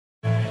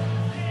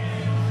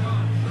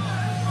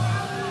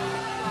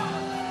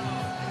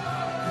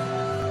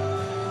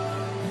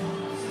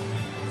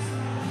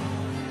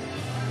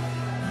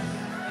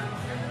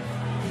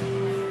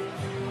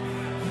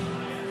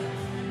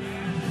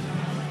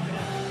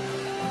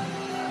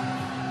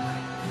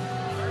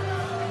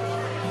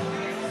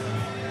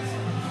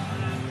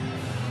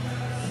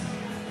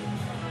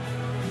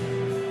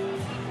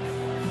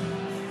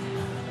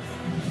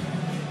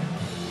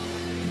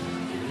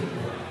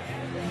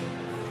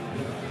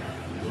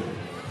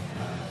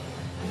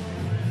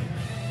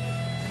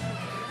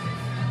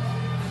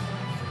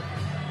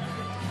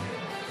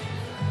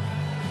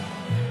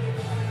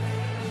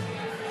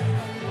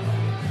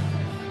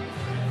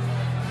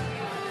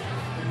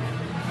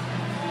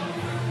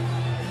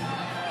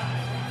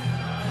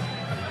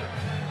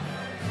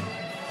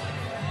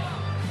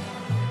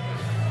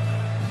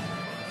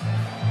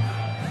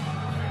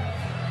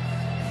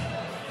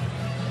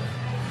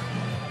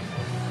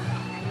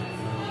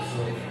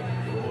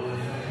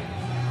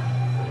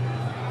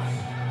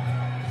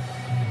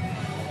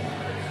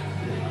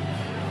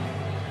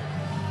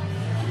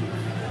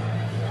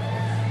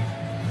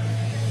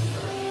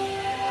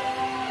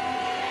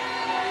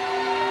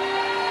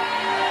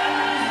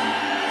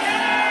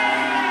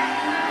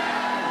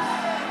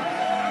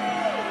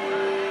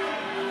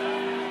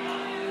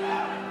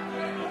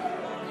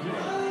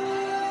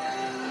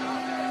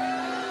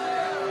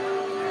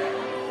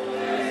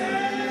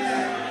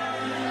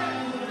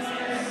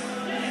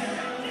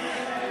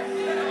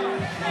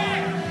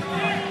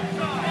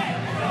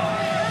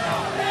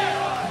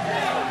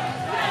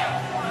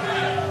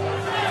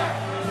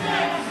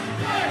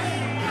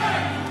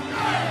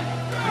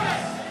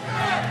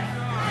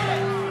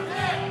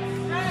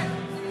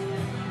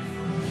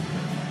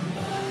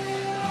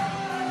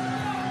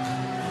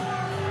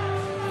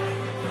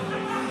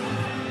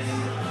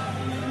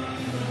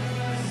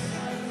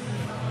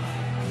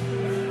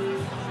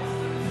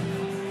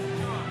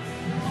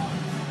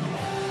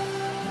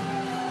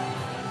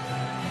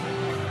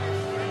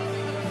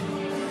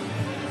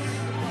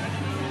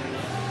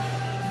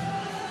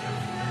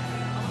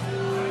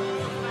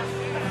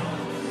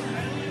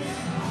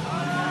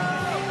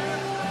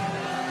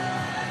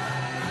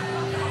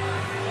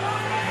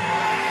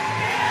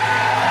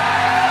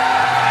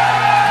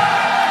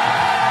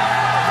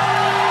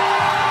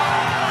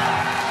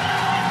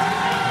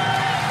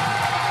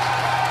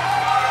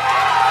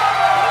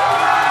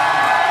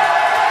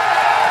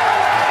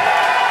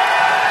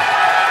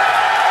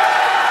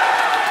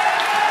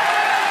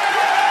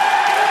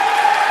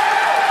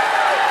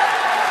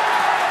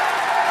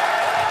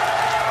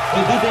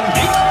Moving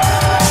hate.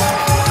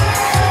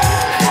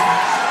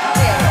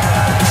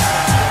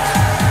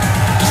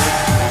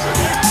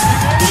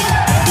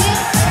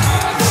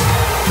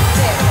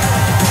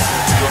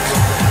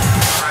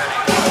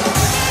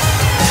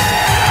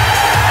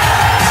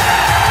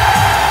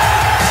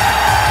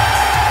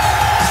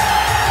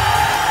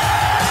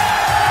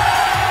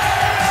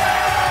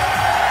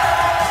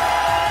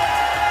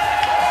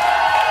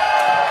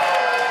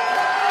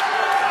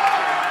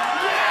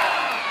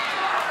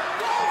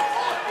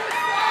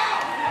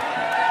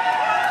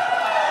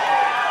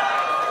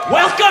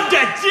 Welcome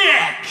to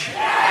Dick!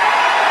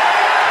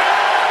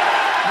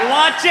 You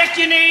want Dick,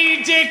 you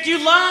need Dick,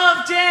 you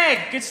love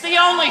Dick. It's the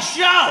only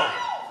show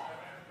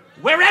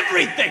where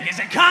everything is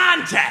a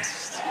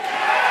contest.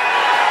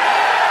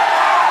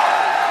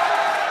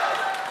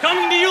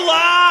 Coming to you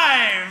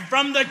live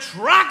from the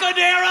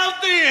Trocadero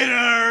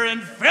Theater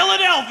in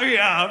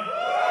Philadelphia.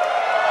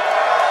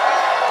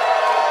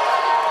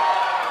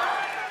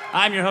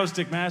 I'm your host,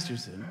 Dick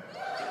Masterson.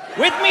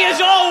 With me, as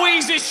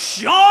always, is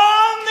Sean,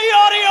 the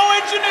audio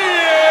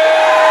engineer.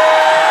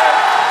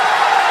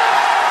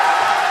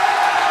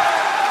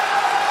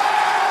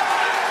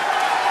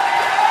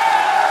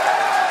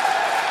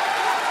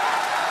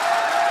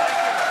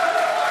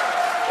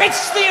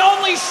 It's the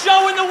only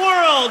show in the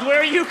world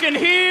where you can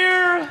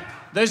hear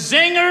the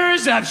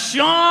zingers of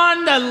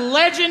Sean, the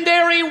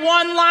legendary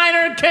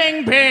one-liner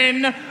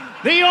kingpin,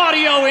 the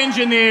audio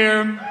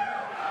engineer.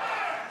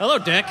 Hello,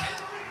 Dick.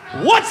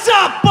 What's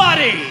up,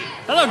 buddy?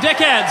 Hello,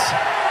 dickheads.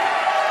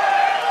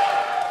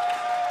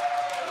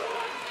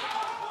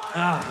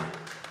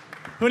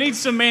 Who needs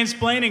some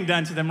mansplaining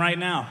done to them right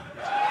now?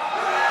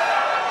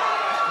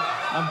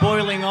 I'm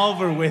boiling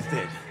over with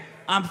it.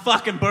 I'm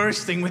fucking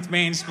bursting with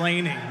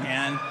mansplaining,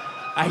 man.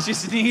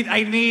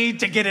 I need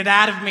to get it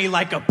out of me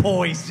like a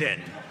poison.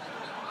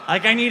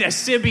 Like I need a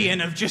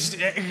Sibian of just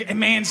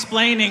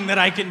mansplaining that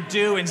I can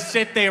do and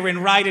sit there and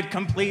write it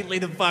completely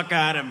the fuck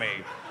out of me.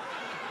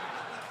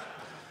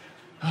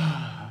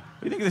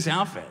 What do you think of this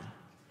outfit?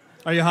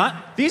 Are you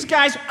hot? These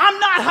guys, I'm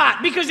not hot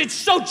because it's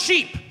so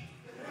cheap.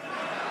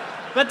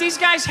 But these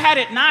guys had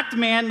it knocked,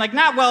 man. Like,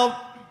 not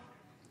well.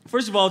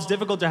 First of all, it's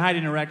difficult to hide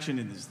an erection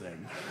in this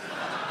thing.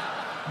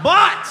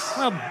 But!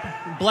 Well,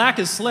 black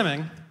is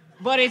slimming.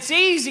 But it's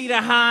easy to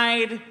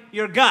hide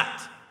your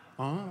gut.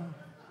 Oh.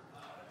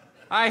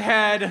 I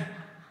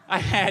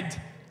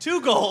had two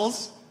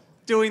goals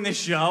doing this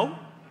show.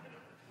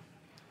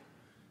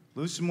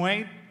 Lose some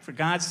weight, for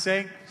God's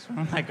sake, so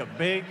I'm like a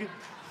big,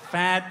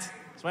 fat,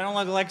 so I don't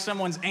look like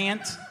someone's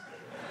aunt.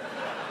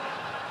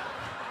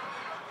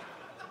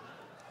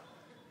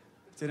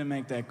 Didn't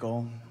make that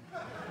goal.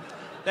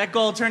 That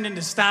goal turned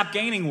into stop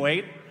gaining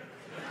weight.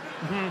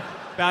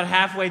 About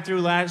halfway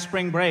through last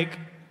spring break,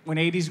 when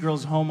 80s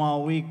girls home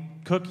all week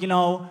cook, you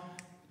know,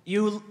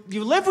 you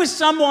live with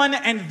someone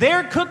and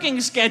their cooking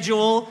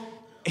schedule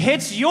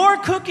hits your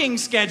cooking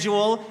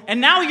schedule,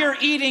 and now you're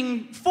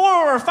eating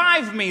 4 or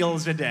 5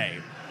 meals a day.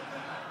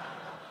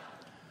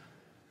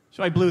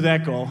 So I blew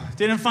that goal.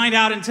 Didn't find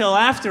out until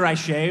after I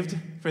shaved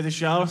for the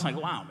show. I was like,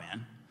 wow,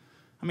 man,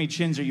 how many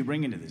chins are you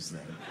bringing to this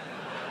thing?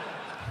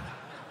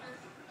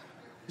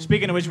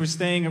 Speaking of which, we're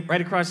staying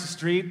right across the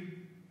street.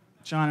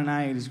 Sean and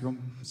I is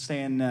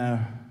staying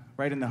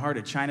right in the heart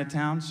of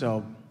Chinatown,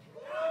 so...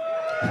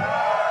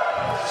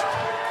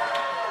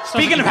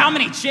 Speaking of how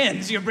many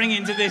chins you're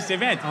bringing to this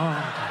event. Oh,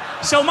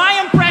 okay. So my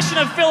impression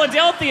of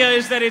Philadelphia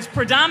is that it's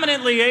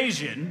predominantly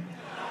Asian.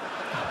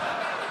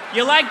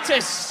 You like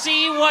to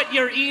see what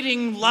you're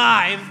eating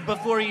live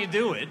before you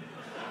do it.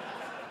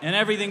 And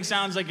everything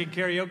sounds like a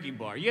karaoke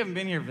bar. You haven't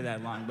been here for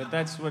that long, but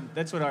that's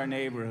what our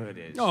neighborhood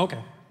is. Oh,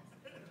 okay.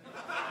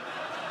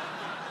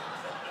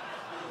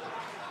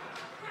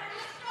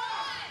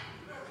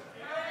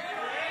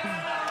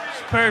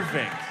 It's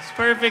perfect.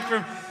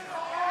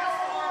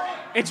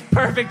 It's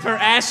perfect for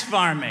ass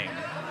farming.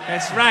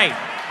 That's right.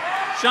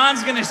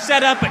 Sean's gonna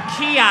set up a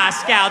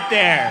kiosk out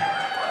there.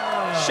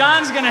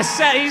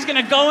 He's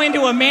gonna go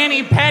into a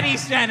mani-pedi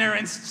center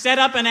and set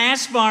up an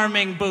ass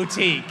farming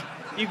boutique.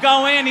 You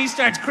go in, he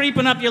starts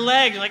creeping up your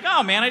leg. You're like,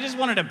 oh man, I just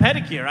wanted a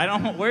pedicure. I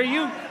don't know, where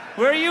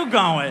are you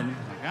going?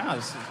 Like, oh,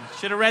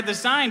 should have read the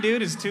sign,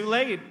 dude, it's too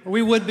late.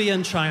 We would be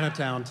in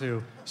Chinatown,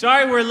 too.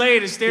 Sorry we're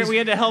late. We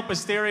had to help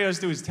Asterios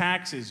do his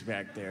taxes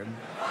back there.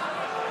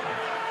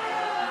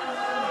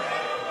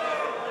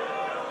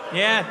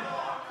 Yeah.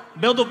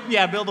 Build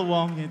a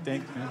wall, you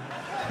think.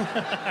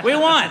 Yeah. We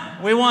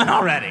won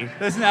already.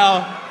 It's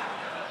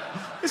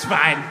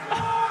fine.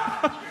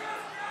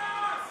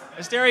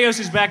 Asterios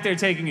is back there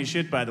taking his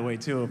shit, by the way,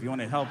 too, if you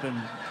want to help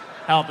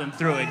him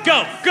through it.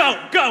 Go!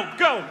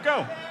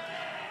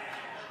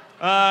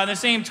 The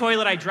same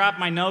toilet I dropped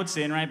my notes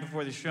in right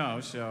before the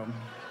show, so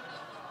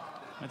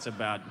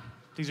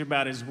these are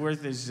about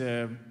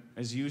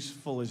as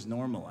useful as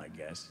normal, I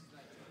guess.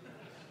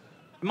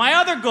 My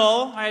other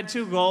goal, I had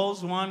 2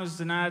 goals. One was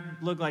to not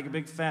look like a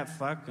big fat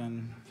fuck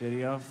on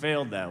video.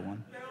 Failed that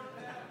one.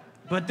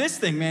 But this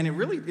thing, man, it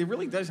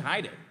really does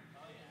hide it.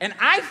 And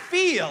I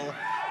feel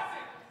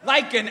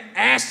like an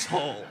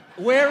asshole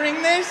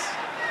wearing this.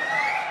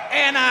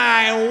 And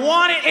I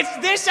want it.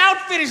 This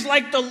outfit is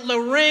like the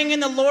ring in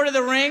the Lord of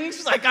the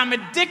Rings. Like I'm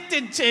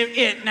addicted to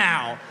it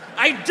now.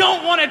 I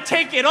don't want to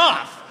take it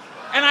off.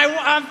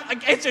 And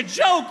it's a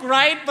joke,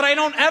 right? But I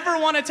don't ever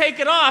want to take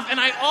it off. And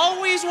I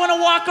always want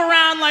to walk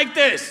around like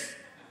this.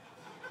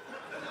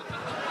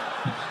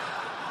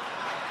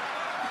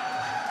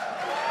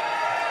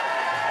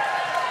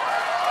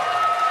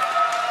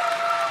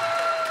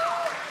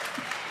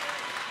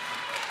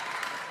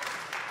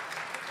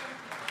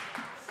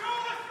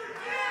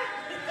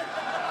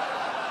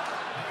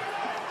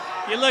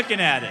 You're looking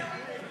at it.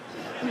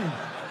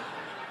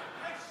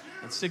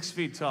 It's 6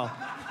 feet tall.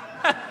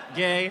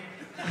 Gay.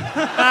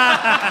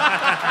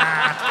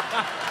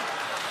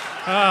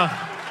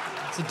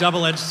 It's a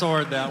double-edged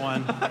sword, that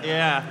one.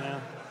 Yeah.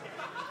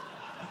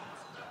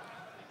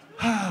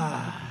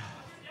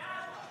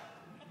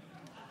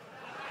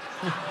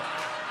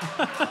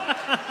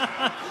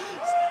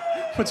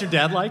 What's your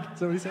dad like? Is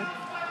that what he said?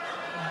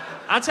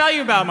 I'll tell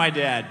you about my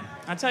dad.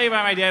 I'll tell you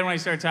about my dad when I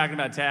start talking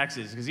about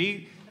taxes, because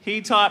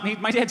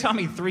my dad taught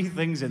me 3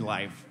 things in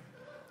life.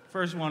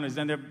 First one is,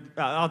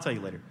 I'll tell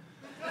you later.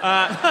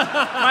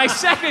 My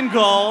second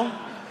goal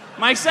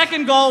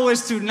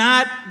was to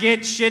not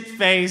get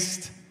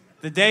shit-faced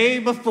the day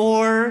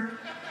before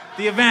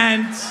the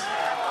event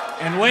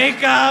and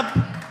wake up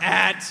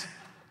at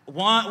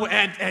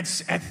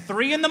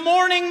 3 in the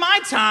morning my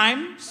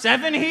time,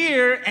 7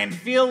 here, and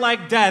feel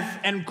like death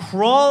and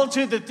crawl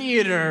to the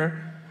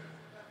theater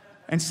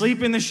and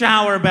sleep in the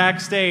shower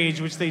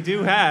backstage, which they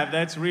do have.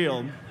 That's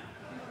real.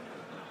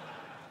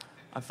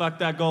 I fucked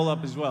that goal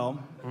up as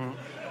well. Mm-hmm.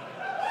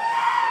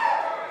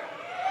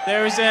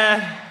 There was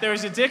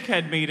a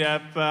dickhead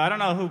meetup. I don't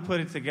know who put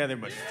it together,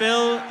 but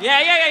Phil.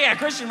 Yeah.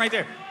 Christian right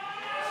there.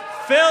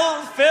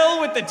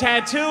 Phil with the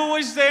tattoo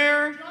was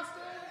there.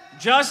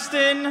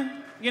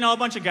 Justin. A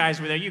bunch of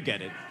guys were there. You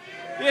get it.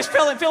 Just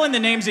fill in the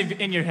names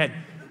in your head.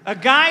 A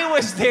guy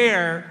was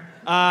there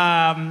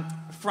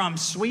from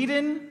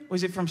Sweden.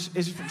 Is it from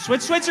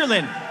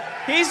Switzerland?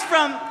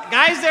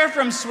 Guys there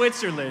from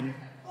Switzerland.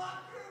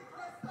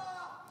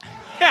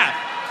 Yeah.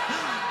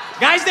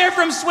 Guy's there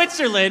from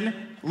Switzerland,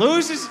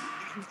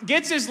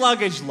 gets his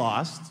luggage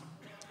lost.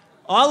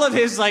 All of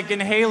his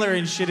inhaler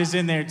and shit is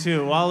in there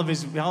too. All of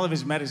his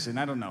medicine,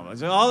 I don't know.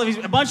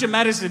 A bunch of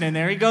medicine in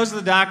there. He goes to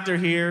the doctor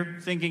here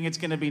thinking it's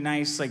gonna be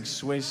nice, like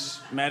Swiss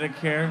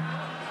Medicare.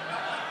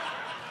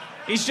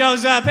 He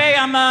shows up, hey,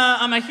 I'm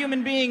a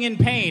human being in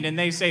pain, and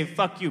they say,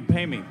 fuck you,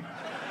 pay me.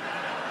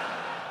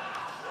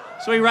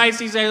 So he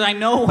says, I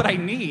know what I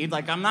need.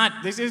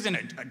 This isn't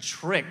a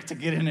trick to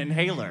get an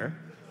inhaler.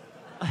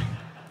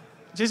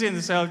 Just in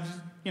the so,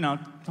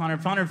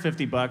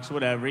 $150,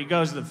 whatever. He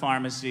goes to the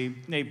pharmacy.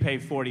 They pay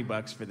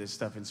 $40 for this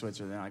stuff in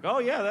Switzerland. They're like, oh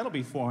yeah, that'll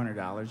be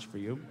 $400 for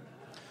you.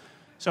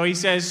 So he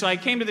says, so I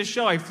came to the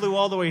show. I flew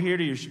all the way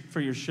here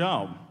for your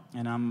show,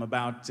 and I'm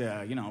about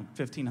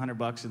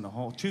 $1,500 in the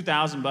hole,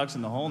 $2,000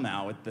 in the hole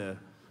now with the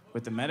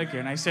Medicare.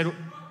 And I said,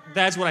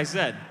 that's what I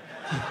said.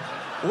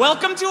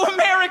 Welcome to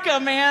America,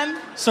 man.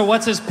 So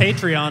what's his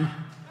Patreon?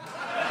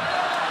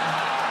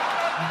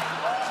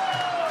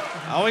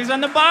 Always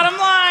on the bottom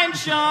line,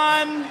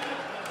 Sean.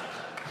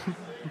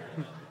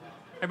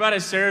 About a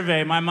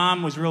survey, my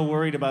mom was real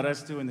worried about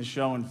us doing the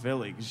show in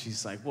Philly, because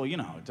she's like, well,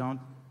 don't,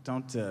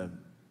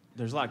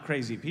 there's a lot of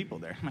crazy people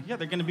there. I'm like, yeah,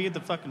 they're going to be at the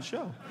fucking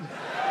show.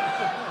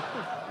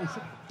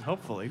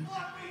 Hopefully.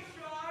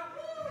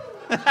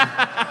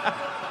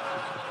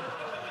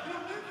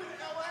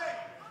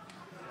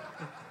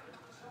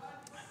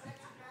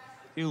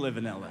 You live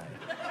in L.A.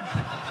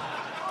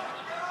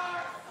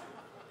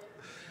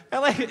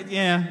 LA,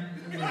 yeah.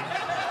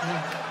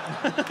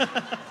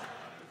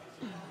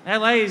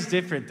 LA is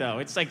different, though.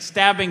 It's like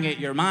stabbing at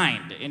your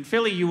mind. In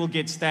Philly, you will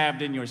get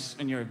stabbed in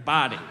your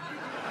body.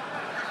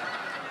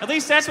 At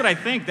least that's what I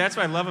think. That's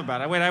what I love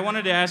about it. Wait, I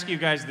wanted to ask you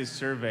guys this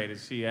survey to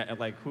see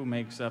who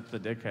makes up the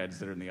dickheads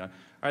that are in the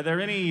audience. Are there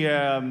any?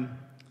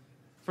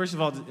 First of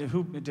all,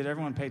 did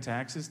everyone pay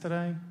taxes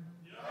today?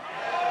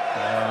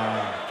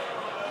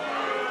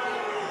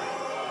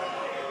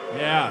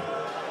 Yeah.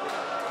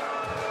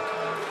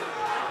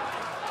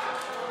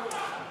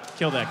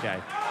 Kill that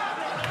guy.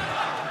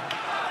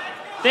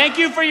 Thank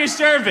you for your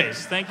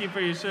service.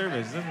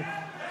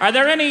 Are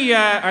there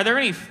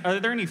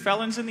any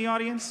felons in the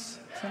audience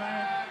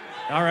tonight?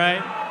 All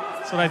right.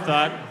 That's what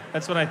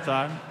I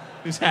thought.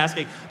 Who's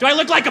asking? Do I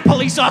look like a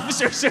police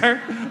officer,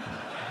 sir?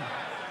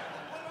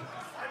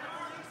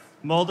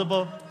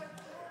 Moldable.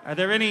 Are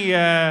there any?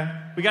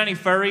 We got any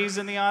furries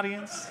in the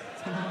audience?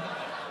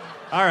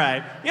 All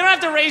right. You don't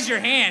have to raise your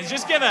hands.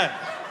 Just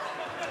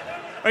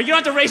or you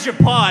don't have to raise your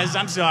paws.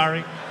 I'm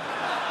sorry.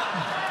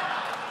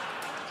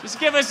 Just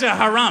give us a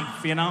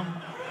harumph,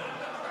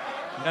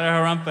 Got a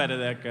harumph out of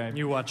that guy.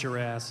 You watch your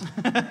ass.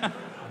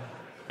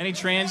 Any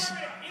trans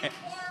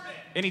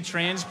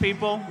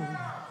people?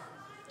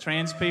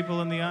 Trans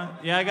people in the audience?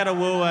 Yeah, I got a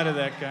woo out of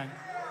that guy.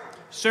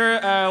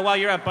 Sir, while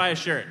you're up, buy a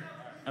shirt,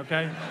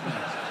 okay?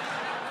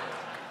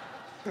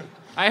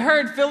 I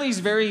heard Philly's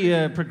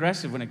very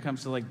progressive when it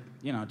comes to like,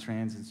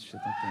 trans and shit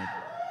like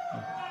that.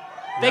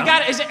 They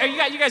got.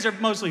 You guys are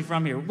mostly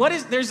from here.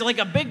 There's like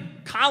a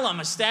big column,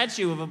 a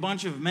statue of a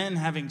bunch of men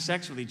having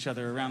sex with each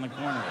other around the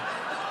corner.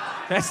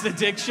 That's the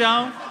Dick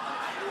Show.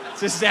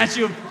 It's a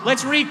statue of.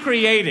 Let's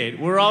recreate it.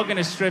 We're all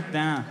gonna strip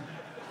down.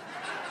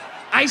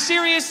 I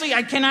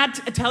cannot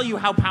tell you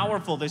how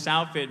powerful this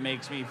outfit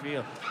makes me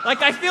feel.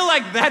 Like, I feel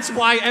like that's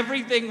why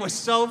everything was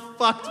so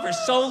fucked for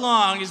so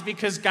long, is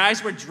because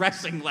guys were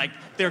dressing like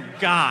they're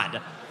God.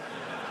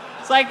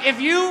 It's like,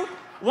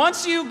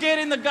 once you get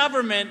in the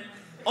government,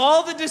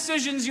 all the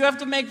decisions you have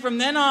to make from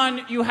then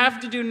on, you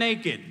have to do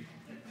naked.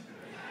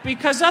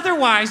 Because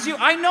otherwise,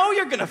 I know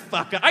you're gonna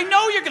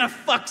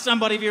fuck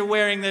somebody if you're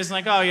wearing this.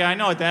 Like, oh yeah, I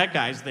know what that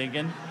guy's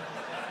thinking.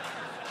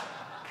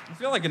 I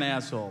feel like an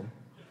asshole.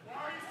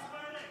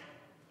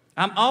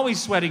 I'm always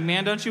sweating,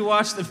 man. Don't you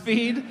watch the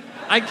feed?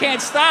 I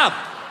can't stop.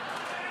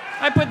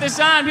 I put this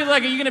on. People are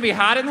like, are you going to be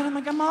hot? And then I'm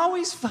like, I'm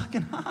always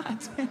fucking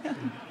hot,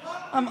 man.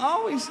 I'm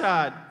always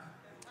hot.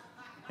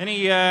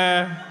 We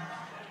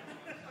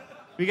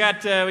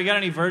got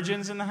any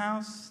virgins in the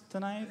house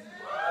tonight?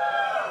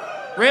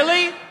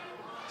 Really?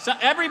 So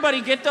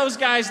everybody get those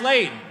guys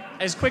laid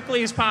as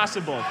quickly as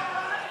possible.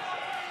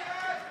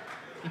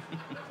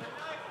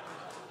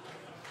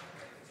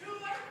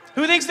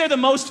 Who thinks they're the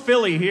most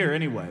Philly here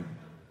anyway?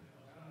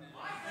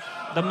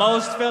 The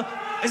most Philly?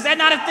 Is that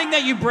not a thing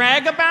that you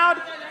brag about?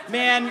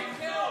 Man,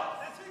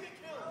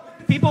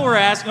 people were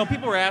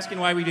asking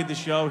why we did the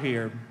show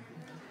here.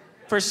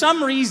 For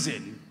some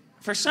reason,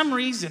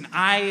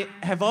 I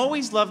have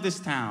always loved this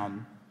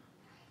town.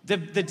 The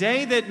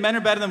day that Men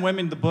Are Better Than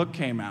Women, the book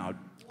came out,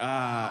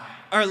 I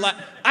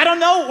don't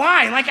know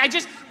why.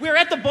 We were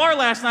at the bar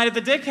last night at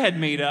the Dickhead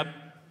meetup,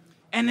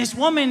 and this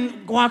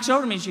woman walks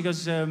over to me and she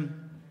goes, you're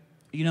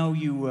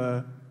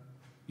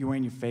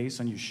wearing your face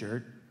on your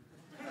shirt?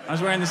 I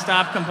was wearing the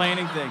Stop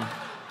Complaining thing.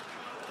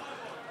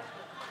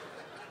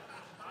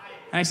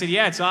 And I said,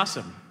 yeah, it's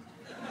awesome.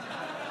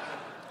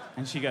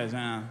 And she goes,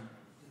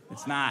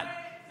 it's not.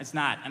 It's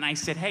not. And I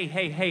said,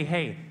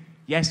 hey,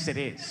 yes, it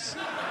is.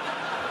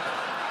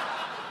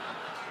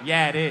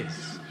 Yeah, it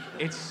is.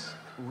 It's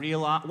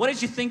real. What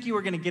did you think you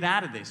were going to get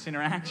out of this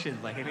interaction,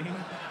 lady?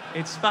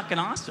 It's fucking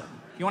awesome.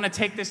 You want to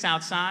take this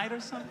outside or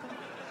something?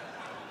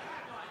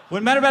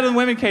 When Men Are Better Than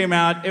Women came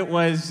out, it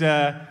was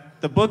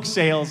the book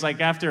sales.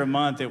 Like after a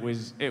month, it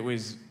was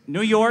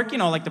New York.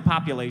 Like the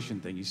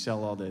population thing. You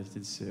sell all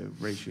this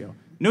ratio.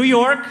 New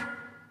York,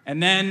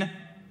 and then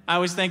I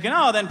was thinking,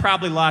 then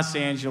probably Los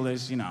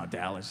Angeles,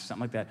 Dallas,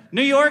 something like that.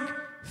 New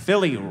York,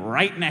 Philly,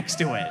 right next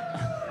to it.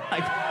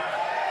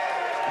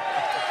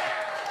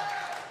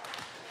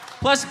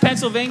 Plus,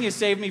 Pennsylvania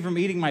saved me from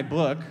eating my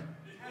book.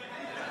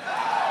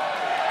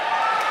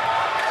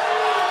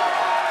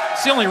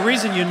 It's the only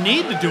reason you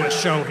need to do a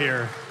show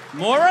here.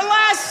 More or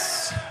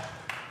less.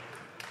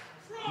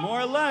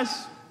 More or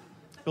less.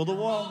 Build a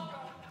wall.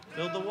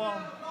 Build the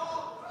wall.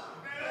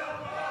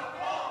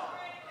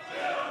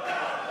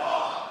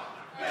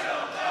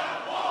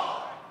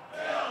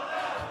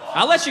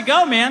 I'll let you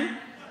go, man.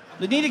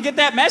 We need to get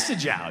that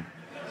message out.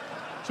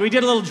 So we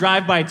did a little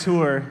drive-by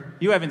tour.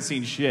 You haven't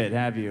seen shit,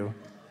 have you?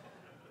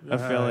 Of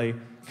Philly.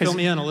 Fill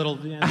me in a little.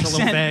 It's a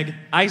little vague.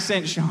 I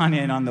sent Sean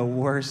in on the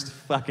worst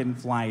fucking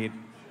flight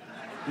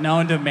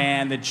known to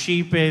man, the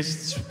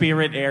cheapest,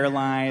 Spirit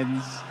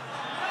Airlines.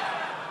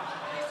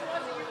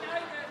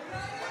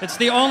 It's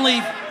the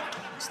only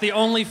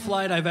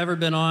flight I've ever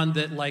been on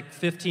that, like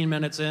 15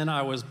 minutes in,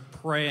 I was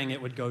praying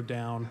it would go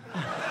down.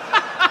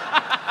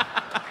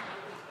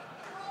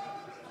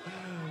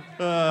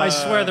 I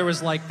swear there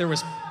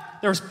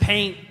was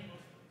paint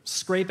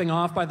scraping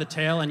off by the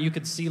tail, and you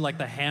could see like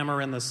the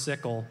hammer and the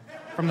sickle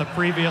from the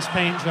previous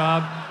paint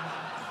job.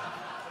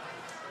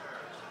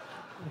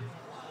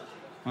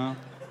 Well,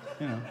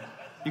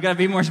 you gotta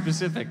be more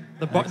specific.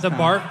 The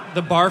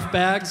barf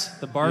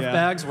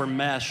bags were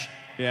mesh.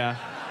 Yeah.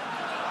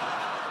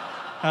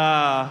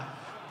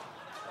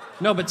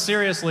 No, but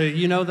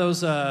seriously,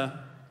 those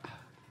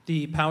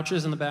the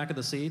pouches in the back of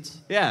the seats?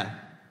 Yeah.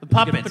 The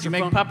puppets. You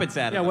make puppets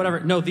out of them. Yeah, whatever.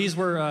 No, these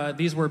were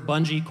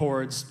bungee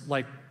cords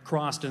like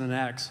crossed in an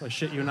X. I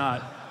shit you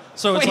not.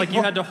 So it's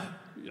you had to.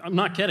 I'm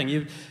not kidding.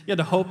 You had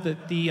to hope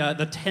that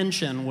the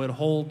tension would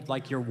hold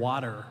like your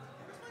water,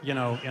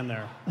 in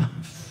there.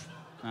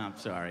 I'm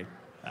sorry.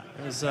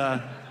 It was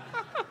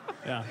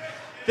yeah.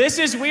 This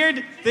is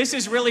weird. This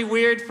is really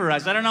weird for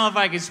us. I don't know if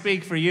I can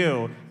speak for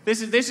you.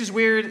 This is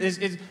weird.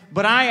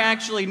 But I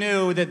actually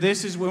knew that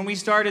this is when we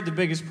started the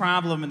biggest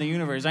problem in the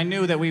universe. I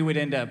knew that we would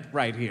end up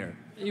right here.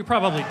 You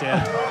probably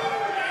did.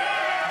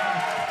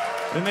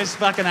 In this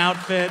fucking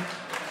outfit.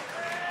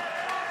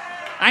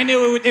 I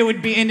knew it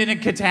would be end in a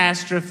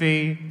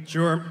catastrophe.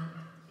 Sure.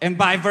 And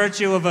by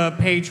virtue of a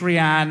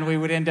Patreon, we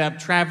would end up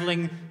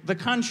traveling the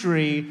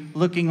country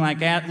looking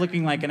like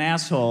an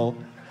asshole.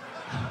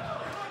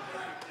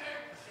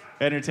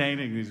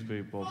 Entertaining these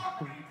people.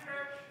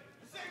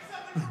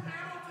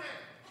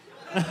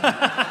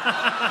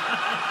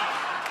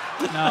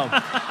 No.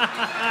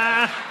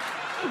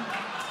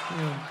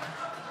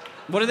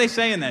 What do they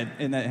say in that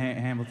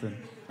Hamilton?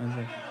 What is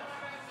it?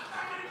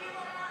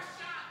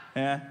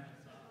 Yeah.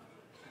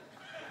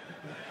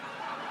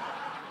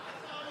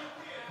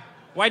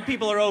 White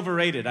people are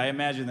overrated. I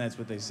imagine that's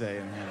what they say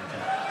in Hamilton.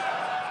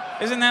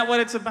 Isn't that what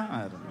it's about?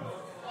 I don't know.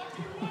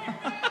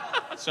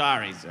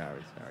 Sorry.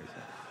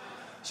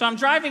 So I'm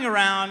driving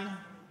around.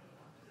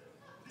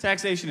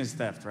 Taxation is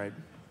theft, right?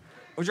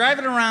 We're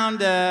driving around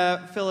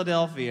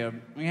Philadelphia.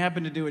 We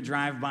happen to do a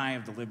drive-by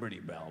of the Liberty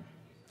Bell,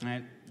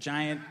 right?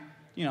 Giant,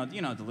 you know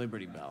the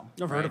Liberty Bell.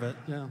 I've heard of it.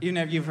 Yeah.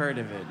 You've heard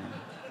of it.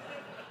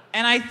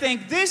 And I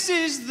think this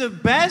is the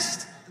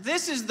best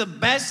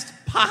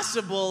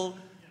possible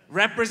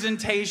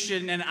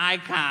representation and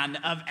icon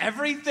of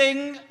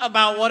everything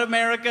about what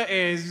America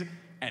is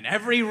and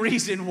every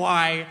reason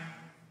why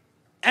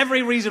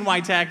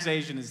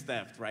taxation is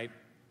theft, right?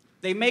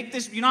 They make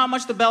this, you know how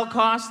much the bell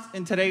cost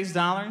in today's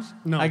dollars?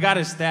 No. I got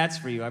his stats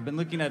for you. I've been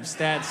looking up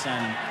stats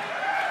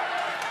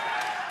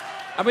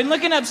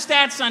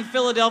on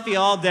Philadelphia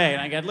all day,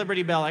 and I got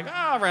Liberty Bell like,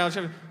 oh,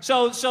 right.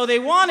 So they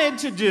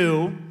wanted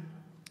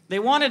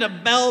a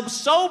bell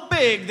so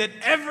big that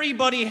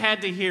everybody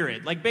had to hear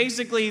it. Like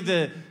basically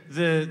the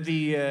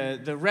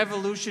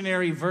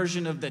revolutionary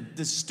version of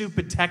the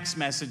stupid text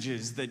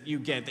messages that you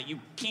get that you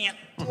can't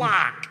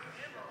block.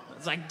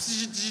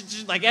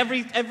 It's like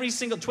every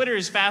single Twitter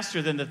is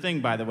faster than the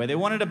thing, by the way. They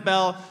wanted a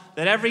bell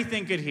that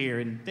everything could hear,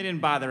 and they didn't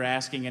bother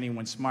asking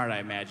anyone smart, I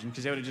imagine,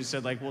 because they would have just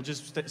said, like, well,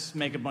 just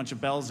make a bunch of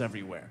bells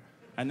everywhere.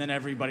 And then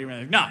everybody would be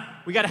like, no,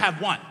 we got to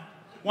have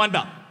one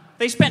bell.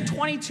 They spent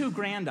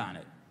 $22,000 on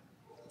it.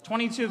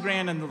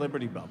 $22,000 on the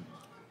Liberty Bell.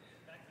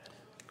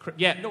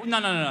 Yeah,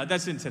 no.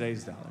 That's in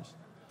today's dollars.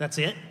 That's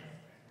it?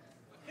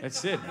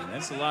 That's it, man.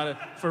 That's a lot of...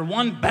 For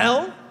one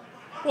bell?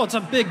 Well, it's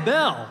a big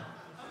bell.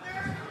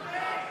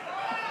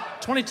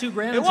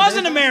 $22,000. It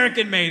wasn't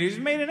American made. It was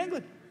made in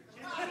England.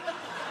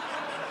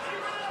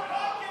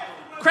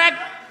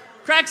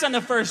 Cracks on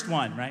the first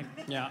one, right?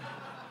 Yeah.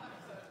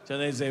 So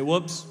they say,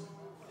 whoops,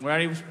 we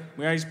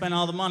already spent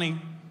all the money.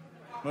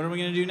 What are we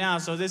going to do now?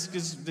 So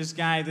this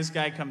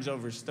guy comes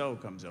over, Stowe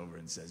comes over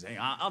and says, hey,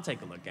 I'll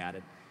take a look at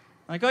it.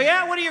 I'm like, oh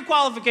yeah, what are your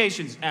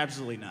qualifications?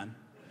 Absolutely none.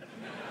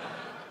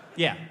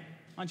 Yeah, why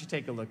don't you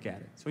take a look at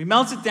it? So he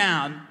melts it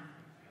down,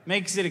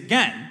 makes it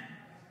again, and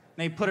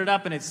they put it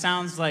up, and it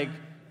sounds like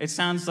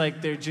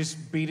they're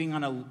just beating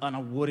on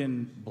a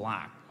wooden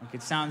block. Like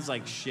it sounds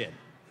like shit.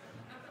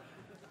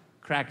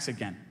 Cracks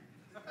again.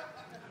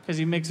 Because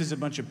he mixes a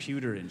bunch of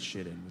pewter and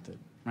shit in with it,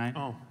 right?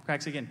 Oh.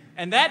 Cracks again.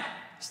 And that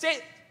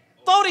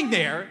floating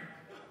there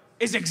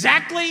is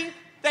exactly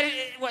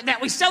that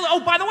we sell it. Oh,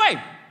 by the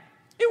way,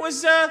 it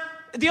was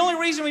the only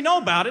reason we know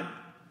about it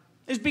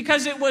is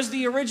because it was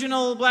the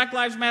original Black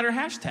Lives Matter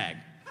hashtag.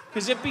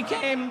 Because it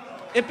became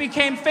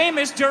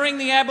famous during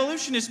the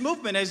abolitionist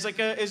movement as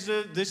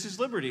this is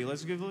liberty.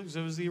 Let's give it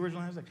was the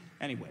original hashtag.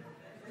 Anyway.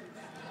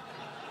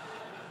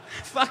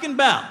 Fucking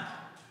bell.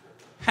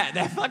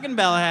 That fucking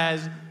bell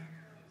has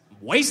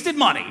wasted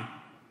money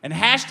and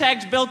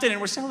hashtags built in,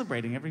 and we're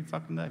celebrating every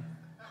fucking day.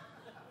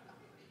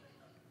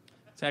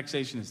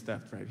 Taxation is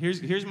theft, right?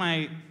 Here's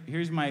my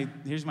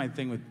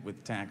thing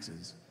with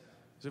taxes.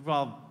 We've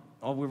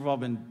all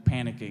been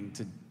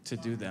panicking to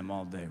do them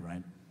all day,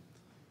 right?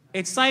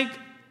 It's like,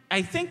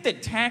 I think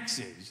that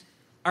taxes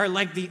are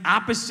like the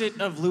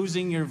opposite of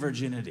losing your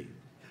virginity.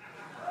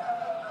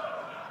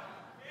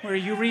 Where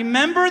you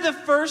remember the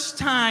first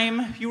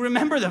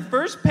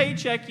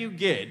paycheck you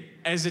get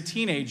as a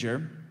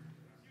teenager.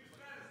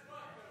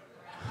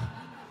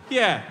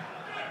 Yeah.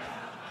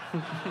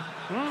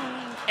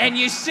 And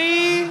you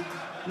see,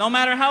 no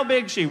matter how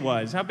big she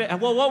was,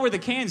 what were the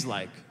cans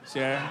like,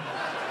 Sarah?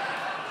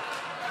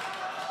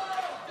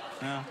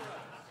 No.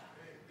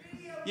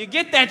 You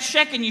get that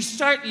check and you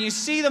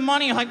see the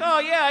money, you're like, oh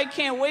yeah, I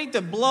can't wait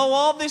to blow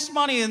all this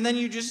money, and then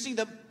you just see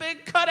the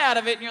big cut out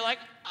of it, and you're like,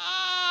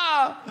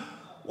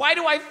 why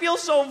do I feel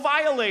so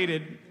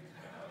violated?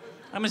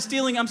 I'm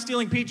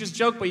stealing Peach's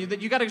joke, but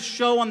you got to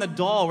show on the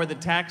doll where the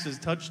taxes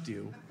touched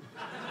you.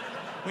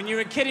 When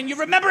you're a kid and you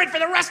remember it for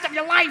the rest of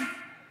your life.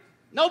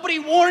 Nobody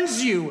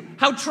warns you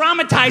how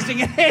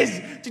traumatizing it is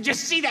to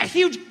just see that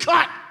huge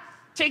cut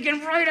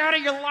taken right out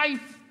of your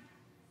life.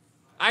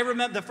 I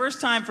remember the first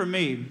time for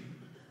me,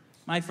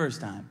 my first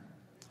time.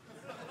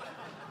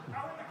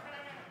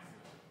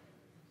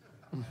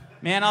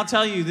 Man, I'll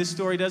tell you, this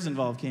story does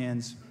involve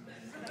cans.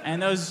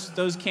 And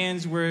those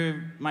cans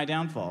were my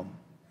downfall.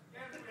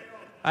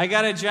 I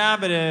got a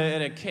job at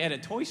a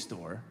toy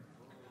store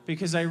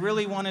because I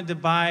really wanted to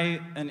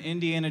buy an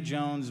Indiana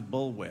Jones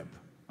bullwhip.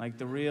 Like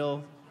the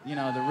real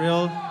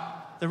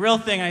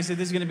thing. I said,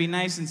 this is going to be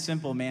nice and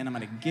simple, man. I'm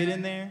going to get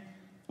in there.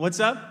 What's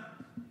up?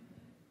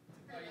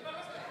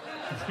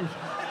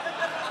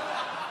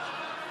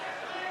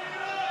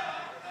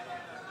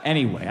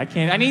 Anyway,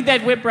 I need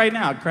that whip right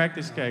now. Crack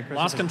this guy.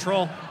 Lost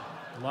control.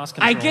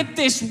 I get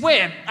this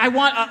whip. I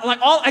want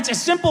it's a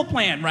simple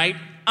plan, right?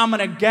 I'm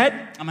gonna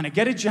get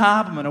a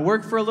job. I'm gonna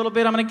work for a little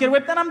bit. I'm gonna get a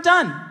whip. Then I'm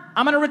done.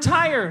 I'm gonna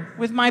retire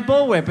with my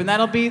bullwhip, and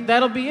that'll be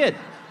it.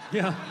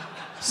 Yeah.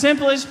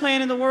 Simplest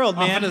plan in the world,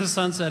 Off man. into the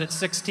sunset at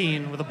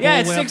 16 with a bullwhip. Yeah,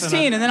 it's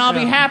 16, and then I'll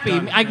be happy.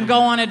 done. I can go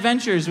on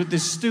adventures with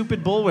this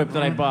stupid bullwhip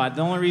that I bought.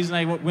 The only reason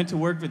I went to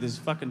work for this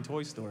fucking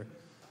toy store.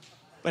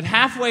 But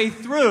halfway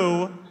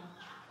through,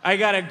 I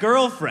got a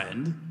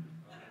girlfriend.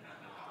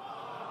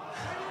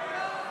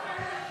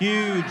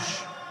 Huge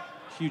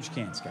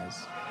cans,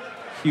 guys.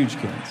 Huge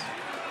cans.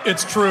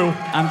 It's true.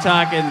 I'm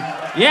talking.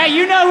 Yeah,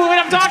 you know what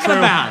I'm talking true.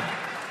 about.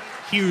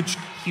 Huge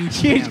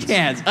Huge cans.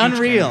 cans. Huge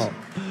Unreal.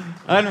 cans.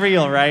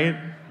 Unreal, right?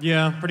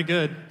 Yeah, pretty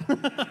good. Yeah,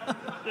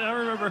 I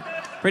remember.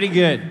 Pretty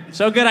good.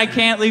 So good I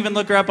can't even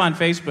look her up on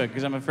Facebook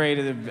because I'm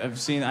afraid of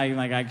seeing.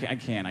 I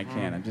can't.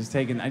 I'm just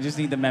taking. I just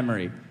need the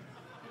memory.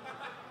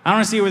 I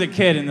want to see her with a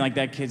kid and like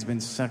that kid's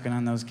been sucking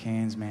on those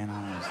cans, man.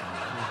 I don't know.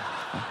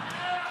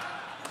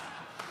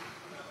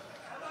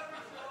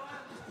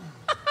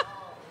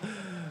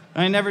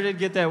 I never did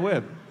get that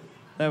whip.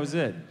 That was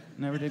it.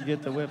 Never did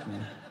get the whip,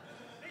 man.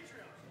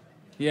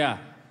 Yeah.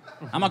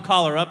 I'm gonna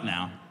call her up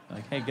now.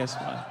 Like, hey, guess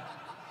what?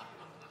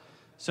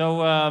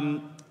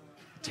 So,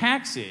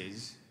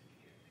 taxes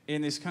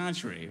in this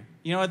country.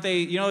 You know what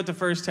the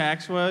first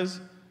tax was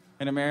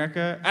in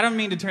America? I don't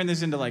mean to turn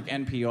this into like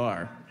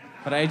NPR,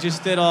 but I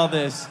just did all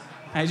this.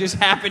 I just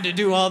happened to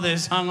do all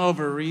this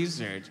hungover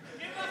research.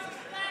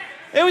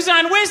 It was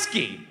on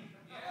whiskey.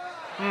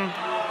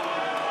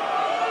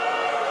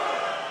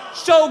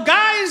 So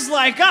guys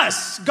like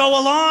us go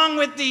along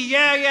with the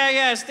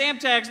stamp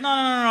tax.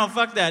 No,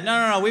 fuck that.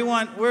 No.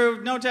 We're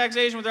no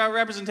taxation without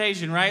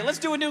representation, right? Let's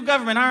do a new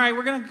government. All right,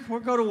 we'll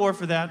go to war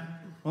for that.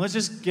 Well, let's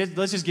just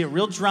get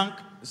real drunk.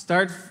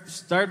 Start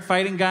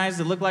fighting guys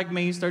that look like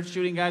me. Start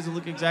shooting guys that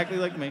look exactly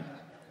like me. And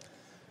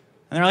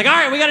they're like, all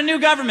right, we got a new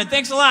government.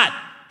 Thanks a lot.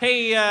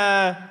 Hey,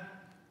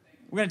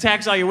 we're gonna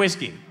tax all your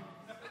whiskey.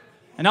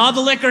 And all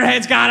the liquor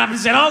heads got up and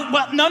said, oh,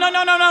 well,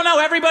 no,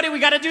 everybody, we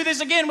got to do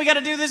this again.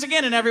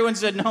 And everyone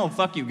said, no,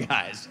 fuck you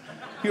guys.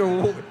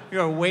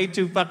 You're way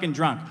too fucking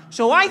drunk.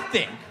 So I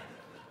think,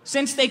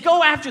 since they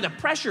go after the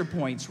pressure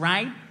points,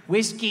 right?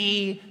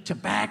 Whiskey,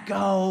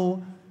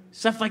 tobacco,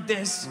 stuff like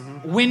this,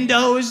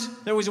 windows,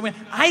 there was a window.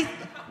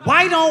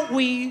 Why don't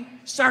we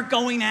start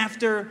going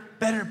after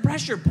better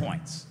pressure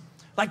points?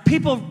 Like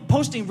people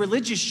posting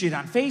religious shit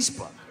on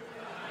Facebook.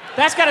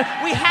 We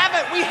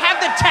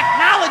have the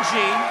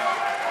technology.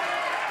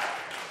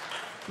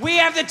 We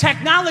have the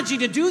technology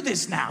to do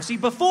this now. See,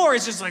 before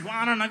it's just like, well,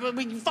 I don't know,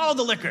 we follow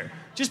the liquor.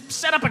 Just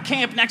set up a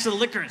camp next to the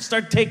liquor and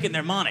start taking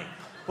their money.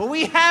 But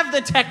we have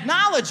the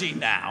technology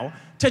now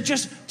to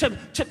just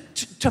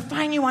to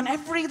find you on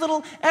every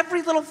little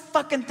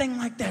fucking thing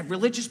like that.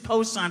 Religious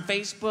posts on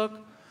Facebook.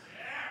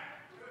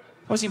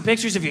 Posting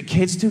pictures of your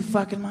kids too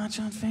fucking much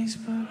on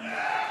Facebook.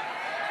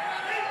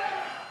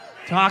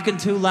 Talking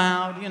too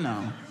loud, you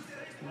know.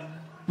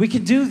 We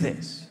could do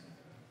this.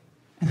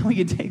 And then we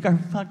could take our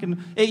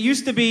fucking... It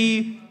used to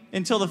be,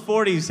 until the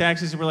 40s,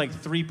 taxes were like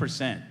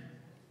 3%.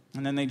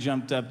 And then they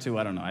jumped up to,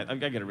 I don't know, I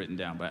got it written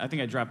down, but I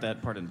think I dropped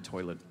that part in the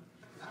toilet.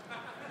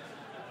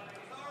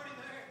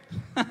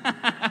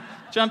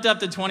 Jumped up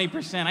to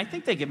 20%. I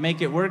think they could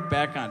make it work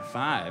back on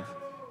 5.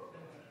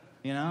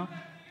 You know?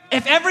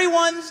 If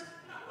everyone's...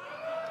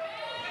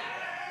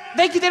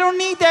 They don't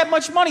need that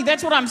much money.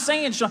 That's what I'm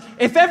saying, Sean.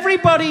 If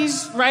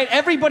everybody's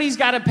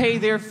got to pay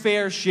their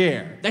fair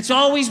share. That's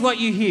always what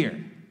you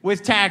hear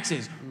with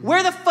taxes.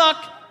 Where the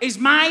fuck is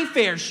my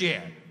fair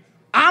share?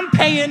 I'm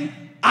paying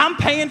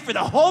for the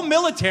whole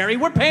military.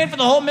 We're paying for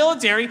the whole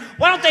military.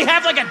 Why don't they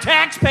have like a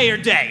taxpayer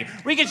day?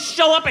 We could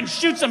show up and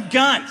shoot some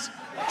guns,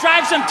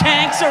 drive some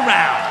tanks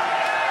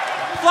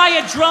around, fly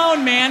a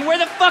drone, man. Where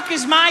the fuck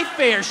is my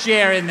fair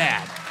share in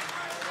that?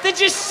 They're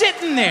just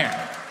sitting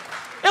there.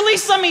 At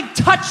least let me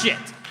touch it.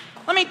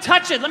 Let me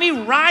touch it. Let me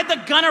ride the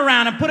gun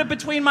around and put it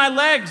between my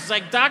legs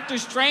like Dr.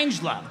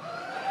 Strangelove.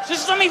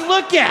 Just let me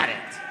look at it.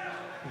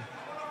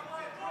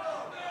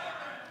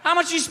 How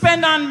much you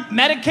spend on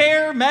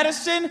Medicare,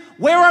 medicine?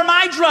 Where are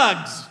my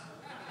drugs?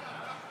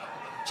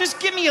 Just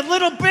give me a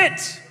little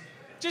bit.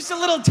 Just a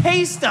little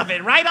taste of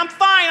it, right? I'm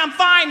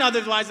fine.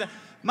 Otherwise,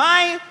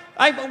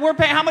 we're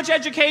paying how much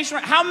education?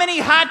 How many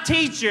hot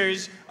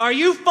teachers are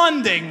you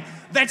funding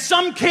that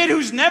some kid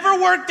who's never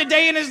worked a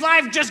day in his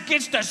life just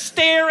gets to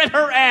stare at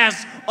her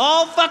ass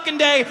all fucking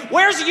day?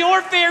 Where's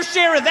your fair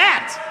share of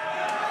that?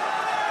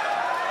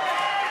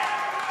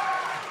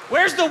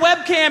 Where's the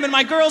webcam in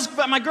my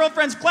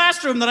girlfriend's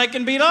classroom that I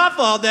can beat off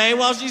all day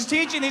while she's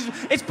teaching these?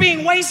 It's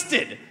being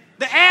wasted.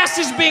 The ass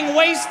is being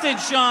wasted,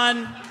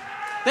 Sean.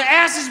 The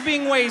ass is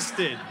being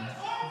wasted.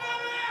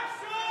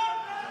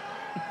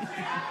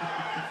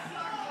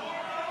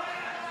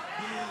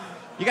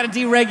 You gotta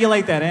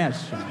deregulate that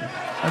ass, Sean.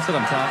 That's what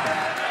I'm talking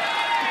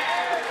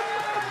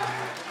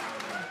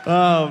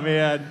about. Oh,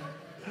 man.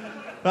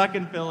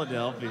 Fucking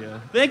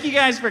Philadelphia. Thank you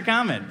guys for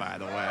coming, by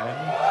the way.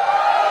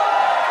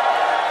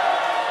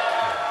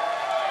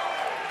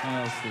 What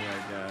else do I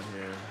got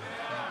here?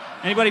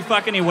 Anybody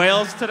fuck any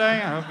whales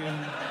today? I hope you...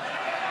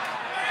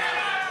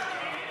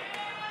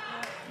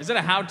 Is that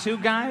a how-to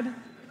guide?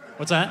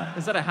 What's that?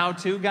 Is that a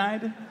how-to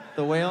guide?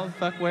 The whale?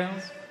 Fuck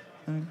whales?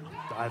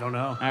 I I don't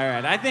know. All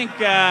right, I think.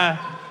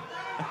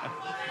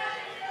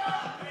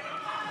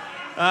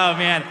 Oh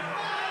man.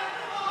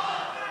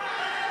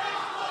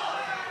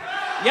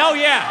 Oh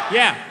yeah.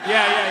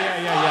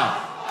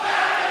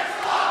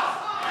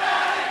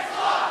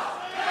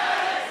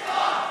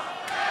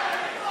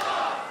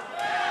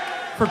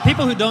 For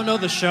people who don't know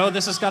the show,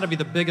 this has got to be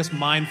the biggest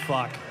mind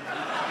fuck.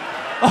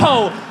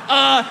 Oh,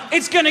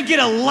 it's gonna get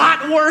a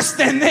lot worse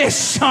than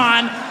this,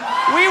 Sean.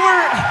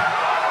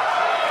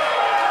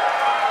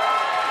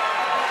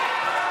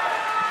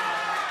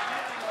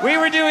 We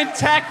were doing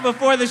tech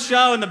before the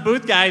show, and the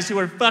booth guys, who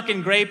were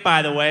fucking great,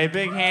 by the way,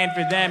 big hand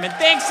for them, and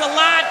thanks a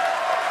lot.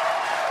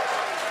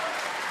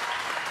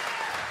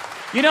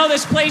 You know,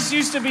 this place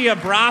used to be a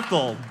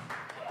brothel.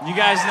 You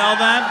guys know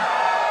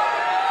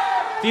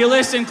that? If you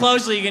listen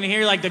closely, you can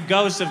hear like the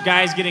ghosts of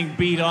guys getting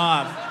beat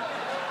off.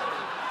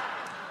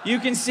 You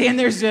can see, and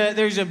there's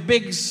a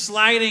big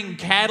sliding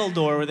cattle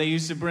door where they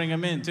used to bring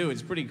them in too.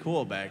 It's pretty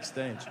cool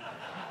backstage.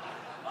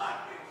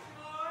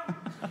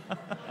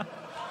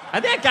 I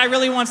think that guy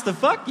really wants to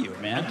fuck you,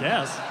 man. I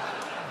guess.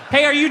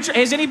 Hey,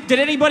 did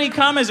anybody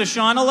come as a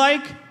Sean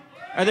alike?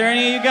 Are there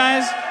any of you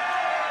guys?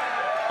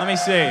 Let me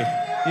see.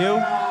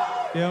 You?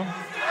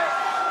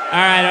 All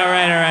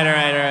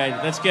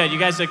right. That's good. You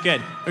guys look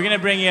good. We're gonna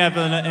bring you up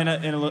in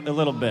a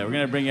little bit. We're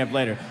gonna bring you up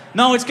later.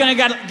 No, it's gonna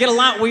get a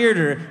lot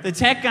weirder. The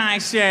tech guy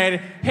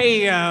said,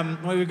 "Hey,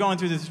 when we were going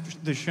through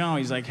the show,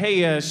 he's like,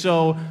 hey,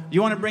 so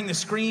you want to bring the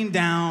screen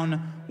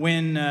down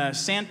when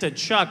Santa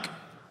Chuck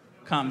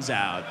comes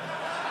out?"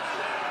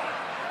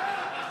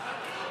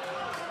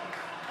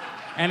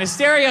 And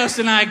Asterios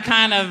and I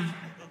kind of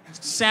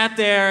sat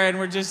there and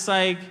we're just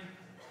like,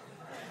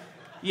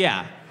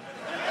 yeah.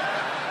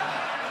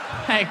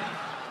 Like,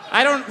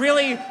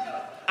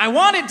 I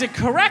wanted to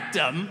correct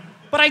him,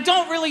 but I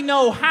don't really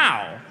know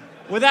how.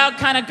 Without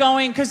kind of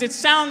going, because it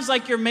sounds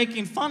like you're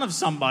making fun of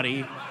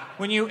somebody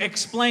when you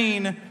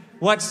explain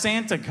what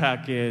Santa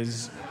Cuck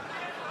is.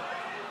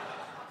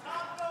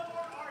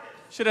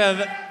 Should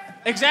have.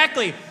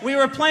 Exactly. We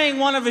were playing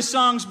one of his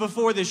songs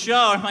before the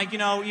show. I'm like,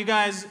 you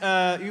guys,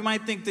 you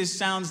might think this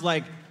sounds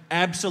like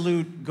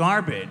absolute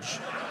garbage.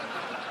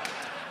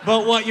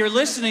 But what you're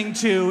listening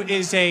to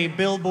is a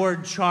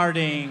Billboard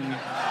charting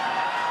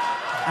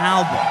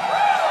album.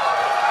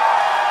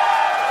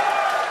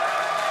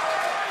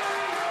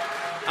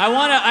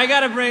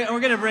 We're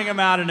gonna bring him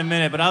out in a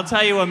minute, but I'll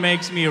tell you what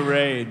makes me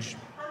rage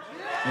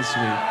this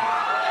week.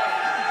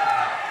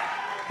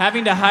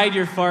 Having to hide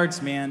your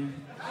farts, man.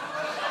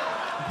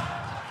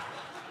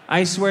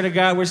 I swear to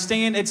God, we're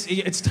staying.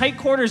 It's tight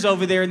quarters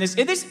over there, and this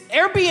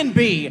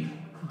Airbnb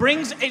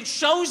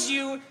shows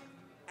you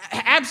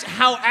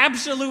how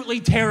absolutely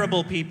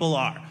terrible people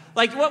are.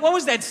 Like, what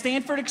was that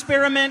Stanford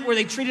experiment where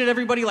they treated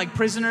everybody like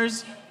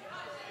prisoners?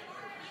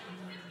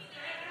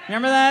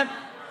 Remember that?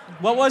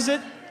 What was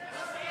it?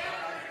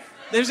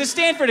 There's a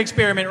Stanford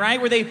experiment, right?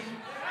 Where they...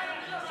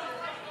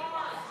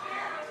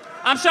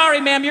 I'm sorry,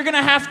 ma'am, you're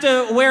gonna have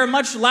to wear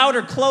much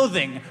louder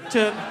clothing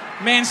to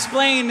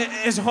mansplain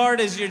as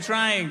hard as you're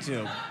trying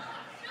to.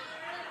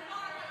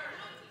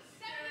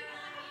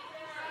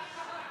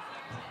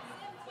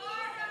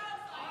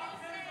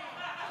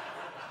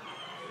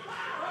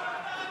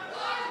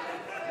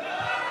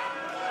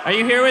 Are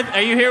you here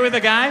with a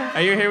guy?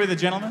 Are you here with a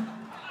gentleman?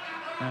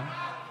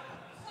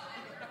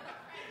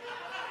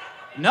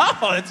 No,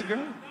 that's a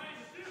girl.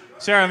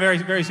 Sarah, I'm very,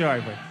 very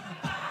sorry for you.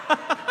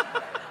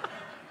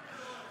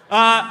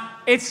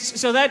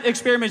 So that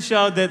experiment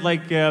showed that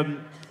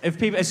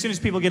as soon as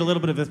people get a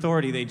little bit of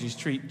authority, they just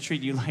treat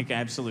you like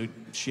absolute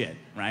shit,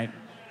 right?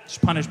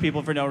 Just punish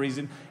people for no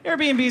reason.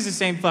 Airbnb is the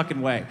same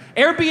fucking way.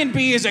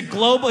 Airbnb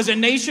is a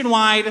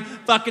nationwide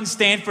fucking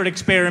Stanford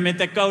experiment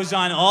that goes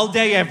on all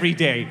day, every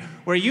day,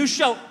 where you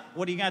show...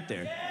 What do you got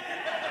there?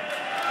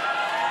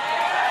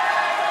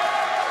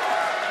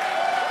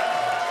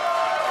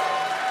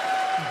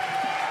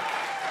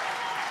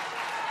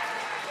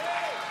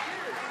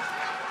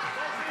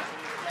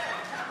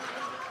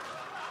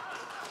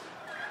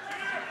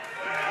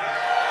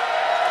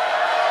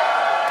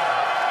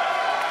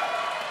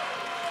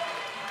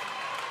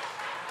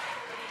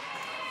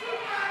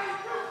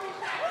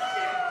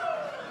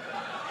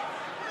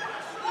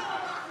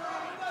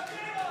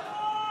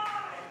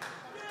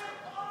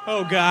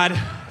 Oh, God.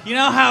 You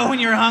know how when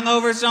you're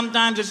hungover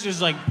sometimes it's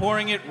just like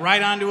pouring it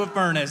right onto a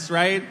furnace,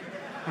 right?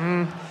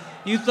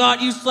 You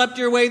thought you slept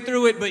your way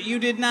through it, but you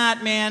did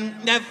not, man.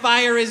 That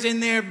fire is in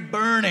there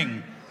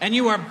burning, and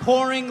you are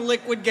pouring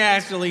liquid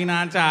gasoline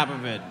on top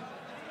of it.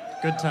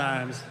 Good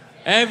times.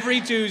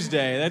 Every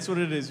Tuesday. That's what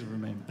it is for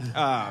me.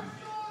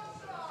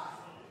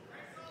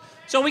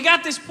 So we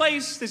got this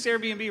place, this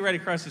Airbnb right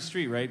across the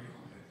street, right?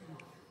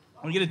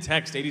 We get a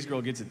text, 80s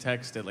girl gets a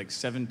text at like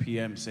 7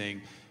 p.m.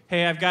 saying,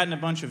 hey, I've gotten a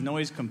bunch of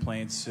noise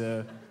complaints.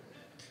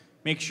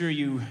 Make sure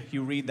you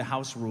read the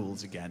house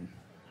rules again.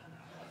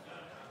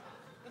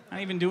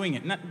 Not even doing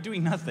it, not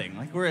doing nothing.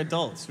 Like, we're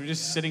adults. We're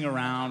just sitting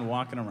around,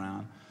 walking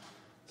around.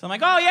 So I'm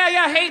like, oh,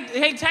 yeah,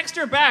 hey, text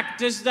her back.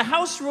 Does the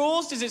house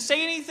rules, does it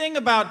say anything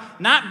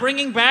about not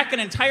bringing back an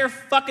entire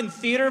fucking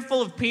theater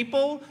full of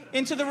people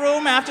into the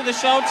room after the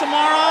show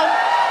tomorrow?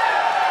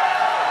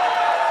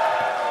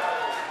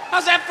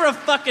 How's that for a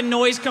fucking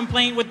noise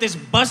complaint with this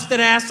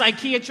busted-ass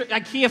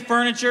IKEA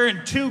furniture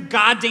and 2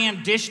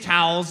 goddamn dish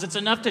towels that's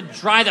enough to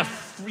dry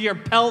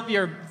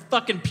your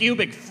fucking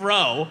pubic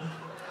fro?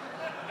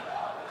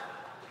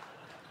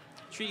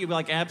 Treat you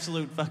like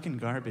absolute fucking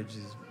garbage,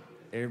 these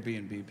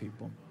Airbnb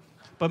people.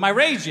 But my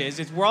rage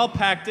is we're all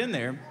packed in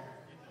there,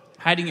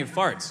 hiding your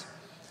farts.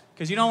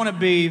 Because you don't want to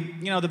be,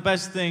 the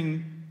best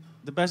thing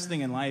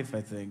in life,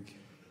 I think,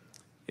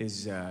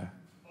 is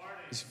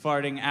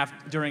farting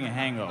during a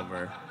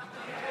hangover.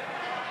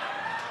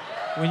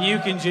 When you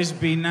can just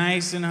be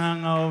nice and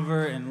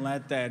hungover and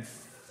let that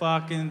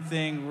fucking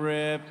thing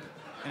rip,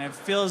 and it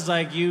feels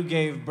like you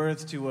gave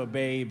birth to a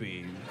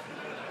baby.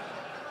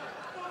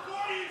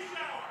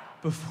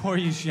 Before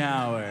you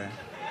shower.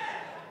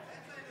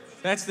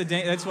 That's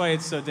why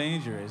it's so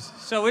dangerous.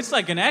 So it's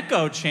like an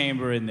echo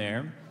chamber in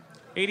there.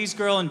 80s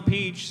girl and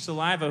Peach,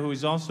 Saliva, who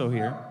is also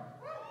here,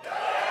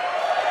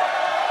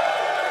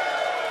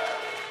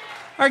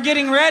 are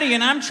getting ready,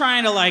 and I'm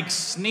trying to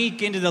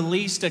sneak into the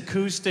least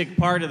acoustic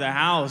part of the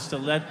house to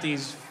let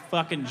these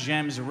fucking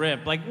gems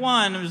rip.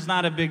 One, it's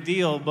not a big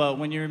deal, but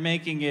when you're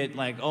making it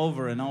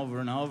over and over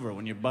and over,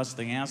 when you're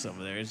busting ass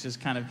over there, it's just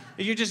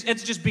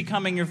it's just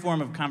becoming your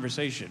form of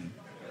conversation.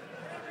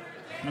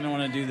 I don't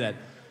want to do that.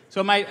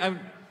 So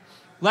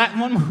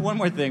one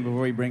more thing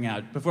before we bring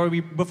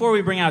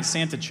out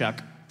Santa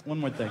Chuck. One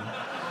more thing.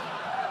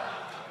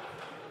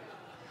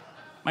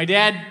 My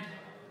dad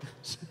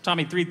taught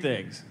me 3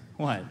 things.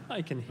 What?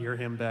 I can hear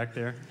him back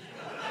there.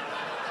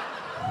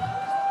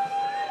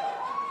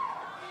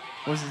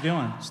 What's he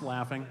doing? Just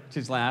laughing.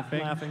 Just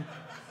laughing? Laughing.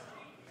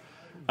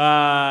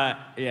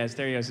 Yeah,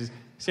 Stereos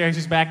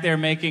is back there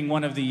making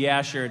one of the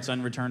yeah shirts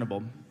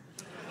unreturnable.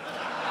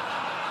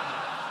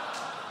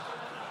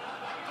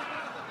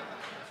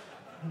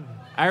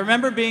 I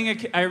remember being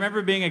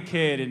a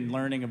kid and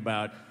learning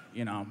about,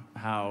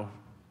 how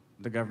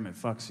the government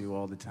fucks you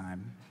all the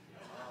time.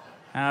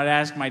 And I'd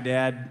ask my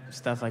dad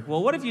stuff like,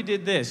 well, what if you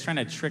did this? Trying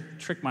to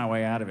trick my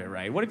way out of it,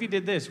 right? What if you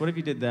did this? What if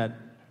you did that?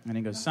 And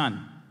he goes,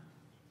 son,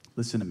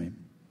 listen to me.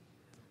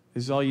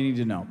 This is all you need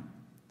to know.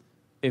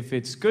 If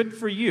it's good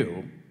for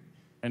you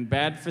and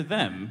bad for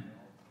them,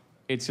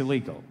 it's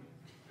illegal.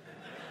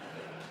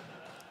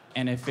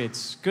 And if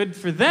it's good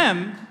for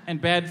them and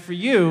bad for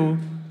you,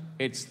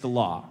 it's the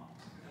law.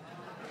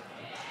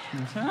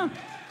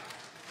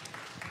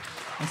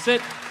 That's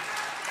it.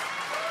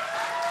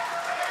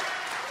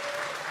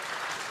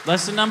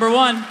 Lesson number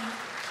 1.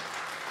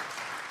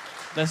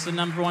 Lesson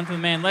number 1 for the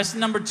man. Lesson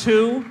number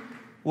 2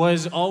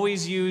 was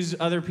always use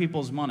other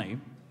people's money.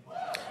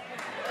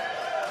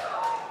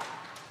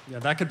 Yeah,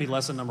 that could be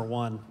lesson number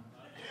 1.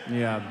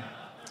 Yeah.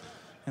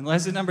 And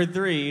lesson number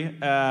 3,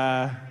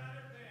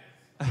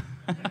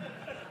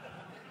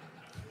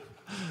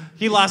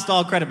 he lost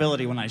all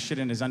credibility when I shit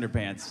in his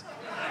underpants.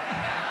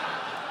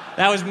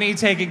 That was me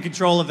taking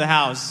control of the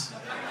house.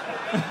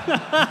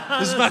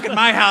 This is fucking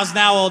my house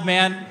now, old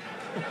man.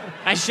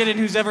 I shit in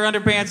whosever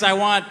underpants I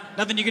want.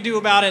 Nothing you can do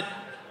about it.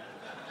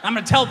 I'm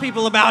gonna tell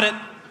people about it.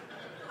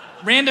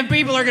 Random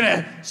people are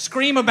gonna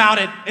scream about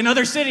it in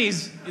other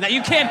cities that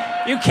you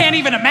can't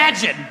even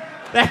imagine.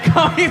 That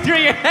going through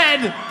your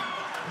head.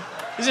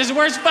 This is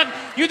worse. Fuck.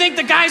 You think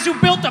the guys who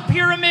built the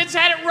pyramids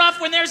had it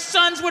rough when their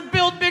sons would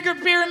build bigger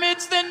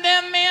pyramids than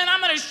them, man? I'm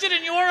gonna shit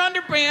in your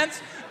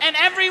underpants, and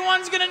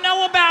everyone's gonna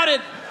know about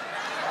it.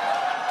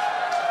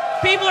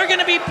 People are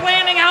gonna be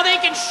planning how they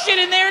can shit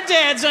in their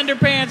dad's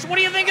underpants. What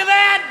do you think of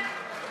that?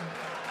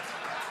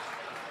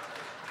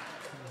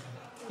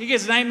 He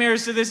gets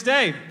nightmares to this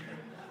day.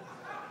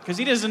 Because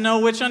he doesn't know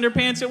which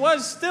underpants it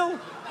was still.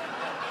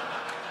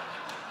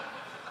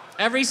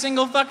 Every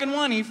single fucking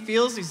one he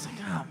feels, he's like,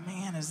 oh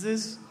man, is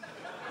this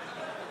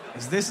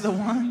the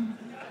one?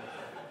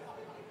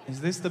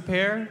 Is this the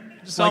pair?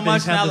 So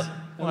much now.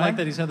 I like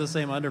that he's had the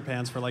same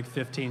underpants for like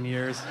 15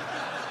 years.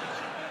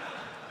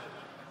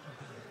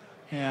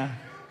 Yeah.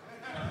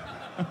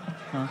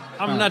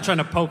 I'm not trying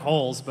to poke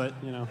holes, but,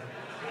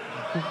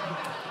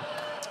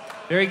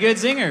 Very good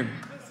zinger.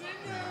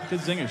 Good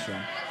zinger show.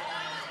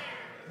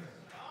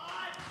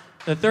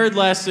 The third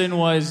lesson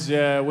was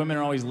women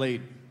are always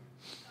late.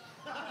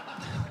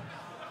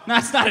 No,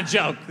 that's not a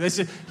joke.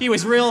 He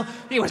was real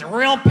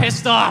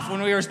pissed off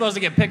when we were supposed to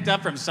get picked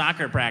up from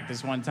soccer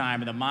practice one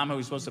time, and the mom who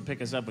was supposed to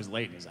pick us up was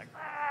late. And he's like,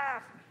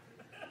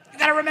 you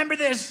gotta remember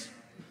this.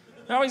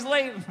 They're always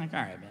late. I'm like,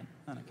 all right, man.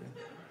 I don't care.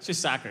 It's just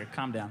soccer.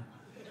 Calm down.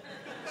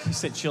 He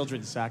said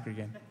children's soccer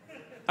again.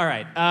 All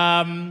right.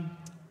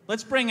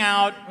 Let's bring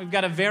out. We've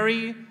got a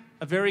very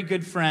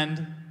good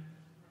friend.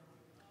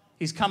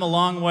 He's come a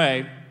long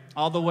way,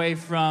 all the way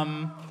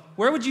from.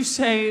 Where would you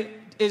say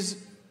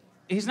is?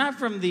 He's not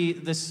from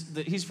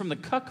he's from the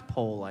Cuck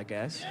Pole, I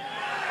guess.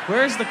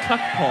 Where is the Cuck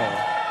Pole?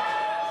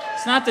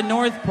 It's not the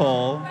North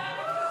Pole.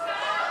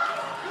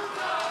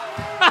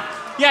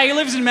 Yeah, he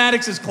lives in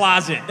Maddox's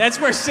closet. That's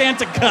where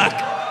Santa Cuck.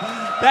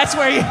 That's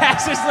where he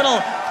has his little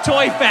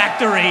toy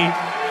factory.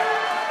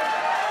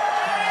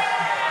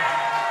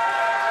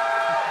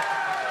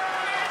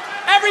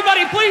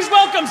 Everybody, please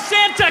welcome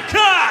Santa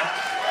Cuck!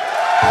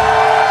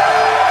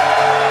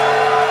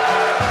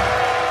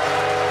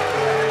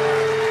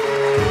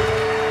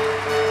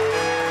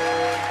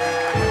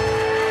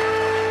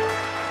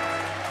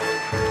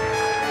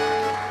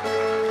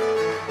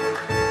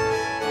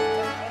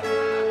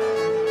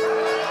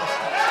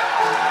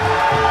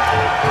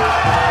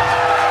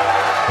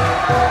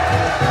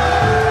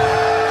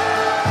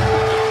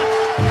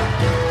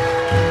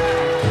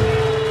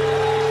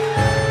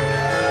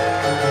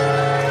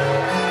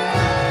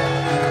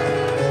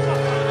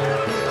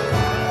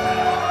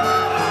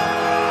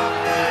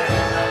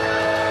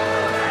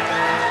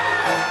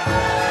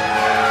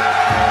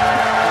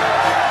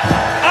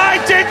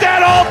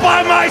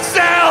 By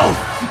myself.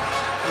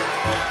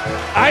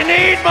 I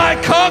need my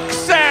cook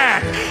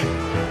sack.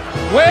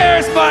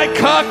 Where's my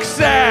cook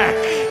sack?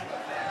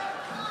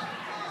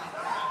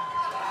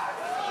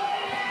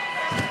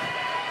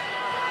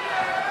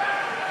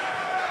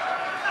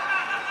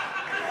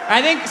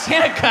 I think,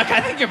 Santa Cuck,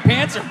 I think your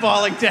pants are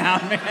falling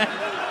down, man.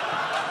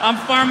 I'm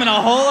farming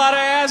a whole lot of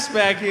ass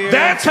back here.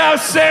 That's how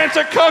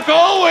Santa Cuck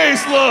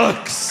always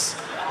looks.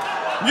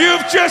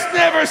 You've just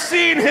never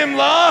seen him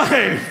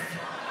live.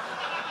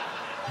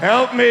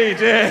 Help me,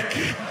 Dick.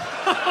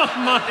 Oh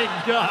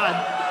my God.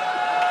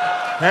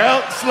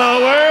 Help,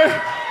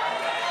 slower.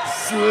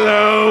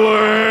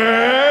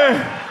 Slower.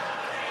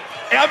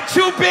 I'm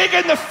too big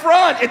in the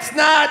front.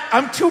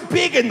 I'm too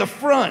big in the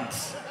front.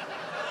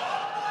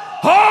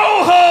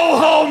 Ho, ho,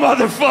 ho,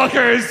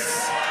 motherfuckers.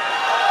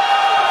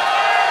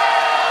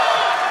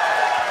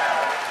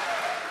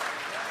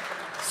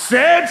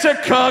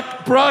 Santa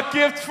Cuck brought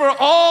gifts for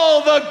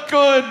all the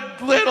good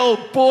little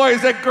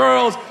boys and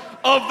girls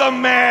of the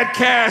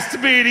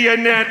Madcast Media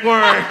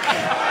Network.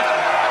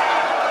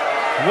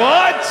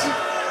 What?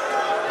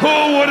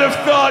 Who would have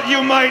thought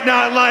you might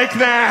not like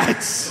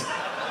that?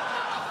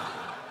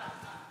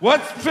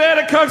 What's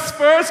Santa Cuck's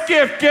first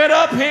gift? Get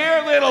up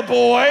here, little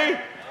boy.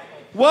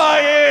 Why,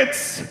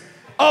 it's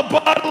a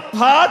bottle of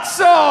hot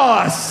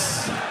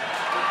sauce.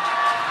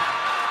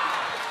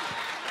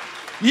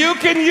 You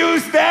can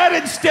use that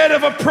instead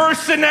of a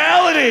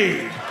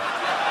personality.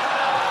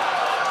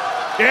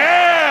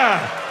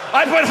 Yeah.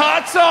 I put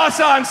hot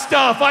sauce on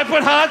stuff. I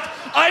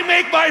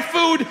make my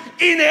food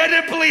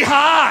inedibly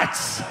hot.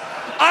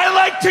 I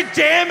like to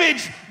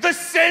damage the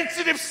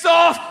sensitive,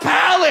 soft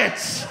palate.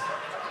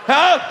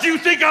 Huh? Do you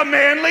think I'm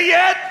manly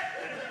yet?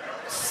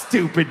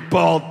 Stupid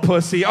bald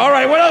pussy. All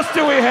right, what else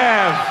do we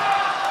have?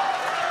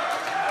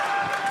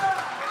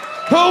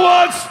 Who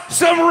wants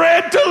some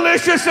red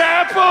delicious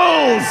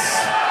apples?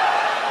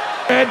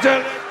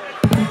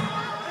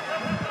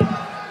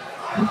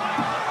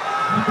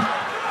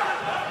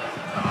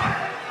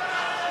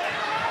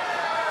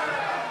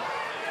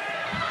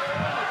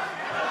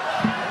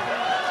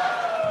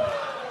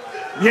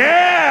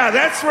 Yeah,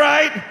 that's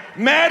right.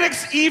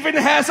 Maddox even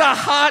has a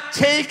hot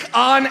take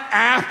on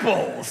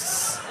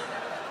apples.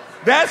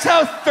 That's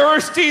how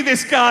thirsty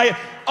this guy.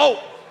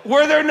 Oh,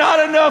 were there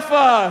not enough?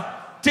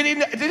 Did he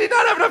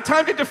not have enough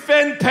time to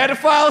defend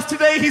pedophiles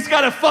today? He's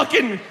got to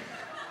fucking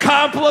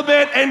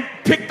compliment and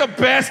pick the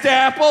best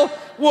apple.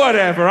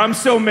 Whatever. I'm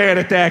so mad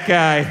at that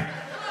guy.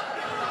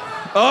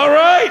 All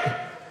right,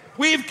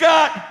 we've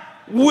got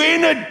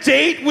win a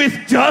date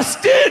with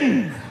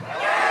Dustin.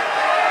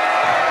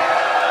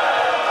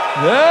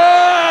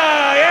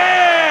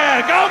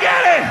 Yeah, go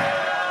get it!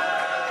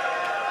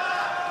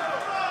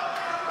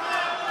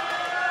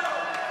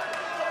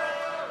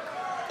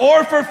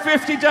 Or for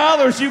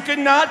 $50, you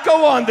cannot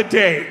go on the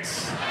date.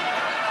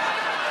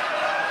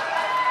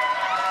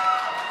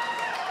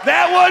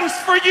 That one's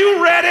for you,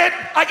 Reddit.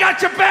 I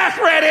got your back,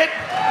 Reddit.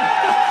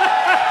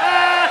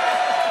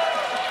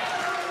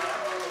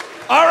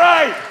 All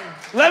right,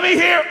 let me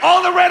hear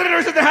all the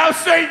Redditors in the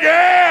house say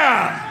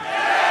yeah.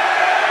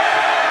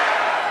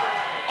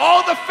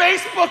 All the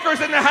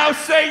Facebookers in the house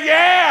say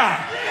yeah.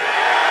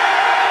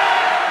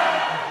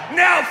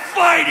 Now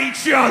fight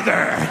each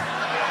other.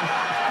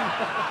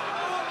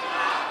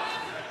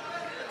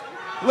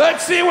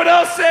 Let's see what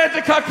else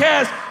Santa Cuck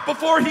has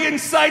before he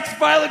incites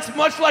violence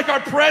much like our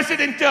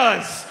president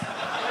does.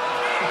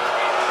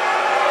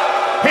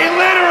 He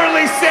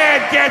literally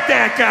said, get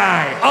that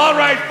guy. All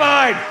right,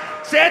 fine.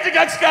 Santa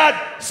Cuck's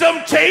got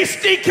some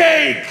tasty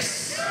cakes.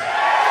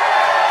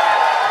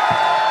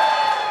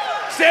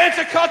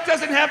 Santa Cuck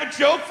doesn't have a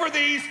joke for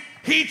these.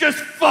 He just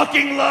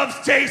fucking loves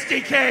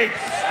tasty cakes.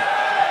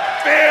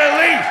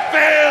 Fairly.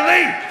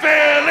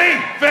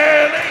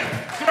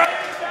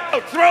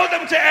 Throw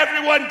them to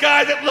everyone,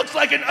 guy that looks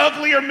like an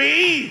uglier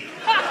me.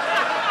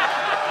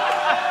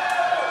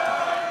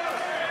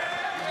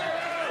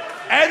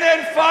 And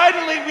then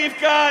finally, we've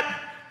got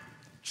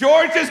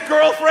George's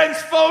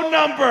girlfriend's phone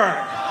number.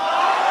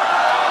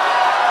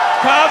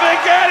 Come and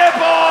get it,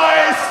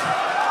 boys.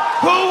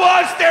 Who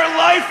wants their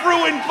life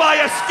ruined by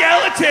a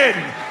skeleton?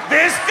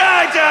 This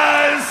guy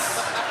does.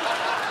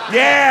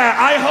 Yeah,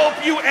 I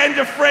hope you end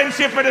a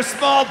friendship in a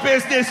small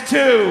business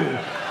too.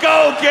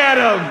 Go get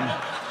him.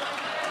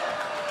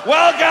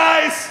 Well,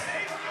 guys,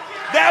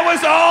 that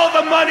was all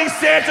the money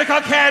Santa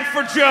Cock had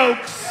for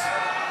jokes.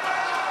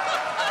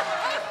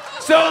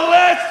 So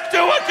let's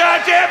do a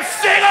goddamn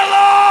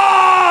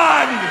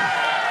sing-along!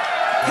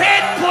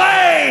 Hit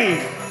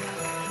play!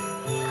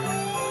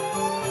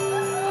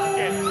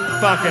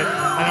 Fuck it.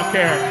 I don't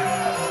care.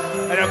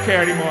 I don't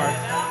care anymore.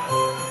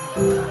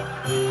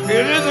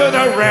 It is in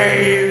the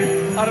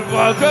rain. I don't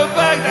want to go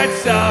back, that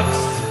sucks.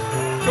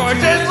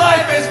 George's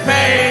life is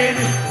pain.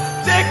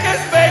 Dick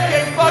is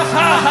making bucks,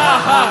 ha ha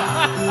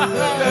ha.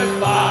 Good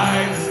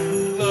vibes,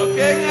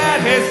 looking at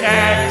his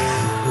ex.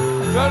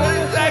 Going to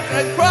his ex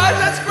and cries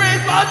and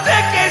screams while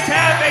Dick is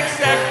having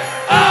sex.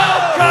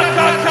 Oh, cuck,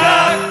 cuck,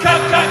 cuck, cuck,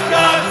 cuck,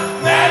 cuck.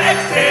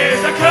 Maddox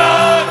is a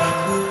cuck.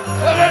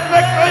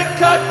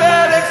 Cuck,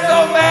 Maddox,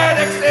 so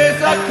Maddox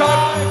is a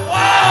cuck.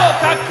 Wow,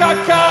 cuck, cuck,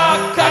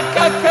 cuck, cuck,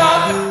 cuck,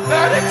 cuck.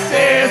 Maddox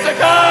is a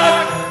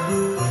cuck.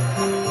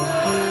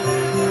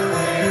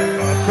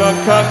 Cuck,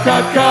 cuck,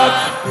 cuck, cuck.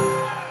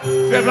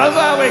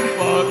 Allowing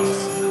books,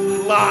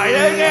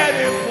 lying and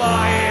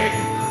implying.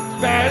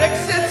 Maddox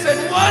sits and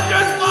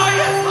wonders why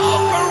his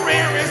whole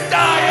career is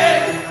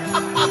dying.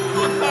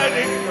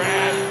 Running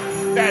crap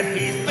that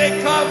he's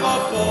become a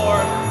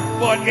bore.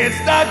 But it's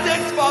not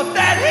Dick's fault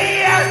that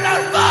he has no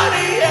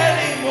money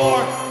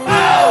anymore.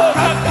 Oh,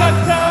 cuck, cuck,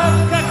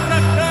 cuck, cuck,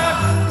 cuck, cuck.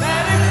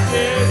 Maddox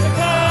is a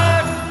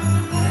cuck.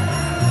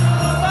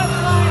 What's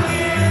lying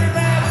here?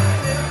 Maddox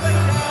is a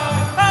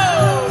cuck.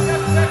 Oh,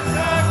 cuck, cuck,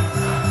 cuck.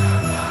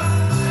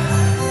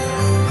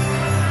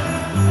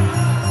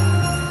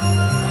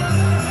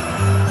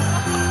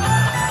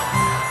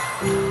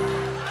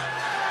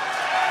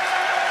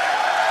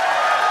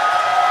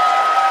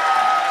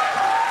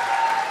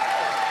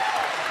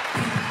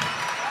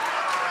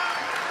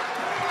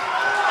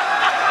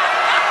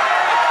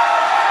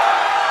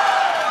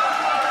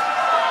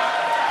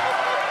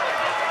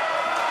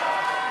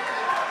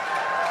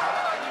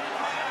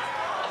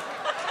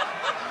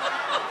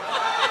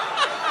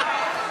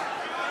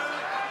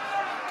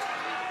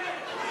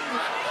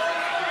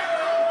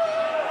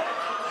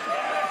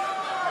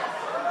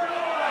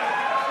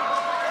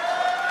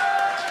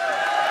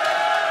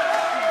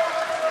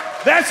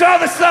 That's all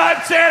the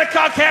Santa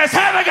Cock has.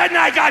 Have a good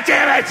night,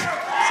 goddammit!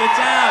 Sit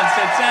down,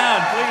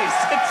 please.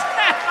 Sit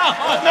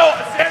down. No,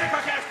 Santa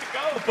Cock has to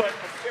go, but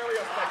the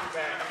stereo's coming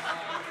back.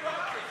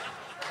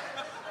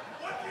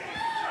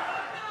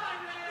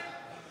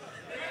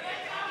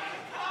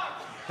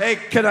 Hey,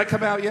 can I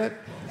come out yet?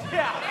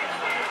 Yeah.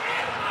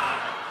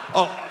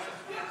 Oh.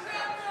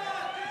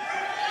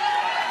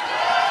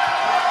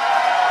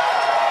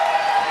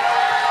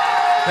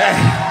 Hey.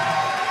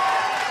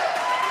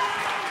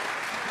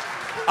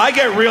 I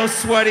get real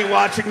sweaty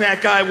watching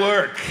that guy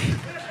work.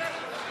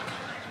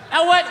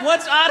 Now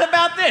what's odd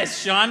about this,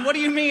 Sean? What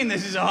do you mean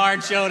this is a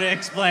hard show to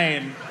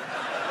explain?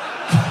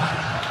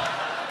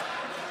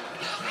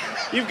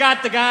 You've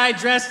got the guy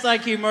dressed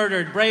like he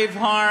murdered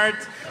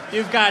Braveheart.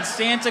 You've got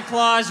Santa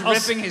Claus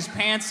ripping his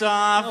pants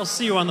off. I'll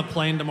see you on the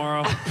plane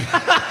tomorrow.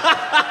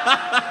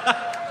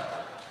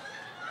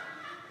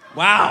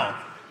 Wow.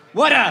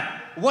 What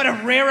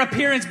a rare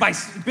appearance by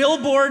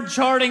Billboard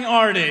charting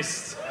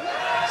artist,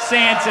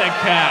 Santa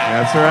Cock.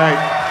 That's right.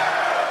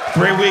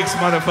 3 weeks,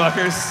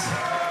 motherfuckers.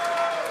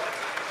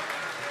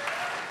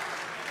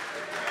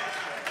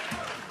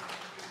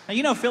 Now,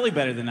 you know Philly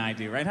better than I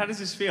do, right? How does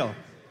this feel?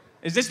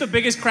 Is this the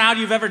biggest crowd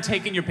you've ever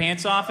taken your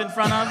pants off in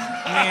front of?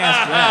 Let me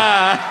ask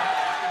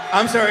that.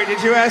 I'm sorry,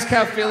 did you ask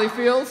how Philly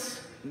feels?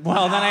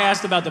 Well, then I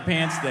asked about the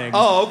pants thing.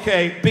 Oh,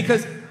 okay.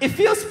 Because it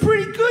feels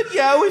pretty good,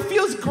 yo. It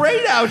feels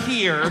great out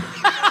here.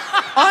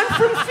 I'm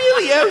from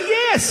Philly,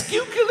 oh yeah,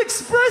 Schuylkill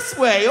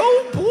Expressway.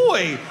 Oh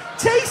boy,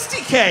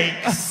 tasty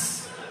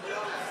cakes.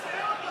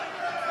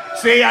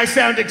 See, I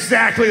sound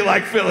exactly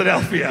like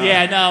Philadelphia.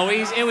 Yeah, no,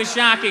 it was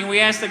shocking. We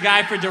asked the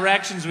guy for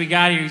directions. We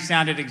got here. He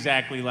sounded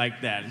exactly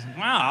like that.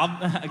 Wow,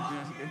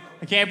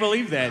 I can't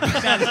believe that. He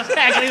sounds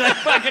exactly like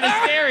fucking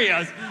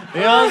Asterios.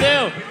 They all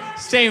do.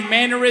 Same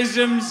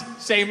mannerisms,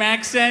 same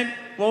accent.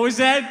 What was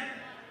that?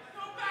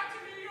 Go back to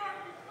New York,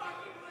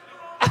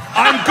 you fucking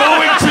I'm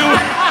going to...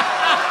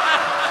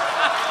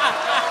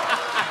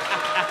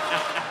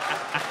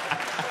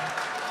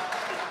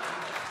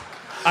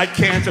 I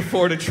can't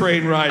afford a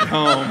train ride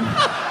home.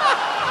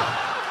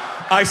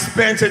 I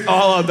spent it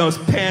all on those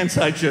pants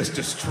I just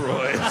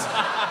destroyed.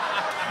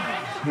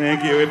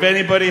 Thank you. If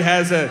anybody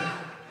has an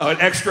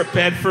extra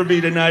bed for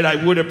me tonight, I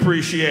would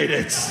appreciate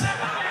it.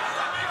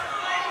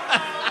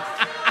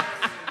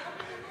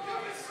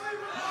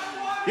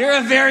 You're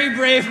a very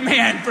brave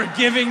man for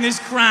giving this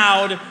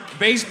crowd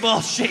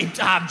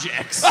baseball-shaped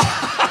objects. We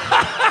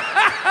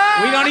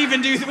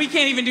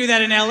can't even do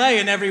that in LA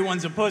and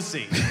everyone's a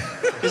pussy.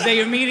 Because they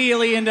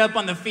immediately end up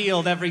on the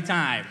field every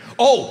time.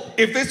 Oh,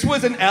 if this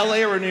was an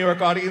LA or a New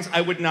York audience, I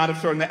would not have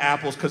thrown the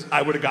apples because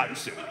I would have gotten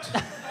sued.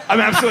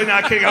 I'm absolutely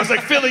not kidding. I was like,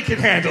 Philly can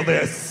handle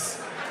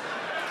this.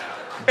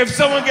 If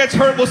someone gets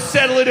hurt, we'll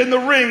settle it in the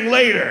ring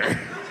later.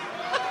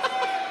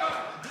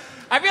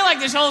 I feel like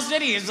this whole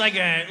city is like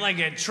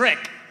a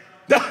trick.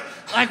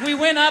 Like we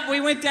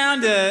went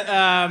down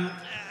to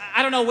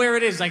I don't know where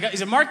it is. Like,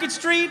 is it Market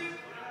Street?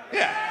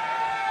 Yeah.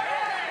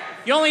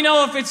 You only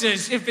know if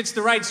it's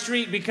the right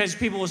street because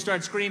people will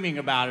start screaming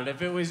about it.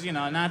 If it was,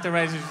 not the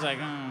right, it's just like,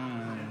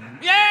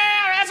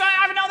 yeah, that's right,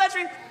 I know that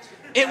street.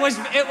 It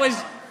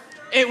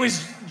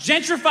was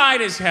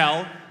gentrified as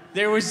hell.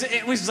 There was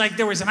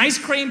an ice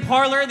cream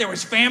parlor. There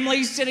was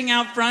families sitting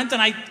out front,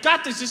 and I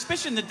got the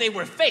suspicion that they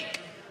were fake.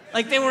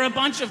 Like they were a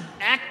bunch of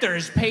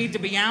actors paid to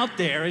be out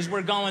there as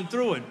we're going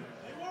through it.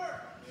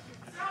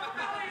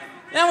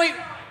 Then we.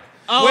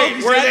 Oh,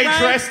 wait,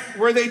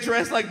 were they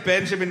dressed like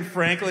Benjamin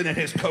Franklin and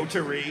his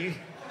coterie?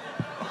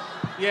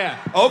 Yeah.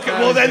 Okay,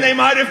 well then they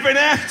might have been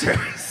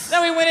actors.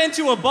 Then we went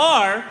into a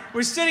bar.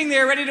 We're sitting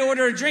there ready to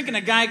order a drink, and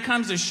a guy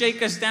comes to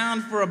shake us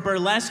down for a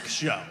burlesque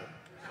show.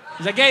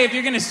 He's like, hey, if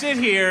you're gonna sit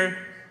here,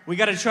 we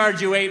gotta charge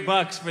you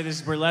 $8 for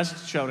this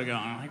burlesque show to go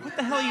on.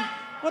 I'm like,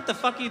 what the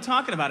fuck are you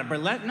talking about? A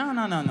burlesque? No.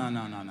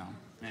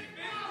 Anyway.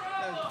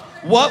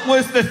 What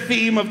was the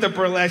theme of the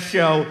burlesque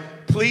show?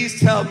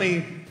 Please tell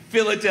me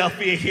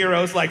Philadelphia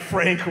heroes like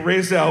Frank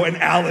Rizzo and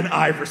Allen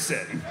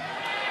Iverson.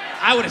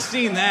 I would have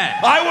seen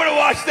that. I would have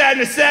watched that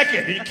in a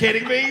second. Are you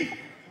kidding me?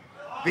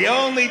 The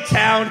only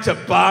town to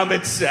bomb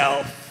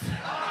itself.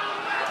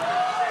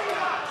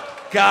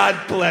 God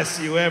bless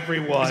you,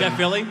 everyone. Is that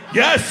Philly?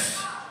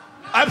 Yes,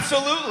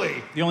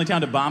 absolutely. The only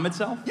town to bomb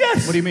itself?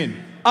 Yes. What do you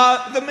mean?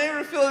 The mayor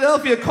of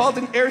Philadelphia called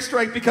an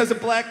airstrike because a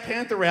Black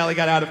Panther rally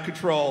got out of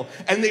control,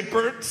 and they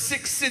burnt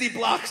 6 city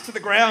blocks to the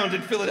ground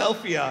in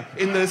Philadelphia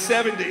in the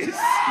 70s.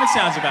 That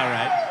sounds about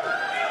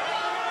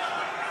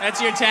right.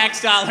 That's your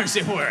tax dollars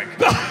at work.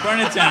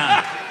 Burn it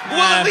down. Well,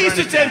 at least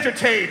it's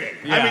entertaining.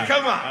 Yeah. I mean,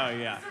 come on. Oh,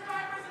 yeah.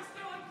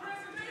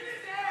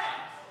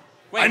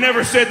 I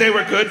never said they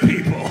were good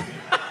people.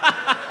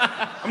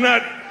 I'm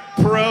not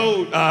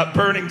pro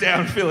burning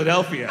down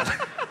Philadelphia.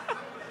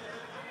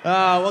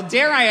 Well,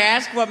 dare I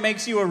ask what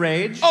makes you a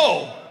rage?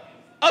 Oh,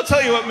 I'll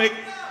tell you what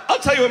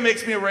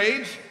makes me a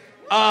rage.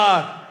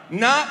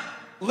 Not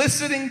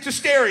listening to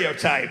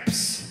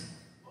stereotypes.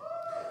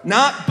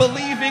 Not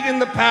believing in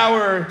the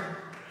power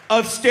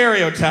of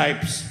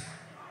stereotypes.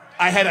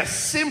 I had a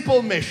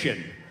simple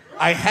mission.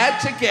 I had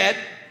to get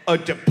a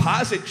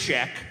deposit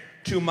check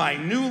to my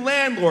new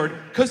landlord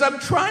because I'm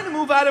trying to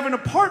move out of an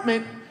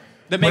apartment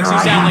that makes you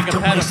sound like a I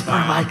have to whisper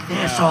pedophile. like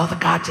this all the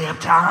goddamn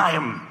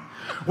time.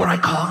 Where I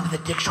call into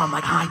the Dick Show, I'm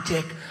like, hi,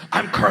 Dick,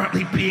 I'm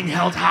currently being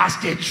held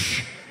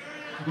hostage.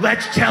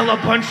 Let's tell a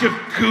bunch of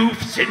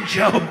goofs and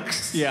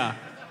jokes. Yeah.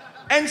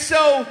 And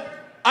so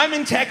I'm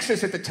in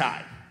Texas at the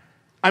time.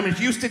 I'm in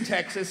Houston,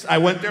 Texas. I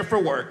went there for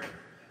work.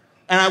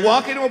 And I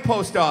walk into a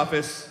post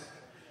office,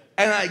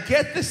 and I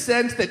get the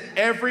sense that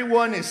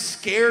everyone is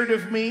scared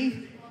of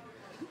me.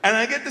 And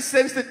I get the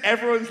sense that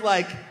everyone's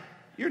like,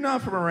 you're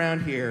not from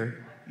around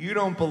here. You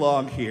don't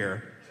belong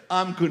here.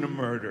 I'm gonna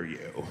murder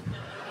you.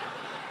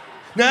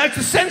 Now, that's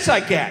the sense I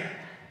get.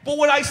 But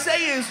what I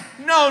say is,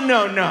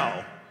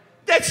 no.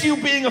 That's you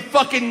being a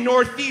fucking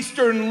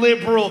Northeastern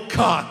liberal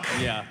cuck.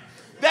 Yeah.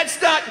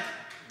 That's not...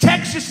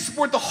 Texas is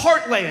where the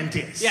heartland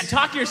is. Yeah,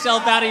 talk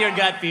yourself out of your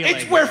gut feeling.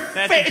 It's where,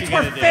 That's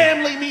what you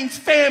family means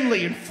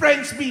family and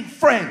friends mean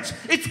friends.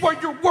 It's where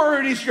your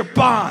word is your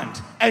bond.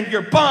 And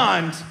your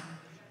bond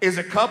is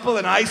a couple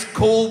of ice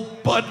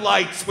cold Bud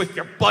Lights with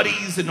your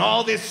buddies and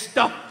all this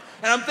stuff.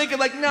 And I'm thinking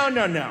like,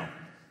 no.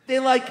 They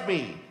like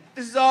me.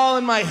 This is all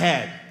in my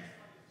head.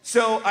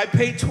 So I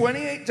paid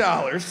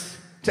 $28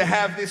 to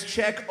have this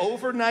check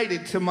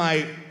overnighted to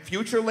my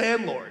future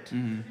landlord.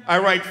 Mm-hmm. I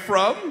write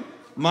from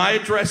my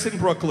address in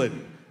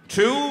Brooklyn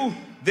to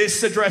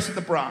this address in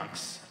the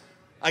Bronx.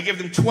 I give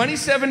them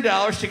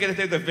 $27 to get it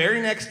there the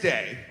very next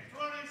day.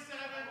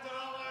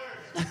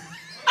 $27.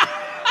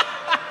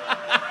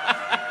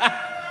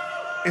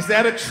 Is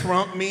that a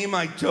Trump meme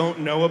I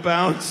don't know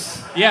about?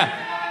 Yeah.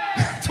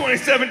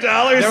 $27?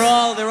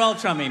 They're all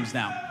Trump memes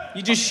now.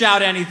 You just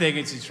shout anything,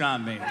 it's a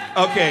Trump meme.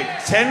 Okay,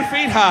 10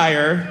 feet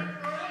higher.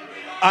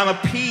 I'm a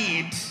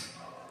peed.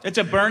 It's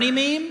a Bernie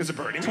meme? It's a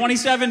Bernie meme.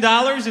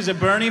 $27 is a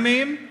Bernie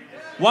meme?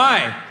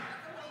 Why?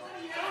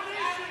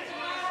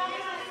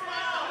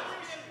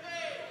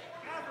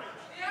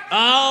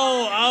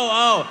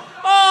 Oh,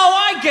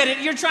 I get it.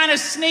 You're trying to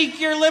sneak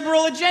your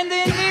liberal agenda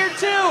in here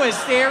too,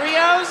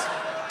 Asterios.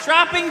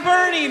 Dropping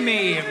Bernie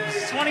memes.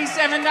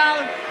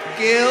 $27.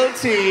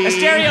 Guilty.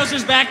 Asterios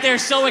was back there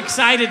so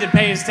excited to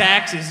pay his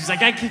taxes. He's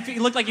like, he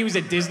looked like he was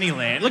at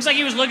Disneyland. It looks like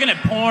he was looking at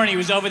porn. He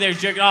was over there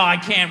jerking. Oh, I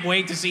can't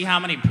wait to see how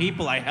many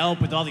people I help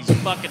with all these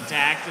fucking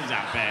taxes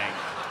I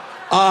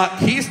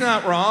pay. He's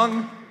not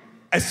wrong.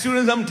 As soon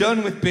as I'm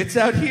done with bits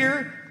out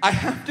here, I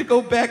have to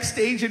go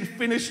backstage and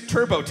finish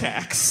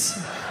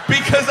TurboTax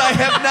because I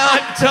have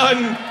not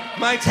done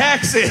my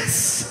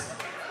taxes.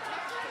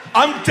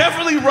 I'm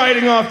definitely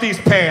writing off these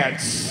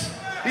pants.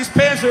 These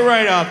pants are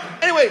right off.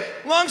 Anyway,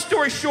 long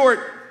story short.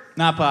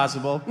 Not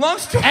possible. Long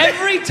story.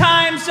 Every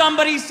time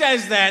somebody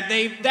says that,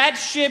 that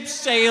ship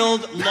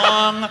sailed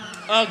long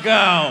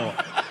ago.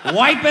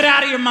 Wipe it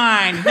out of your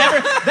mind.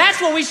 Never.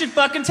 That's what we should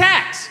fucking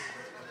tax.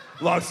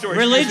 Long story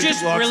religious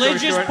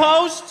short.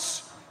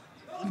 posts.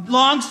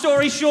 Long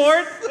story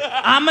short,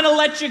 I'm gonna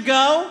let you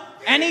go.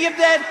 Any of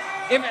that?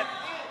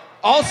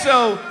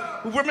 Also,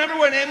 remember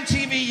when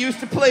MTV used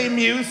to play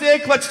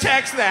music? Let's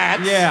tax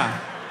that. Yeah.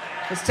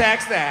 Let's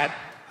tax that.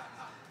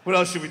 What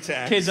else should we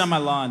tax? Kids on my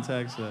lawn,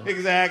 Texas.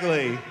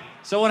 Exactly.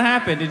 So what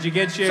happened? Did you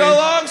get your? So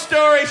long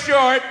story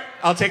short,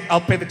 I'll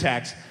pay the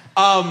tax.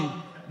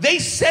 They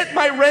sent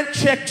my rent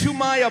check to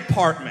my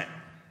apartment.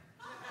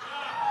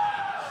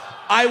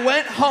 I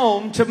went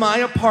home to my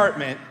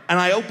apartment and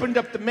I opened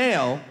up the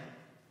mail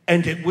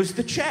and it was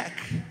the check.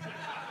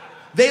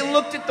 They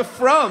looked at the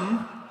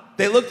from,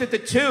 they looked at the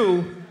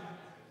to,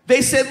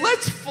 they said,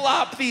 let's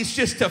flop these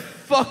just to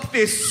fuck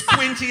this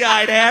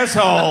squinty-eyed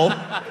asshole.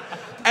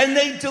 And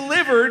they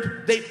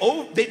delivered, they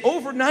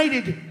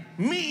overnighted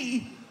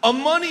me a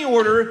money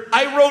order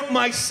I wrote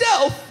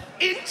myself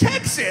in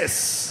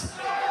Texas.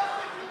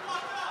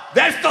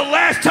 That's the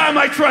last time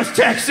I trust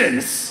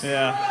Texans.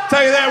 Yeah.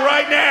 Tell you that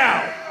right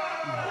now.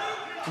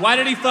 Why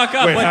did he fuck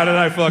up? Wait, how did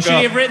I fuck up? Should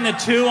he have written the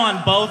to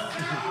on both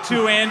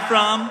to and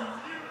from?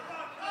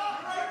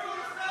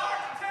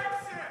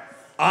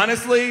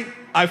 Honestly,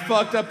 I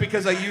fucked up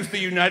because I used the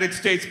United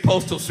States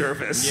Postal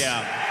Service.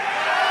 Yeah.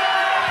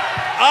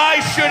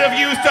 I should have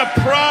used a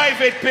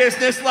private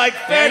business like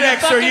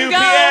FedEx or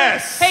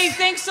UPS. Hey,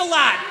 thanks a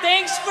lot.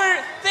 Thank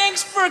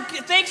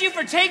you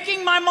for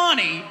taking my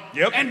money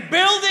and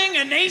building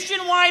a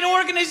nationwide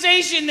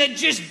organization that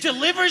just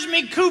delivers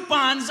me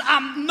coupons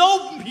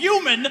no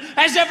human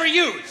has ever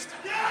used.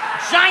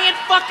 Giant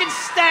fucking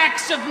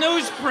stacks of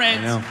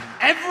newsprint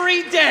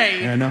every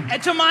day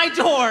to my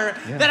door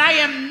that I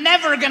am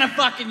never gonna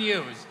fucking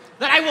use.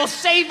 That I will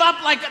save up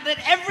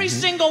that every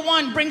single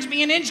one brings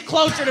me an inch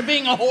closer to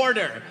being a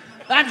hoarder.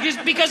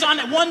 Because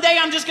on one day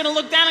I'm just gonna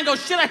look down and go,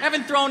 shit, I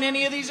haven't thrown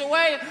any of these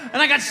away,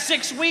 and I got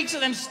 6 weeks of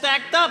them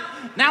stacked up.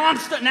 Now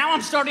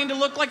I'm starting to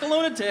look like a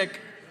lunatic.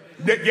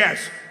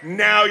 Yes,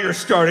 now you're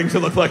starting to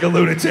look like a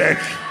lunatic.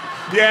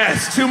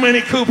 Yes, too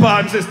many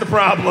coupons is the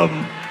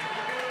problem.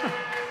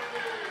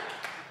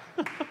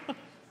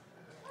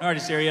 Alrighty,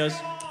 Serios.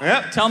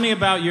 Yep. Tell me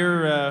about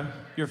your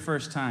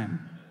first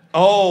time.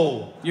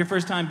 Oh. Your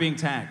first time being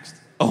taxed.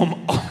 Oh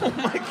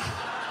my God.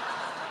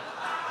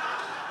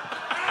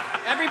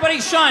 Everybody,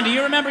 Sean, do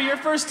you remember your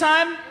first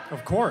time?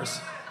 Of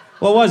course.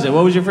 What was it?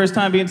 What was your first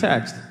time being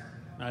taxed?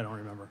 I don't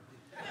remember.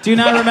 Do you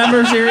not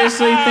remember?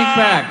 Seriously? Think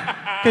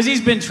back. Because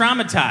he's been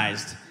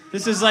traumatized.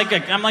 This is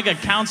I'm like a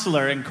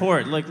counselor in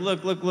court. Like,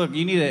 look.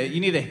 You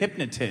need a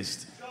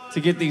hypnotist to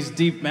get this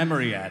deep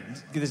memory out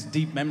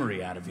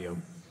of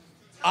you.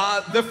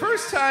 The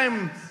first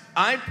time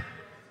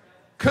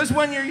because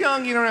when you're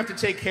young, you don't have to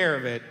take care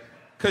of it.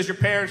 Because your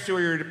parents do or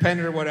you're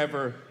dependent or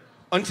whatever.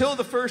 Until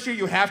the first year,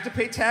 you have to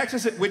pay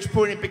taxes, at which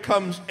point it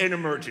becomes an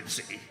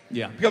emergency.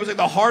 Yeah. It becomes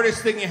the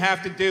hardest thing you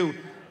have to do.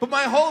 But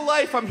my whole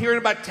life, I'm hearing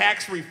about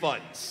tax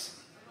refunds.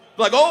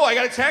 Like, oh, I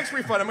got a tax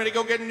refund. I'm going to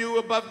go get a new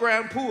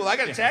above-ground pool. I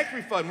got a tax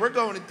refund. We're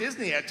going to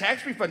Disney. A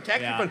tax refund.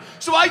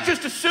 So I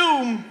just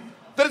assume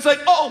that it's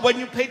when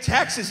you pay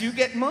taxes, you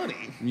get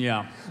money.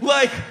 Yeah.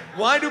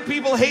 Why do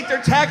people hate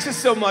their taxes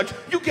so much?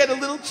 You get a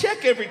little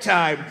check every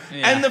time.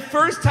 Yeah. And the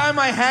first time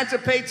I had to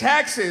pay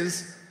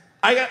taxes,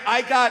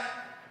 I got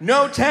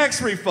no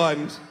tax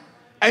refund.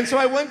 And so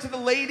I went to the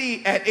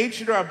lady at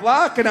H&R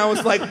Block and I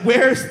was like,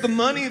 where's the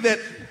money that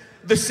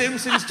The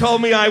Simpsons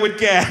told me I would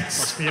get?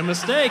 Must be a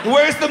mistake.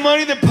 Where's the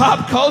money that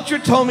pop culture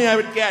told me I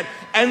would get?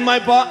 And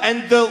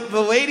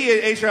the lady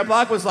at H&R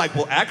Block was like,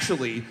 well,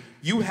 actually,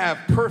 you have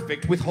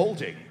perfect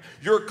withholding.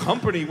 Your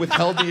company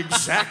withheld the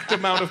exact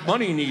amount of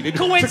money needed.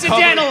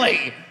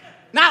 Coincidentally,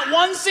 not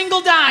one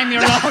single dime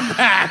you're owing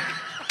back.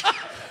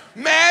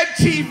 Mad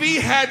TV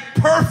had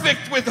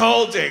perfect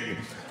withholding.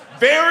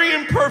 Very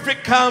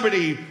imperfect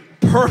comedy,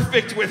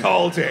 perfect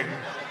withholding.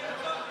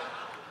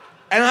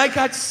 And I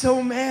got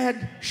so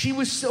mad. She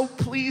was so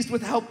pleased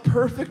with how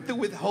perfect the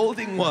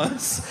withholding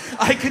was.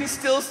 I can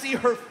still see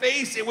her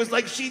face. It was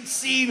like she'd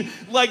seen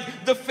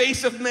the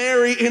face of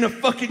Mary in a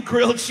fucking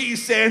grilled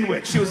cheese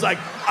sandwich. She was like,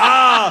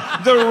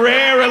 the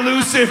rare,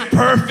 elusive,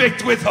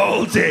 perfect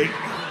withholding.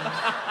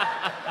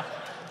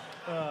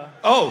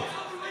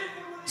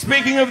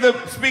 Speaking of the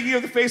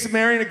face of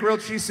Mary in a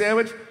grilled cheese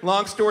sandwich,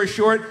 long story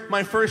short,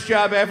 my first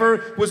job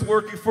ever was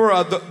working for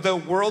the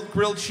World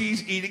Grilled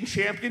Cheese Eating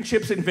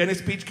Championships in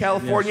Venice Beach,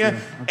 California. Yeah,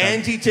 sure. Okay.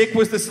 Andy Dick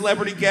was the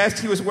celebrity guest.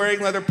 He was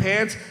wearing leather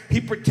pants. He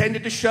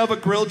pretended to shove a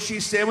grilled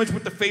cheese sandwich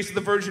with the face of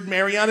the Virgin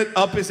Mary on it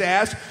up his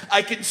ass.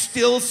 I can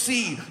still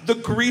see the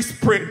grease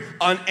print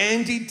on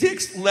Andy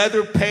Dick's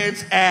leather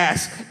pants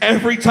ass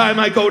every time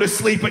I go to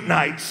sleep at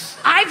night.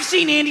 I've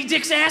seen Andy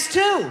Dick's ass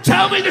too.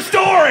 Tell me the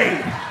story!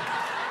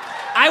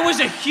 I was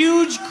a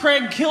huge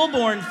Craig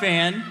Kilborn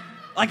fan.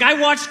 I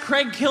watched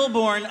Craig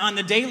Kilborn on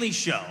The Daily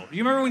Show. Do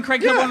you remember when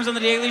Craig Kilborn was on The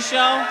Daily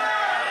Show?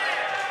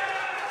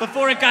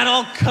 Before it got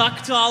all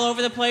cucked all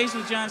over the place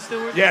with Jon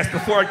Stewart? Yes,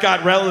 before it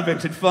got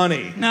relevant and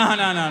funny. No.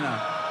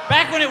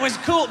 Back when it was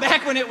cool,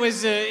 back when it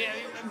was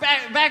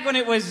back when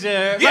it was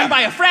run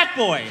by a frat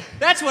boy.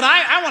 That's what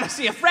I want to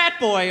see, a frat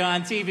boy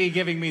on TV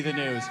giving me the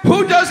news.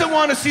 Who doesn't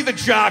want to see the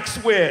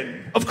jocks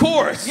win? Of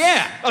course.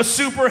 Yeah. A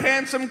super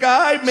handsome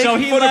guy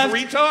making fun of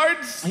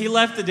retards? He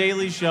left the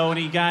Daily Show and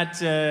he got,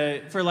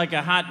 for like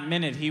a hot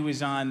minute, he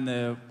was on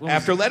the...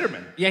 After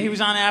Letterman. Yeah, he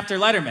was on After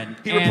Letterman.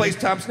 He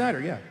replaced Tom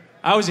Snyder, yeah.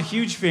 I was a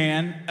huge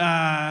fan.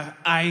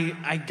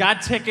 I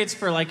got tickets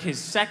for like his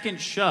second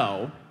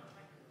show,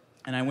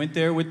 and I went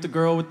there with the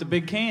girl with the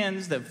big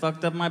cans that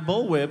fucked up my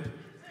bullwhip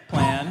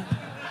plan.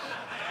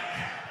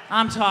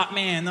 I'm talking,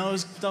 man,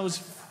 those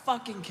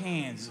fucking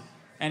cans.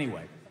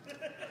 Anyway.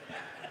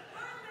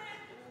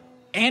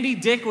 Andy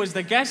Dick was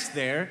the guest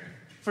there.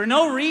 For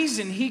no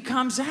reason, he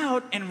comes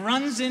out and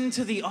runs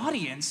into the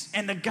audience,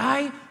 and the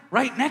guy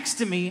right next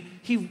to me,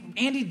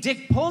 Andy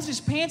Dick pulls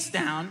his pants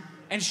down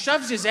and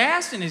shoves his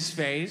ass in his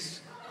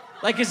face,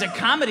 like as a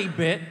comedy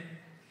bit,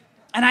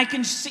 and I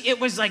can see it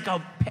was like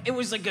a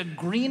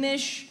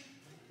greenish.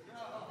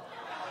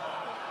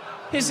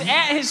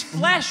 His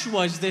flesh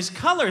was this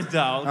color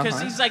though, because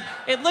he's like,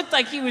 it looked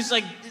like he was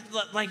like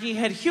he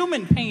had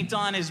human paint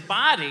on his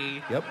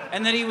body,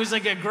 and then he was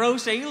like a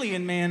gross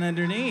alien man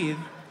underneath.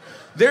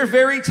 They're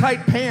very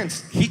tight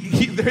pants.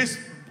 His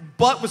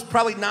butt was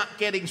probably not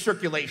getting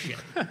circulation.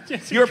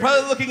 You were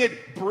probably looking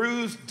at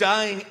bruised,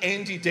 dying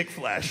Andy Dick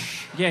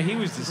flesh. Yeah, he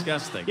was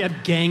disgusting. He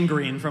had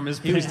gangrene from his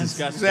pants. He was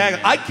disgusting.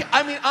 Exactly.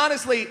 I mean,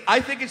 honestly,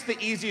 I think it's the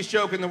easiest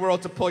joke in the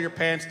world to pull your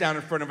pants down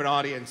in front of an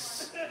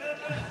audience.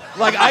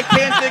 Like, I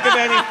can't think of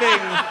anything.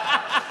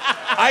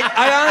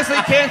 I honestly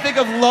can't think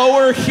of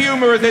lower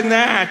humor than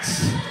that.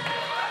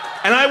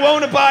 And I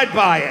won't abide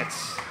by it.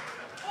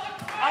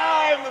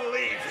 I'm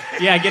leaving.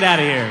 Yeah, get out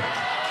of here.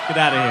 Get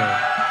out of here.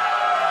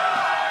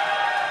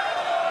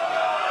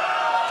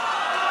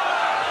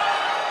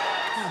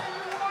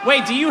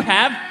 Wait, do you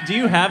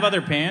have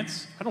other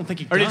pants? I don't think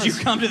he does. Or did you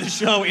come to the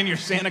show in your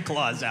Santa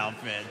Claus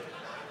outfit?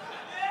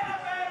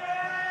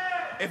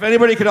 If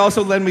anybody could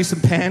also lend me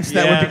some pants,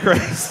 that would be great.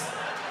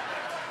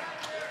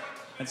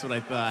 That's what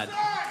I thought.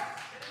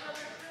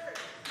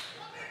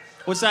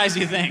 What size do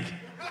you think?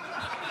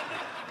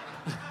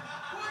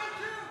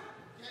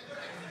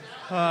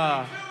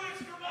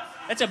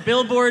 That's a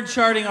Billboard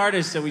charting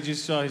artist that we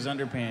just saw his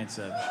underpants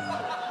of.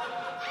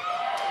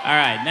 All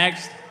right,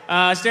 next.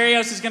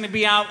 Stereos is going to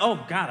be out.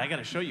 Oh, God, I got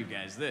to show you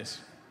guys this.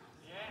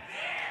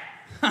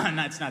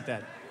 No, it's not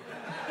that.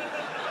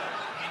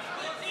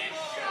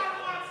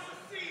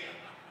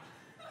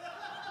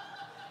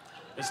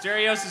 The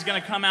Stereos is going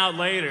to come out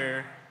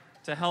later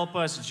to help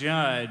us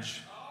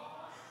judge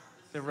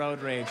the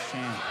Road Rage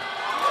champ.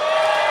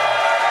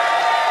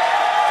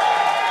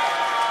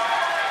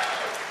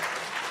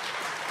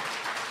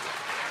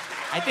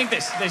 I think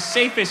the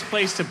safest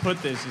place to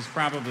put this is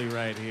probably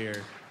right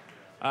here.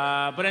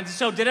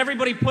 So did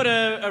everybody put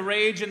a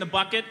rage in the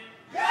bucket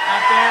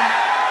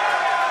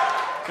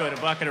out there? Good,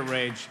 a bucket of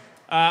rage.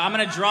 I'm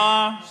going to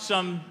draw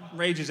some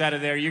rages out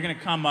of there. You're going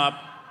to come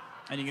up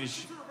and you're going to...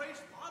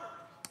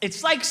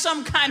 It's like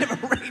some kind of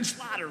a rage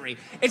lottery.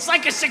 It's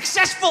like a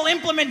successful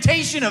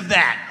implementation of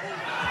that.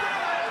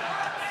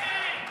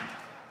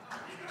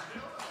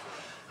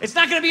 It's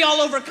not going to be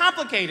all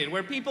overcomplicated,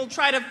 where people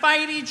try to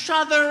fight each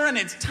other and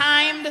it's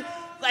timed.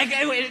 Like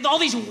all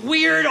these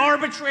weird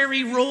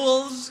arbitrary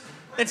rules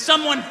that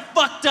someone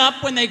fucked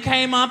up when they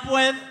came up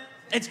with.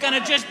 It's going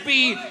to just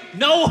be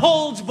no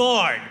holds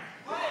barred.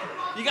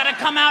 You got to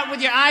come out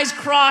with your eyes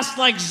crossed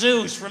like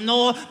Zeus from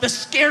the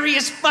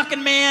scariest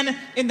fucking man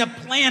in the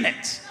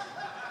planet.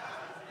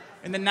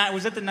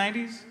 Was that the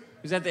 90s?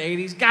 Was that the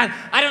 80s? God,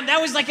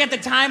 that was like at the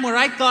time where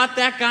I thought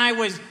that guy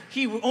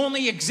he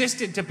only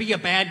existed to be a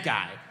bad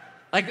guy.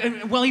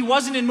 Like, well, he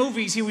wasn't in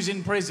movies, he was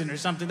in prison or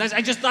something.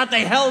 I just thought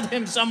they held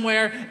him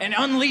somewhere and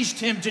unleashed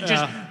him to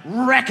just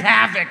wreak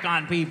havoc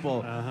on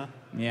people.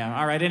 Yeah,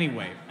 all right,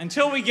 anyway.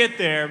 Until we get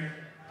there,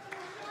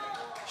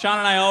 Sean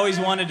and I always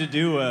wanted to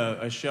do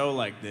a show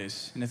like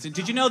this. And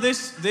did you know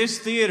this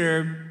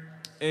theater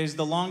is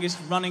the longest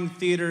running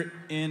theater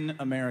in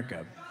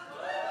America?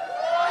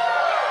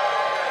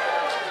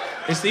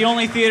 It's the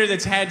only theater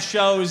that's had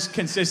shows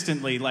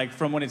consistently, like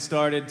from when it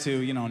started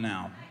to,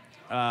 now.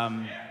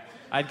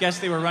 I guess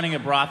they were running a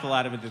brothel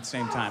out of it at the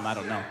same time. I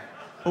don't know.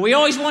 But we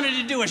always wanted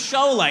to do a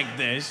show like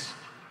this,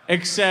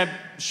 except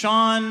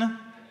Sean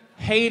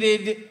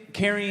hated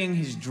carrying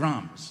his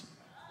drums.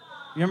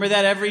 Remember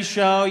that every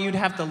show you'd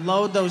have to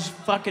load those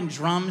fucking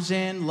drums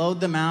in, load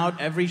them out,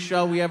 every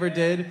show we ever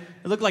did?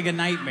 It looked like a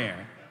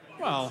nightmare.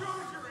 Well,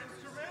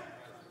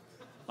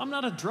 I'm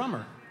not a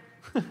drummer.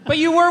 But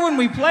you were when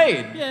we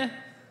played. Yeah.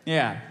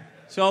 Yeah.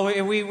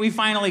 So we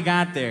finally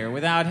got there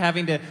without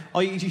having to...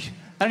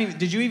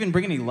 did you even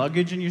bring any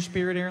luggage in your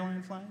Spirit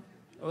Airline flight?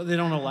 Oh, they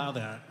don't allow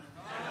that.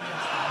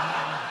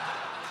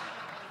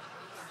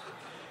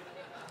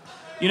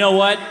 You know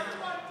what?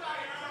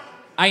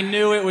 I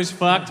knew it was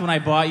fucked when I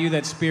bought you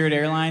that Spirit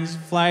Airlines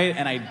flight,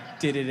 and I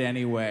did it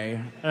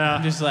anyway.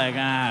 I'm just like,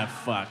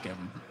 fuck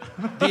him.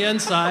 The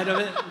inside of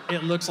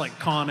it looks like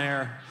Con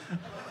Air.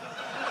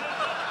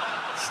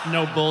 It's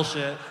no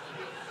bullshit.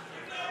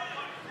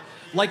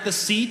 Like the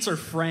seats are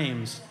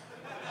frames.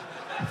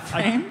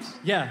 Frames?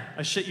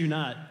 I shit you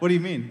not. What do you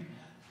mean?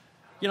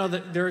 You know,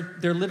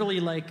 they're literally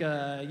like, you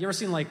ever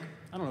seen like,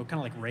 I don't know, kind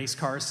of like race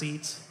car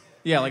seats?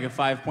 Yeah, like a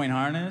 5-point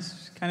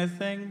harness kind of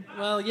thing?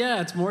 Well,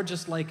 yeah, it's more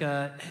just like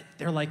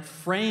they're like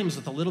frames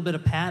with a little bit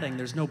of padding.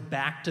 There's no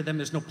back to them.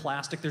 There's no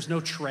plastic. There's no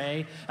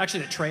tray.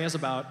 Actually, the tray is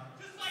about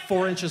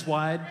 4 inches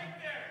wide.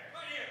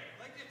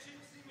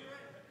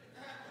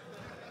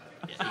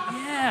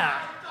 Yeah.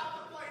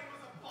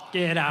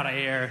 Get out of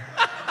here.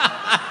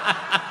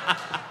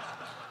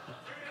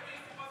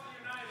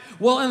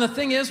 Well, and the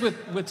thing is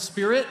with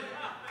Spirit,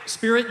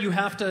 you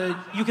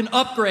can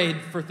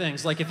upgrade for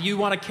things. Like if you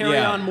want to carry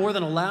on more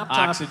than a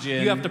laptop,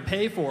 oxygen. You have to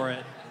pay for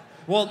it.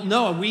 Well,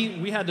 no,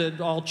 we had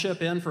to all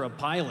chip in for a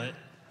pilot.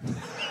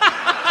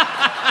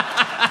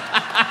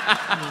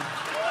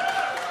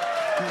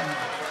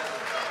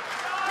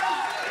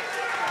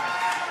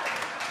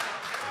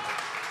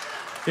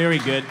 Very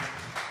good.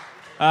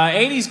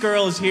 80s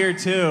girl is here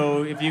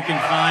too, if you can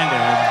find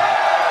her.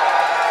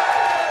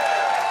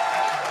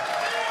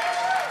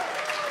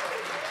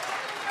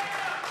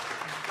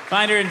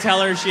 Find her and tell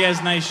her she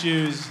has nice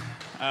shoes.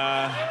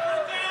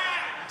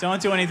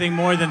 Don't do anything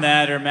more than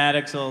that, or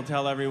Maddox will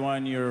tell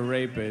everyone you're a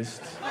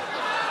rapist.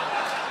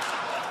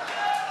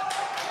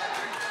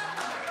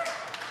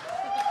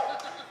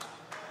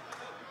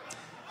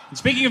 And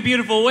speaking of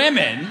beautiful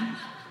women,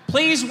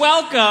 please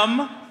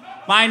welcome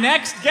my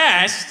next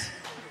guest,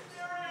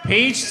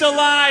 Peach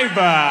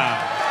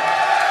Saliva.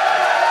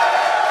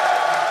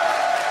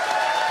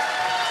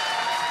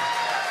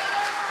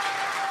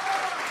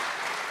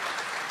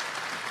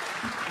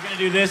 We're gonna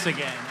do this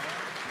again.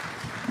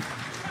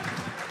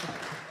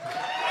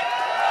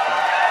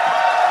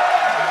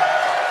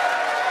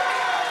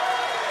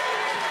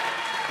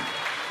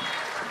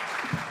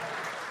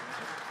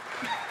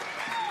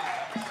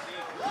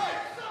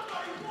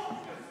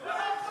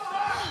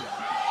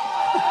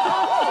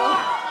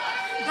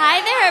 Hi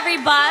there,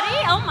 everybody.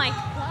 Oh my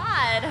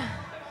God.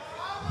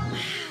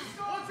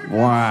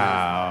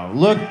 Wow,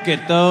 look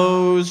at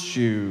those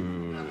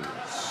shoes.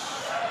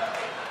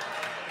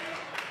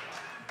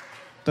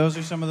 Those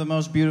are some of the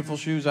most beautiful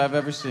shoes I've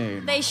ever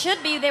seen. They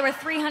should be. They were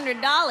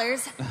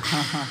 $300.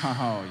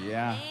 Oh,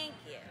 yeah. Thank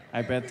you.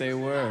 I bet they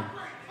were.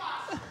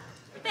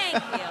 Thank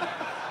you.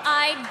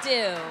 I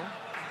do.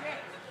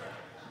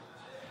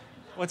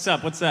 What's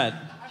up? What's that?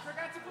 I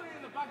forgot to put it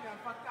in the bucket. I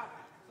fucked up.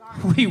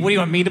 Sorry. What do you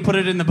want me to put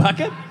it in the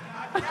bucket?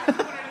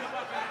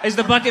 Is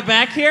the bucket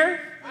back here?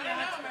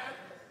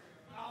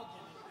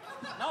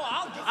 No,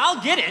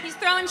 I'll get it. He's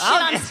throwing shit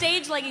I'll on get-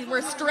 stage like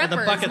we're strippers.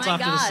 And the bucket's My off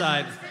God. to the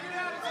side.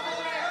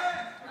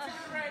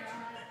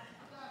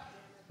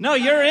 No,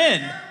 you're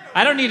in.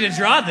 I don't need to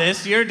draw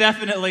this. You're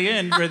definitely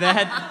in for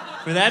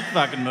that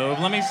fucking move.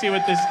 Let me see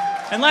what this.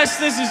 Unless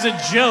this is a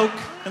joke.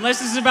 Unless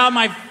this is about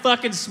my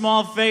fucking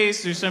small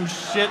face or some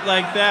shit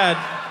like that.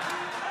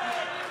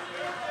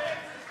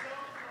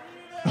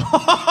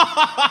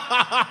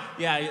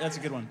 Yeah, that's a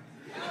good one.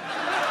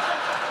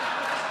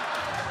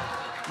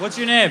 What's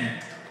your name?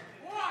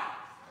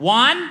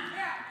 Juan? All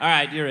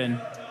right, you're in.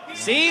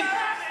 See?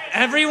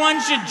 Everyone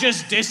should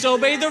just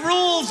disobey the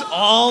rules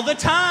all the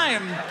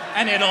time,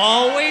 and it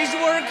always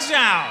works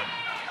out.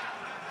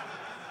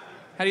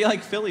 How do you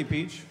like Philly,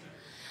 Peach?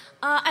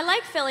 I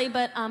like Philly,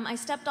 but I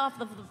stepped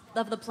off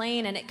of the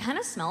plane and it kind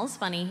of smells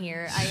funny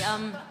here.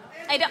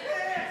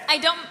 I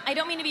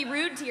don't mean to be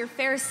rude to your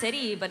fair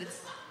city, but it's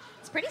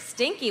pretty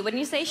stinky, wouldn't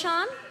you say,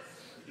 Sean?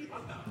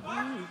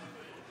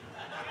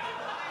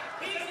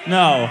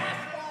 No.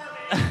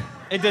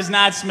 It does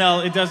not smell.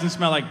 It doesn't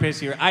smell like piss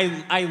here.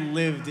 I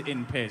lived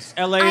in piss.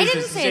 LA I is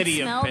didn't the say city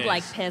it of smelled piss.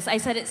 like piss. I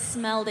said it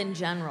smelled in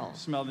general.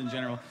 Smelled in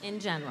general. In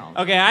general.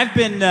 Okay, I've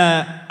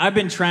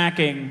been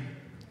tracking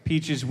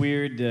Peach's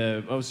weird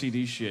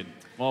OCD shit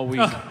all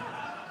week.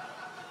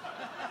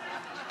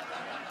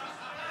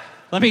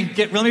 Let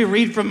me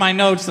read from my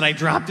notes that I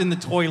dropped in the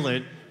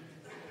toilet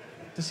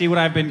to see what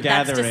I've been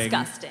gathering.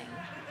 That's disgusting.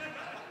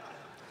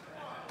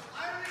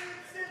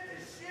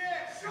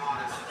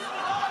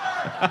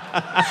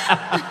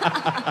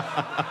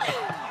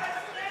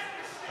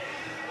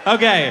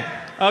 Okay.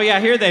 Oh yeah,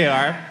 here they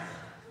are.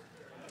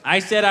 I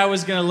said I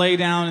was gonna lay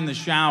down in the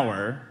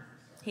shower.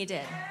 He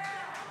did.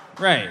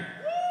 Right.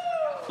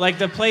 Like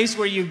the place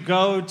where you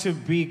go to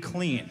be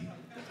clean.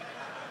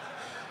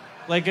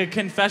 Like a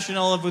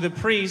confessional with a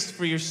priest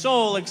for your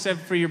soul,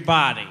 except for your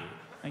body.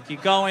 Like you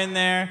go in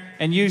there,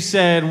 and you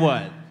said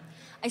what?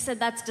 I said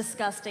that's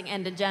disgusting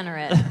and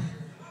degenerate.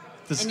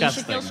 Disgusting. And you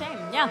should feel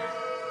shame. Yeah.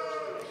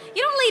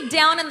 You don't lay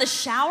down in the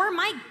shower.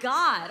 My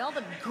God, all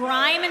the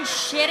grime and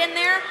shit in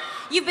there.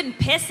 You've been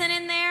pissing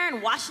in there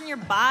and washing your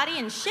body,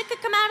 and shit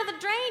could come out of the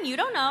drain. You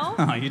don't know.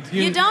 Oh, you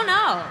don't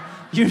know.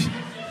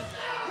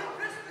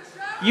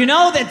 You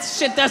know that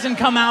shit doesn't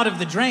come out of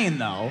the drain,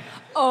 though.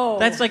 Oh.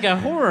 That's like a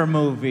horror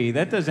movie.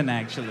 That doesn't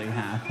actually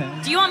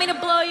happen. Do you want me to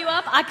blow you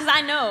up? Because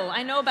I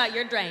know about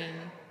your drain.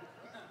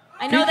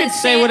 I know You that can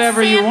say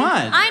whatever you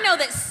want. I know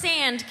that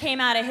sand came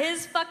out of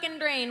his fucking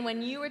drain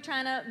when you were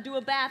trying to do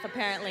a bath,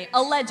 apparently.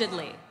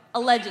 Allegedly.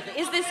 Allegedly.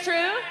 Is this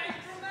true?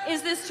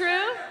 Is this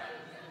true?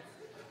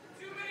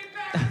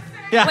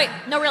 Yeah. Wait,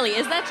 no, really,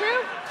 is that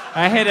true?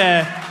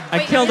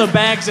 I killed a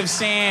bags of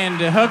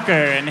sand hooker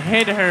and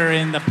hid her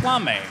in the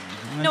plumbing.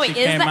 And then No, she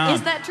wait, came out.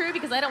 is that true?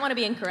 Because I don't want to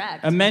be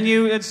incorrect. A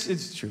menu?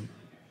 It's true.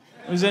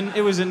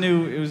 It was a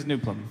new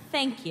plumbing.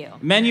 Thank you.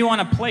 Menu on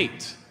a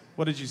plate.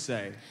 What did you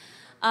say?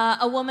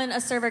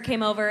 A server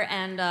came over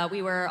and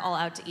we were all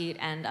out to eat,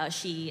 and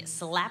she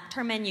slapped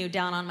her menu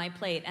down on my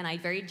plate, and I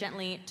very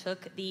gently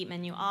took the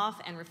menu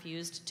off and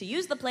refused to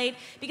use the plate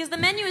because the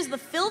menu is the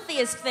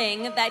filthiest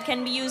thing that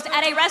can be used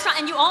at a restaurant,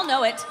 and you all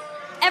know it.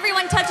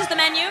 Everyone touches the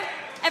menu.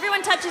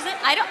 Everyone touches it.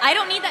 I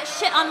don't need that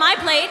shit on my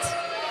plate.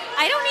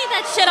 I don't need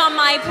that shit on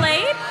my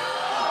plate.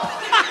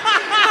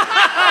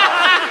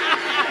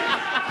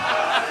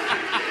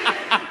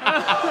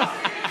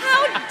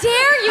 How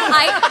dare you?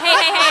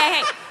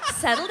 Hey.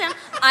 Settle down.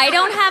 I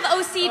don't have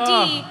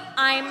OCD.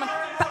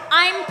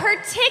 I'm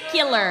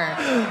particular.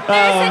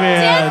 There's a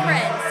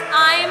difference.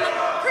 I'm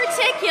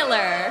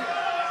particular.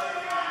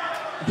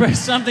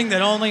 Something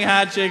that only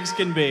hot chicks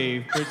can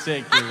be.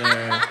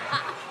 Particular.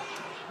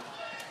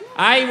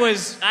 I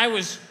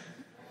was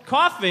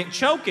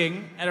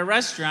choking at a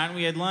restaurant.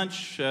 We had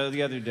lunch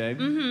the other day.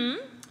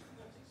 Mm-hmm.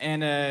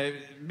 And a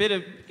bit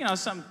of,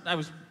 I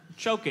was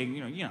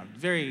choking,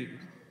 very.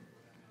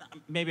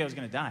 Maybe I was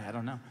gonna die. I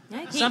don't know.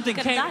 Yeah,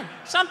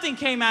 something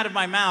came out of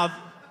my mouth,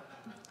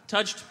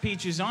 touched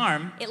Peach's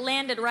arm. It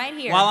landed right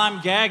here. While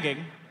I'm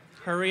gagging,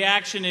 her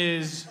reaction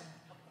is,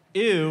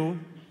 "Ew,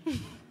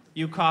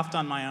 you coughed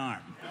on my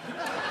arm."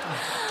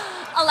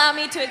 Allow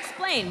me to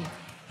explain.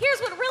 Here's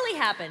what really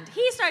happened.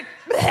 He started,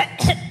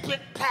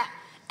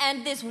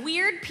 and this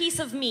weird piece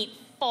of meat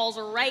falls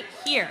right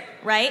here.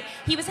 Right?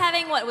 He was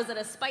having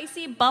a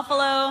spicy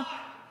buffalo?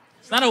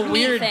 It's not a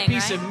weird thing,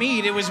 piece right? of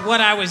meat. It was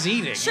what I was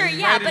eating. Sure, It was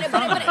yeah, right but in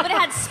front of me. it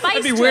had spice.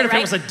 It'd be to weird it, if right?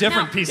 it was a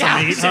different piece Yeah,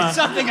 of meat. it's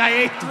something I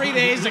ate 3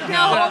 days ago.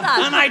 No, hold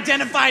on.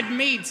 Unidentified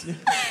meat.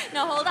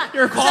 No, hold on.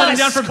 You're calling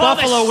down for It's called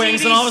the buffalo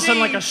wings, and all of a sudden, CDC.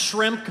 like a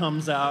shrimp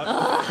comes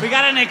out. We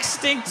got an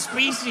extinct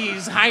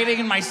species hiding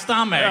in my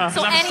stomach. Yeah. 'Cause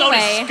So I'm so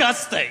anyway-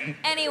 disgusting.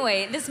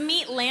 Anyway, this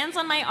meat lands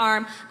on my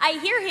arm. I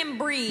hear him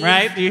breathe.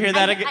 Right? Do you hear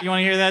that I- again? You want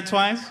to hear that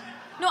twice?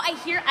 No, I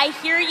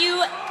hear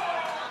you.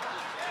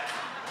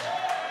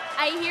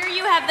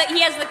 He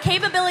has the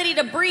capability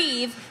to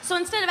breathe. So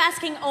instead of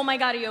asking, "Oh my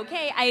God, are you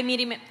okay?" I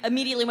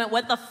immediately went,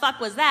 "What the fuck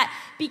was that?"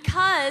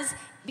 Because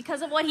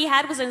of what he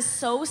had was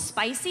so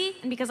spicy,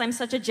 and because I'm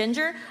such a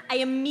ginger, I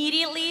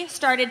immediately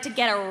started to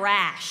get a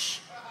rash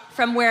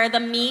from where the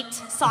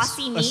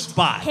saucy meat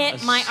spot,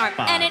 hit a my arm,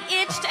 spot. and it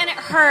itched and it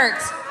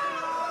hurt.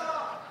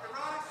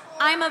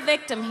 I'm a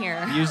victim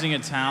here. Using a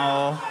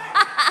towel.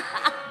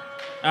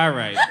 All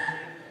right.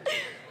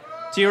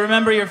 Do you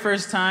remember your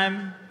first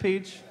time,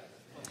 Peach?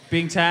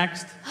 Being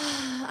taxed?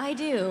 I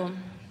do.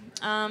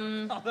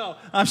 No.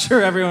 I'm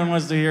sure everyone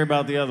wants to hear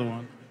about the other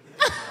one.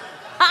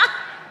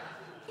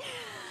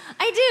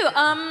 I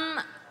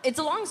do. It's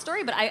a long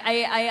story, but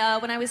I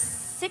when I was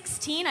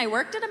 16, I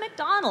worked at a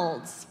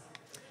McDonald's,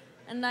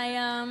 and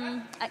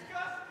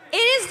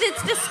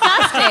it's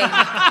disgusting.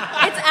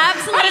 It's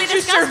absolutely How did you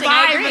disgusting.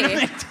 survive I agree. in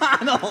a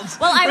McDonald's?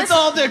 Well, I with was-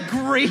 all the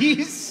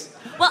grease.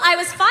 Well, I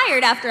was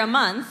fired after a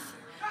month.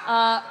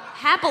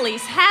 Happily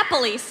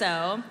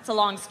so. It's a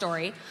long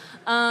story.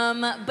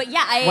 But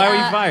yeah, Why were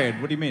you fired?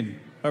 What do you mean?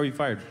 Why were you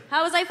fired?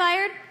 How was I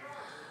fired?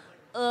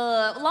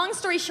 Long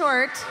story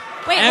short.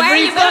 Wait, why are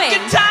Every you fucking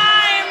booing?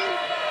 time!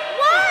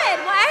 What?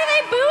 Why are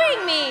they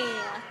booing me?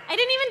 I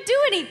didn't even do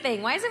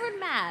anything. Why is everyone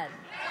mad?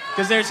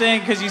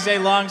 Because you say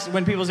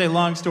when people say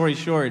long story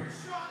short.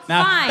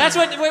 Now, Fine. that's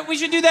what we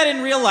should do that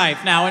in real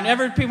life now.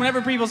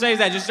 Whenever people say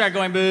that, just start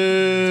going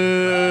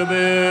boo,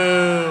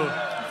 boo.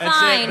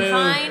 That's it, boo.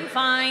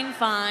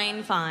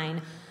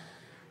 Fine.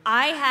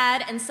 I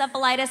had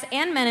encephalitis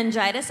and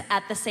meningitis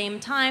at the same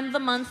time the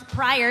month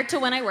prior to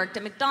when I worked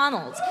at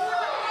McDonald's.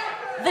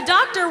 The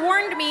doctor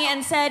warned me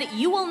and said,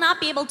 "You will not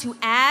be able to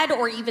add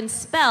or even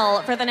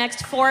spell for the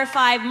next 4 or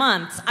 5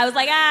 months." I was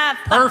like,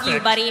 fuck you,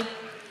 Perfect. buddy.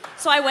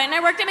 So I went and I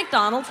worked at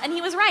McDonald's, and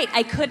he was right.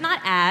 I could not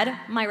add.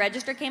 My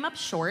register came up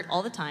short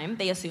all the time.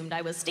 They assumed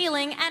I was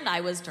stealing, and I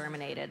was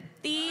terminated.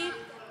 The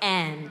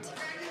end.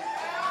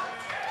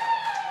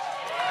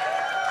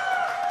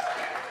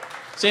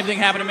 Same thing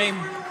happened to me.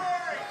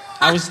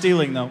 I was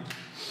stealing, though.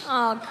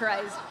 Oh,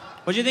 Christ.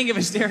 What'd you think of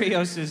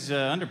Asterios'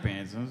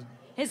 underpants?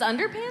 His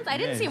underpants? I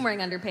didn't Yeah. see him wearing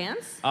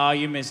underpants. Oh,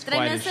 you missed Did I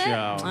quite miss a it?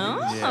 show.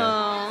 Oh.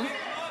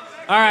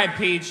 Yeah. All right,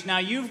 Peach. Now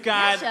you've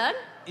got. Yeah, Chad?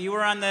 You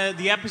were on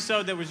the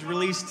episode that was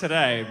released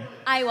today.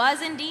 I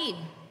was indeed.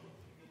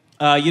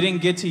 You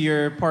didn't get to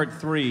your part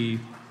 3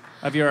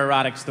 of your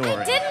erotic story.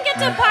 I didn't get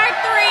to part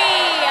 3.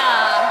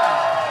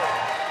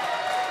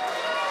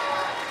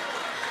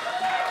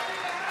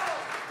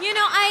 You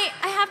know, I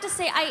have to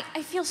say,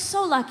 I feel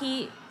so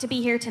lucky to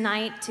be here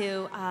tonight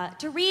to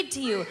read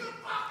to you.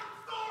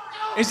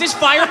 Is this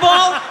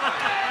Fireball?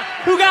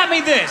 Who got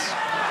me this?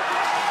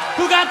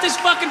 Who got this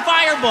fucking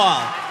Fireball?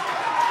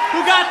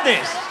 Who got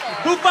this?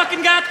 Who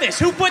fucking got this?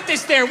 Who put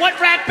this there? What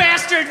rat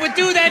bastard would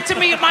do that to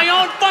me at my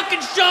own fucking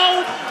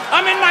show?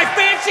 I'm in my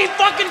fancy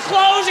fucking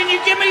clothes and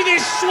you give me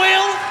this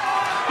swill?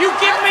 You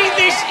give me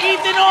this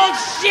Ethan old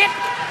shit?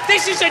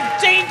 This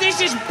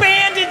is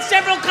banned in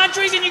several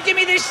countries and you give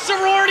me this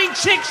sorority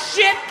chick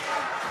shit?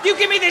 You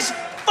give me this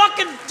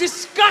fucking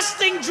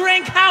disgusting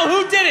drink? How?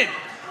 Who did it?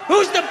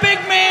 Who's the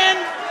big man?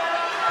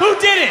 Who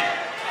did it?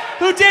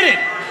 Who did it?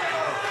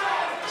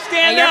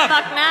 Stand You're up.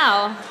 fucked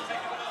now.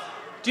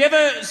 Do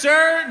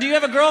you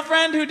have a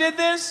girlfriend who did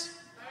this?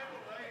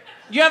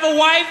 You have a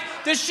wife?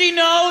 Does she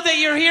know that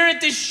you're here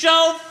at this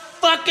show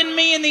fucking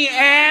me in the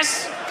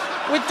ass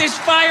with this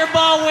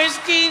Fireball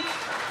whiskey?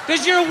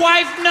 Does your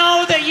wife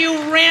know that you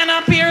ran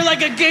up here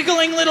like a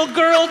giggling little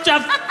girl to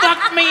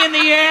fuck me in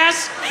the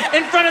ass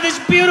in front of this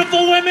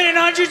beautiful women and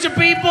hundreds of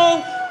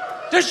people?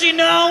 Does she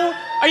know?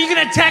 Are you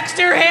gonna text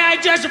her, hey, I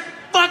just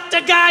fucked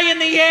a guy in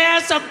the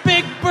ass, a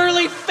big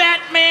burly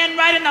fat man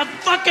right in the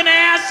fucking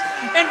ass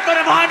in front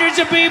of hundreds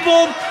of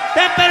people?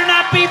 That better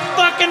not be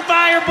fucking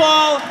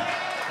Fireball.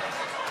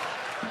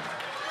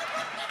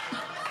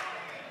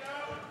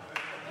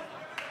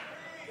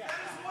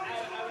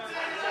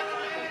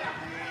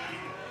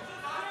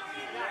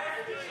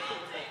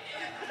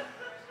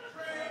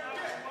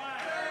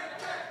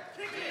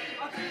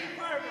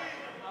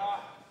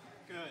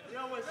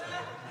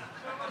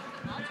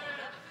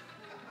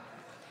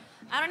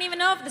 I don't even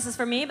know if this is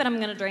for me, but I'm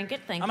gonna drink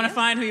it. Thank you. I'm gonna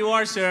find who you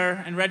are,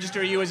 sir, and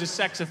register you as a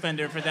sex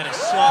offender for that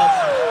assault.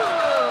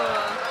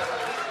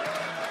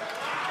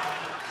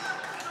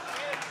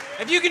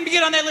 If you can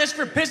get on that list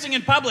for pissing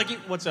in public,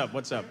 what's up?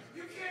 What's up?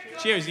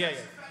 Cheers, yeah.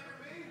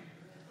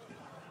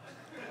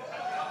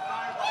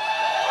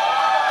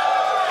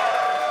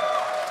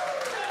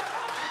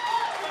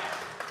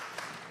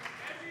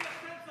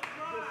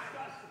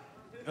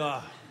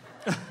 Ugh.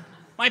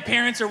 My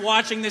parents are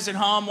watching this at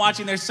home,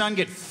 watching their son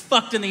get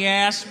fucked in the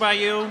ass by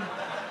you.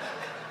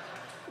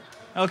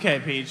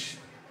 Okay, Peach.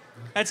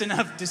 That's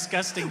enough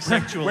disgusting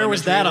sexual Where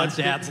was imagery. that on Let's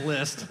Dad's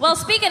list? Well,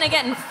 speaking of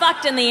getting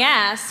fucked in the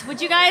ass,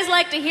 would you guys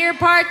like to hear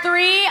part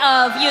 3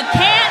 of You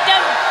Can't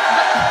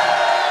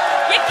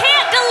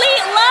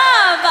Delete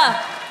Love?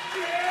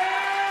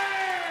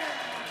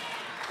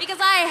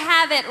 Because I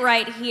have it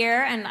right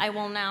here, and I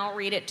will now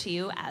read it to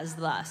you as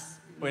thus.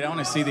 Wait, I want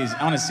to see these.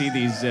 I want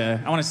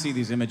to see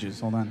these images.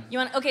 Hold on. You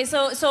want? Okay,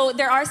 so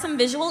there are some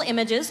visual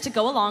images to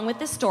go along with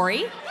this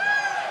story.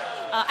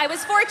 I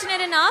was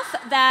fortunate enough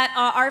that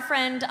our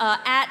friend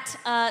at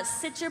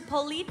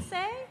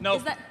Cicerpolice. Nope.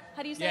 Is that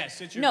how do you say? Yeah,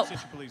 it? Nope.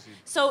 Cicerpolice.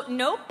 So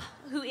Nope,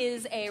 who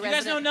is a You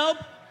guys know resident. Nope?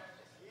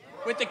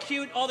 With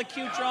all the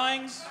cute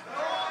drawings,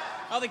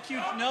 all the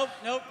cute. Nope.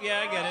 Yeah,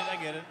 I get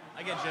it.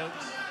 I get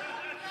jokes.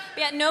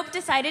 But yeah, Nope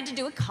decided to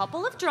do a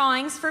couple of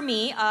drawings for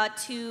me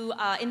to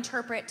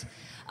interpret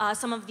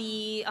some of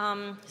the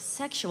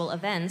sexual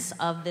events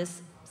of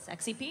this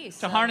sexy piece.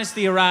 To harness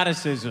the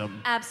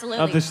eroticism.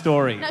 Absolutely. Of the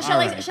story. Now, All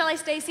right. shall I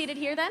stay seated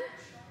here then?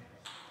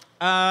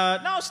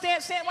 No,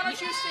 stand. Why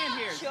don't you stand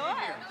here? Sure.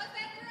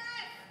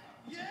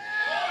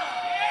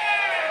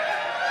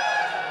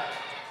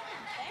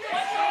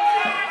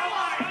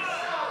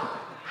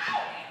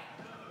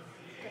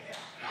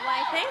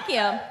 Why, thank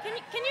you.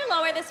 Can you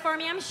lower this for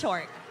me? I'm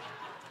short.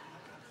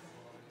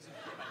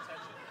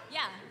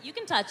 Yeah, you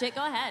can touch it.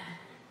 Go ahead.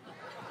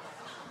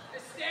 The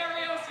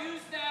stereos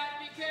use that.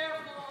 Be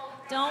careful.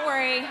 Don't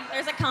worry.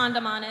 There's a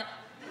condom on it.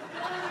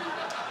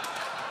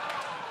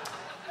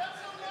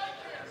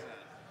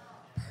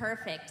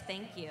 Perfect.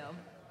 Thank you.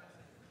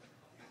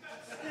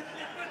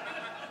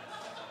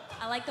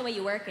 I like the way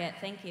you work it.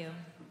 Thank you.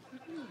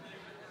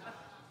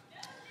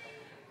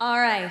 All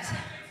right.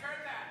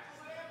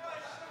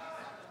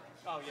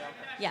 Oh, yeah.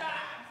 Yeah.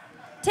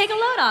 Take a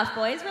load off,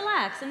 boys.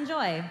 Relax.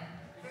 Enjoy.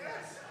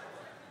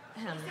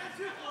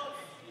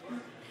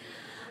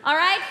 All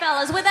right,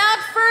 fellas. Without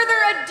further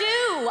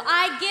ado,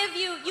 I give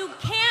you You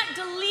Can't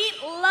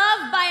Delete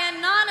Love by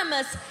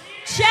Anonymous,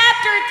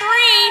 Chapter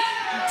 3,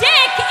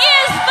 Dick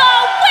is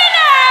the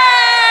winner!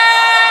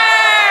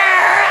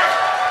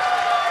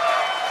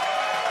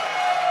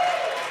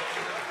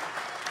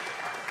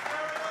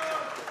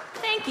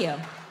 Thank you.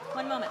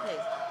 One moment, please.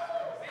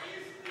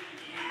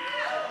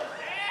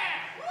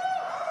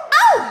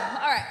 Oh!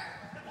 All right.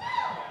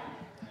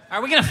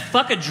 Are we gonna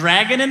fuck a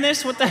dragon in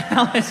this? What the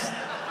hell is?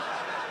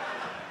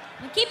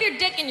 Now keep your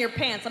dick in your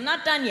pants. I'm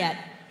not done yet.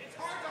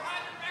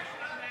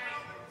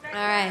 All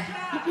right.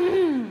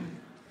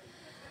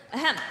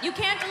 Ahem. You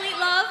Can't Delete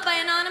Love by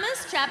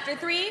Anonymous, Chapter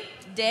 3,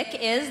 Dick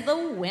is the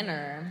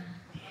winner.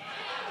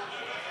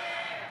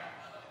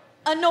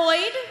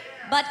 Annoyed,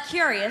 but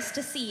curious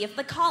to see if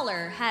the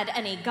caller had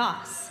any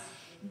goss,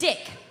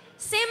 Dick,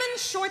 salmon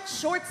shorts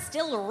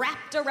still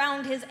wrapped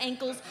around his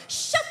ankles,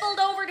 shuffled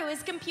over to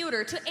his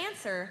computer to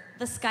answer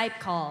the Skype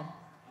call.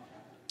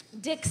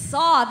 Dick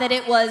saw that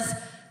it was ...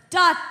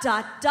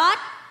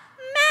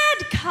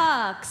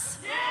 Madcox.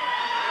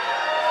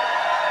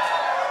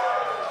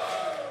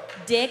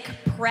 Dick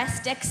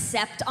pressed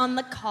accept on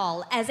the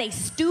call as a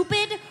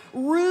stupid,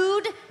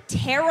 rude,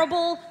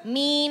 terrible,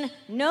 mean,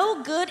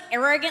 no good,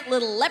 arrogant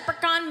little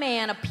leprechaun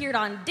man appeared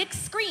on Dick's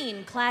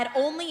screen, clad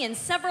only in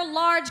several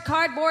large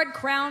cardboard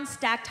crowns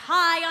stacked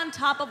high on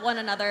top of one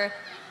another,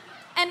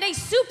 and a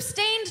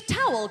soup-stained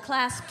towel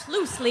clasped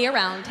loosely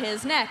around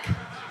his neck.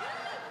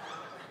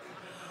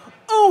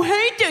 "Oh,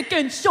 hey, Dick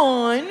and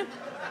Sean,"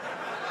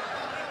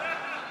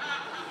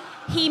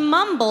 he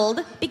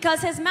mumbled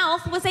because his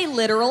mouth was a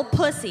literal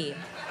pussy.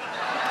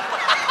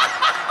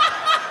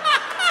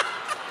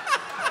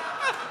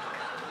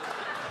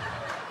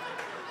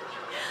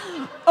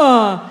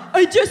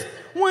 "I just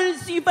wanted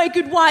to see if I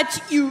could watch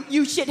you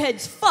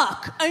shitheads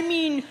fuck. I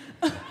mean,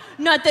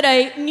 not that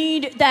I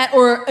need that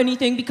or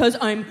anything because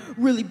I'm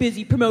really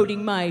busy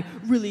promoting my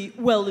really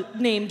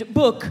well-named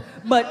book,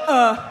 but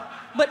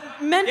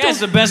mental..." Yeah, it's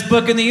the best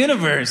book in the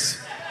universe.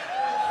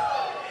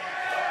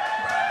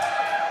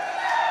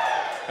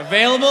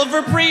 Available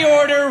for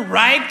pre-order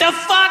right the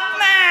fuck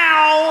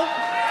now!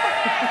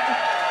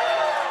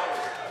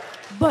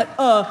 But,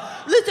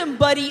 listen,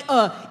 buddy,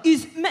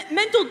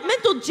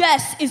 Mental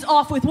Jess is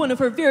off with one of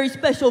her very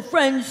special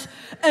friends,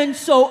 and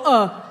so,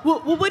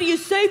 what do you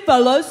say,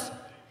 fellas?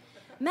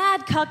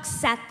 Mad Cuck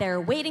sat there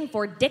waiting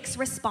for Dick's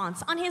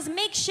response on his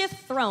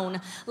makeshift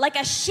throne like a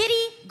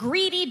shitty,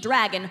 greedy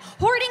dragon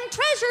hoarding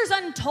treasures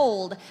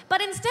untold.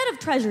 But instead of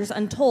treasures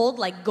untold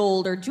like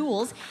gold or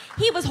jewels,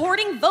 he was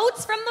hoarding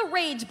votes from the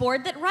rage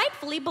board that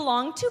rightfully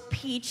belonged to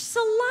Peach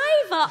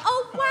Saliva.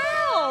 Oh,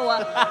 wow.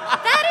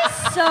 That is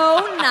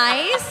so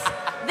nice.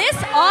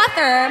 This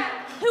author,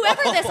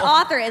 whoever this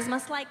author is,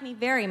 must like me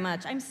very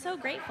much. I'm so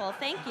grateful.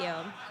 Thank you.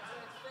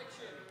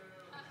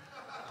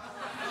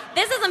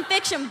 This isn't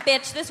fiction,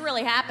 bitch. This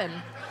really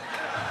happened.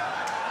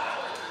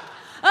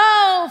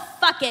 "Oh,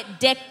 fuck it,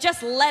 Dick.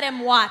 Just let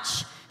him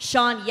watch,"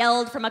 Sean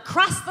yelled from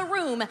across the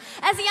room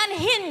as he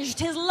unhinged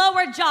his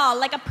lower jaw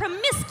like a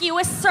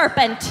promiscuous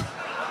serpent.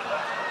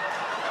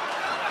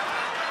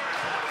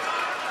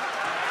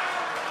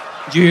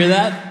 Did you hear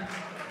that?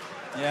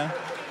 Yeah.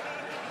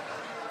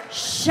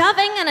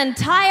 Shoving an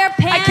entire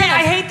pan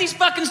I hate these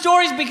fucking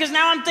stories because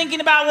now I'm thinking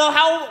about, well,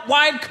 how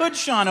wide could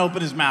Sean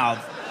open his mouth?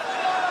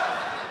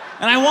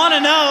 And I want to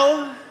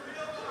know.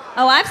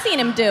 Oh, I've seen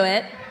him do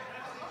it.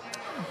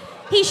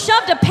 He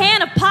shoved a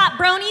pan of pot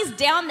bronies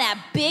down that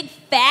big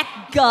fat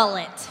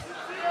gullet.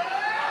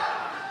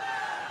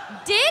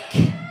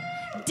 Dick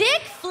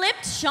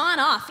flipped Sean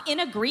off in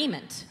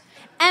agreement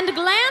and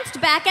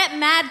glanced back at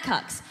Mad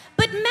Cucks.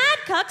 But Mad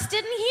Cucks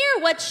didn't hear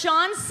what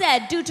Sean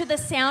said due to the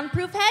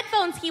soundproof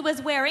headphones he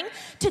was wearing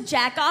to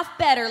jack off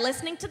better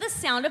listening to the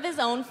sound of his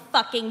own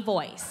fucking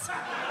voice.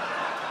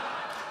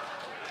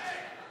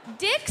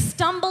 Dick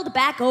stumbled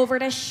back over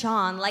to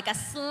Sean like a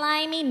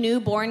slimy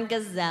newborn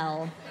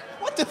gazelle.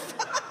 What the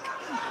fuck?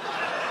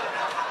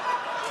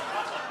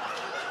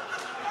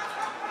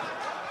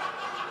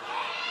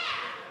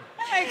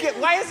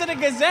 Why is it a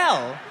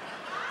gazelle?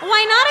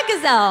 Why not a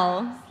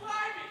gazelle?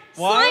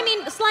 What?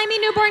 Slimy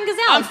newborn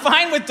gazelle. I'm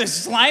fine with the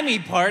slimy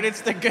part.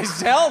 It's the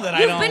gazelle that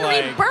I don't like.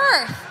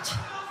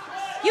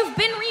 You've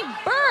been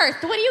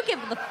rebirthed. What do you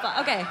give the fuck?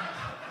 Okay.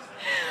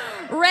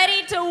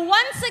 Ready to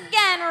once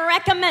again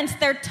recommence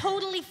their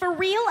totally for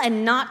real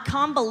and not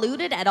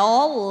convoluted at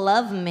all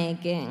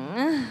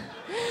lovemaking.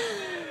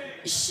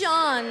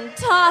 Sean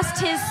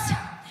tossed his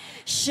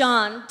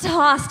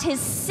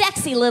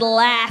sexy little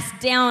ass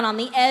down on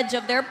the edge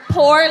of their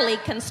poorly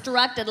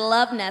constructed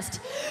love nest.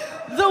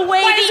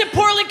 Why is it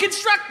poorly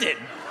constructed?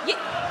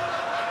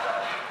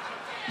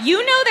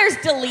 You know there's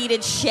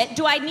deleted shit.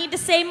 Do I need to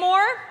say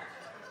more?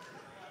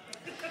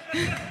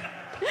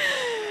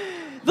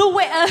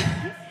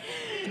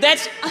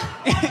 That's,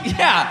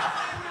 yeah.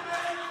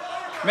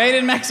 Made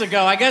in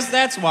Mexico. I guess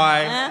that's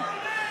why.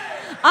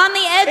 On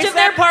the edge of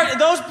their part.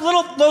 Those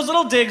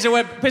little digs are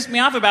what pissed me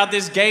off about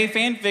this gay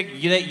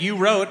fanfic that you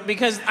wrote,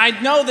 because I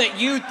know that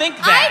you think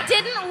that. I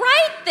didn't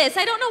write this.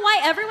 I don't know why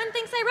everyone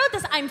thinks I wrote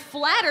this. I'm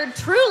flattered,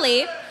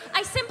 truly.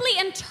 I simply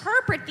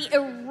interpret the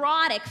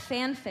erotic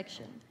fan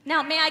fiction.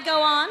 Now, may I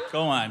go on?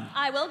 Go on.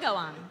 I will go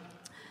on.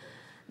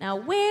 Now,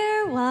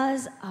 where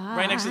was I?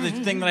 Right next to the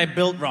thing that I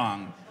built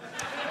wrong.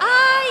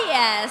 Ah,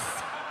 yes.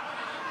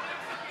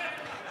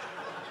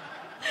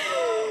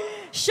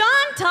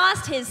 Sean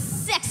tossed his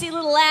sexy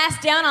little ass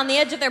down on the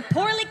edge of their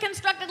poorly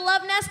constructed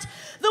love nest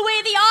the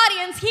way the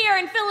audience here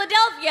in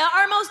Philadelphia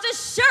are most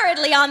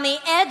assuredly on the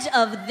edge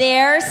of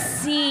their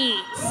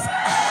seats.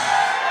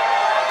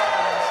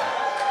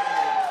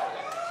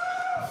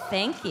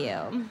 Thank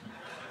you.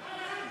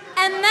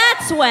 And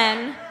that's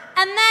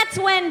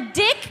when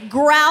Dick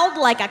growled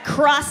like a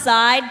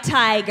cross-eyed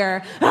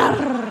tiger.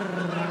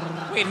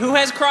 Wait, who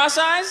has cross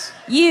eyes?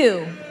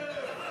 You.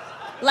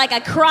 Like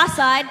a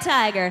cross-eyed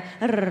tiger.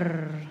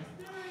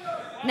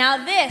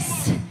 Now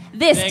this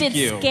did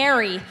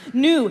scary,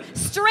 new,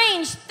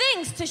 strange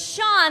things to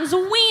Sean's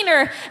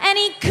wiener, and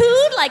he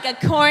cooed like a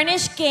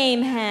Cornish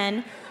game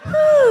hen.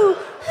 Hoo,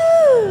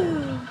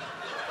 hoo.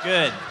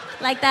 Good.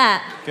 Like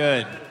that.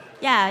 Good.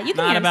 Yeah, you can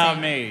Not hear him about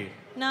sing. me.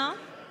 No?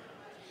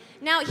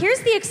 Now, here's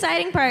the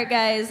exciting part,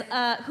 guys.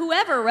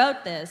 Whoever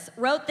wrote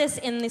this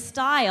in the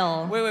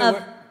style Wait,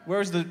 of...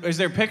 is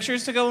there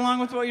pictures to go along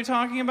with what you're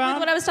talking about? With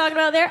what I was talking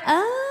about there?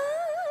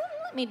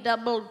 Let me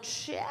double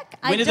check.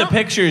 When did the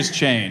pictures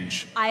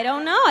change? I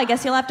don't know. I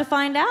guess you'll have to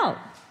find out.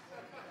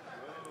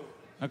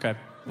 Okay.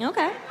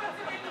 Okay.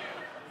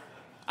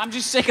 I'm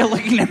just sick of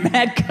looking at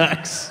Mad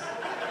Cucks.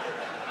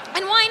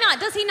 And why not?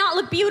 Does he not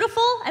look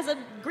beautiful as a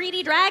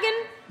greedy dragon?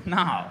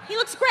 No. He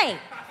looks great.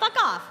 Fuck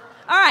off.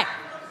 All right.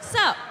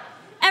 So,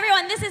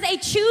 everyone, this is a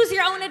choose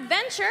your own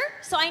adventure.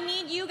 So I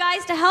need you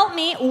guys to help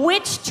me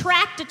which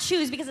track to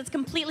choose because it's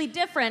completely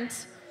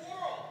different.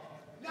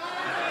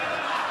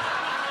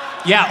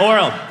 Yeah,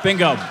 oral.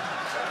 Bingo.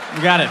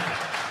 You got it.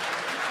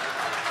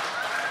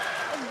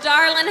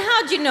 Darling,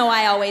 how'd you know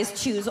I always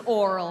choose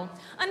oral?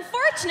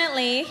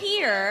 Unfortunately,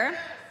 here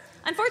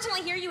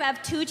you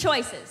have two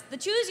choices. The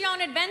choose your own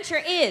adventure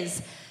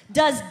is,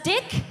 does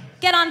Dick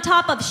get on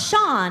top of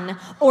Sean,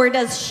 or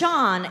does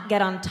Sean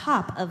get on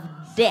top of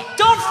Dick?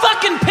 Don't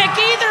fucking pick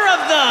either of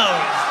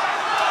those!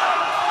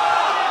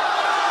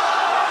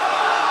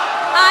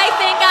 I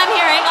think I'm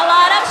hearing a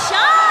lot of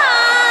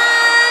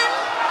Sean!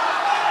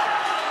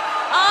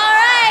 All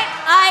right,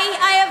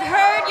 I have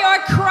heard your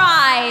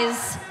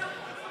cries.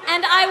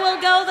 And I will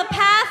go the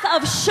path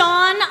of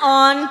Sean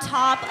on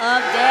top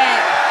of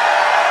Dick.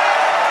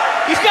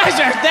 You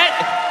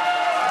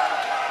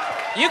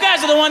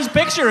guys are the ones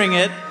picturing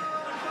it.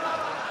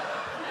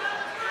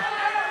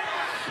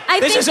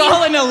 This is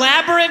all an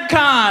elaborate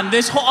con.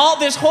 This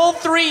whole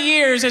 3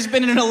 years has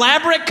been an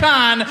elaborate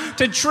con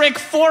to trick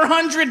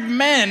 400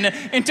 men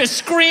into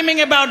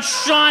screaming about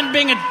Sean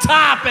being a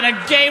top in a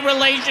gay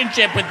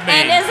relationship with me.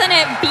 And isn't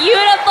it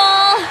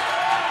beautiful?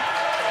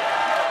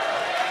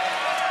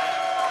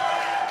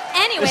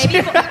 Anyway,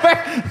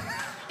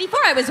 before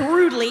I was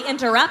rudely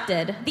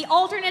interrupted, the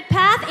alternate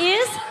path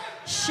is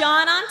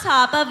Sean on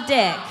top of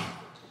Dick.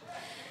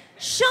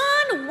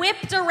 Sean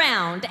whipped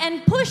around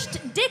and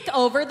pushed Dick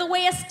over the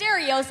way a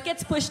stereos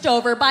gets pushed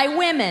over by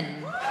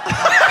women.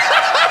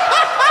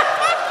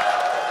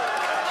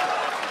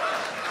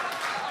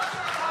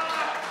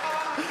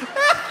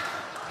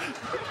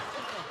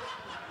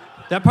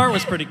 That part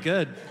was pretty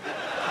good.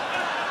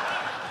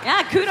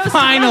 Yeah, kudos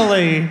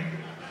Finally,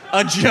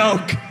 a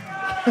joke.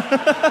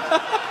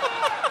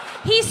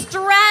 He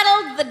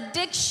straddled the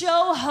Dick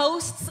Show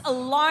host's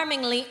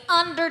alarmingly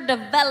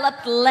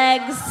underdeveloped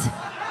legs.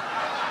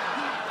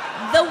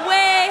 The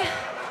way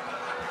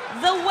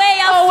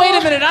Oh, wait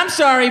a minute. I'm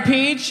sorry,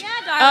 Peach. Yeah,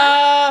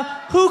 darling.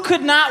 Who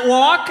could not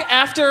walk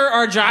after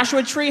our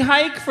Joshua Tree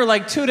hike for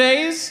like 2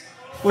 days?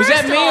 Was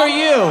First that of me all- or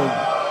you?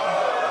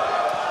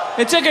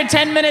 It took her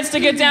 10 minutes to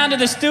get down to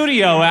the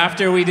studio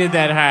after we did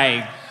that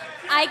hike.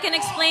 I can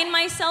explain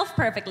myself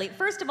perfectly.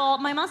 First of all,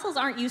 my muscles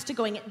aren't used to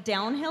going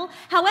downhill.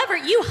 However,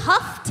 you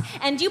huffed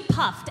and you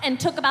puffed and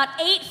took about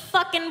 8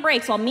 fucking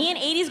breaks while me and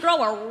 80s girl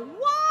were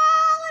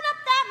walling up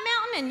that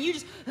mountain and you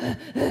just,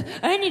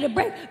 I need a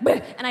break.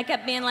 And I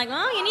kept being like,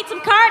 oh, you need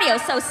some cardio,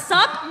 so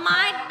suck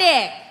my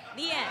dick.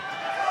 The end.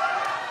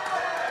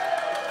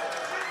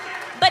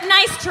 But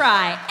nice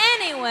try.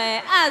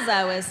 Anyway, as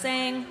I was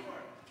saying,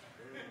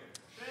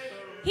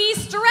 he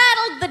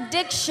straddled the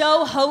Dick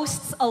Show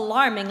host's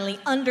alarmingly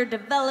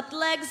underdeveloped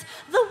legs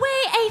the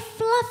way a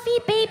fluffy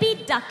baby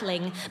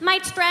duckling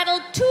might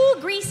straddle 2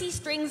 greasy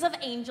strings of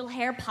angel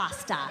hair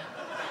pasta.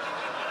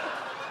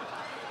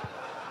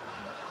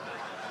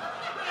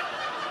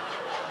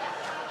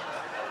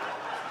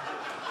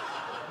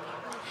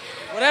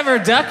 Whatever,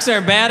 ducks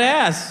are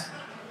badass.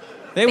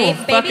 They will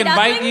fucking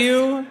bite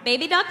you.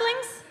 Baby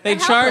ducklings? They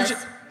They're charge-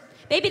 helpless.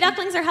 Baby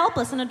ducklings are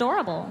helpless and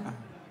adorable.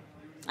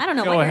 I don't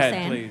know Go what ahead,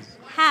 you're saying. please.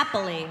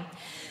 Happily.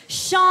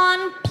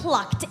 Sean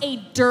plucked a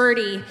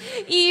dirty,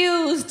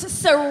 used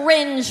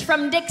syringe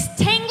from Dick's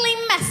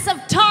tangly mess of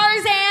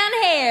Tarzan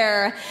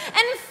hair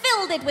and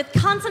filled it with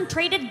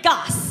concentrated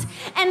goss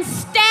and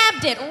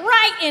stabbed it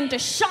right into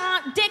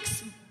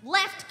Dick's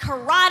left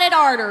carotid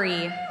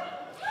artery.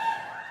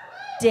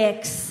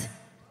 Dick's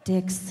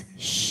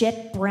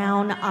shit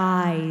brown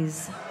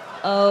eyes.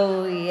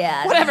 Oh,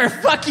 yeah. Whatever,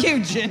 fuck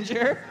you,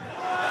 Ginger.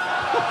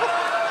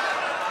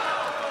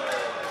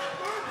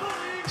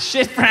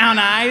 Shit brown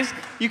eyes.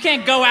 You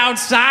can't go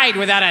outside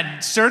without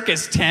a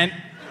circus tent.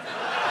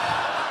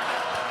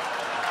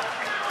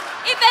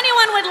 If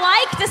anyone would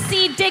like to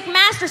see Dick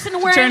Masterson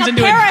wearing Turns a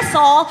into a-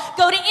 parasol,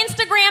 go to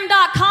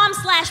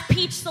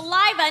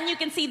Instagram.com/peachsaliva and you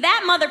can see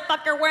that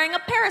motherfucker wearing a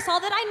parasol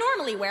that I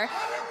normally wear.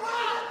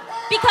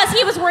 Because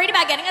he was worried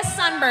about getting a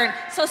sunburn.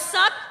 So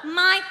suck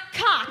my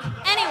cock.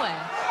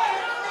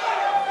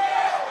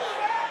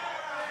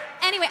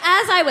 Anyway,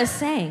 as I was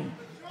saying,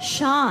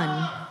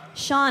 Sean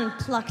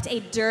plucked a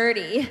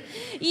dirty,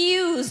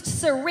 used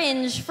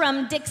syringe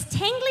from Dick's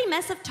tangly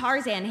mess of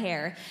Tarzan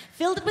hair,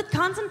 filled it with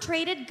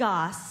concentrated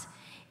goss,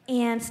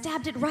 and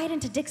stabbed it right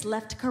into Dick's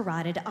left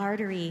carotid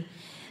artery.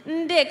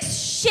 Dick's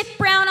shit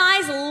brown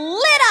eyes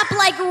lit up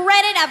like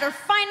Reddit after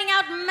finding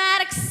out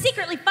Maddox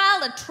secretly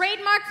filed a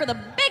trademark for the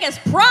biggest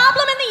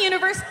problem in the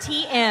universe,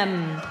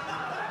 TM.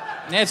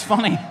 Yeah, it's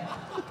funny.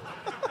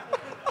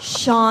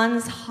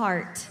 Sean's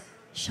heart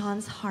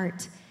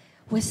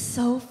was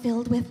so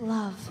filled with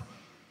love.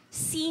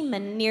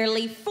 Semen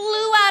nearly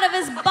flew out of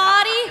his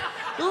body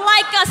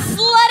like a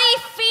slutty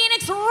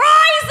phoenix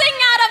rising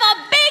out of a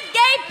big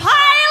gay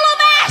pile of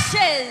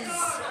ashes.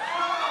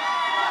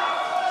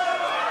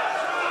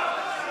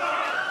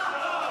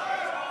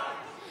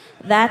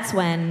 That's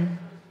when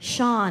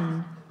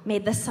Sean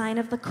made the sign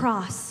of the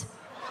cross.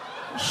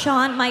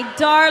 Sean, my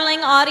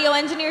darling audio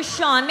engineer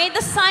Sean, made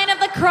the sign of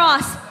the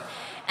cross.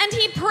 And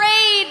he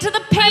prayed to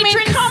the patron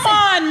I mean, come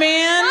on,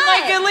 man.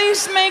 What? Like, at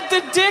least make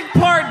the dick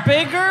part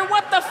bigger.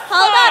 What the fuck?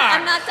 Hold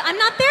up, I'm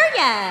not there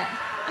yet.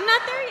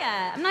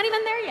 I'm not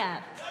even there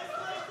yet.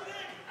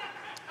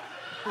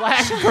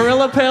 Black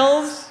gorilla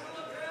pills?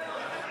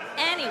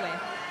 Anyway,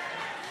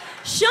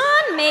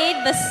 Sean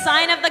made the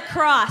sign of the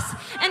cross,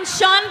 and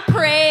Sean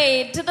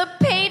prayed to the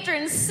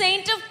patron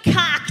saint of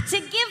cock to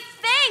give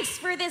thanks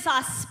for this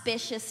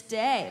auspicious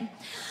day.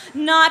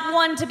 Not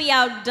one to be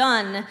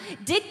outdone,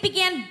 Dick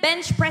began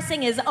bench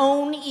pressing his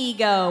own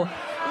ego,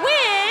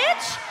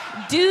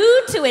 which,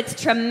 due to its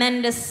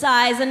tremendous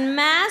size and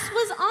mass,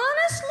 was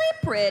honestly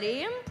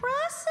pretty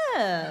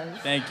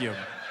impressive. Thank you.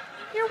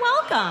 You're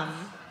welcome.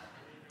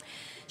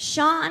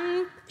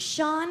 Sean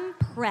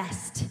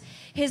pressed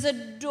his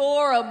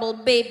adorable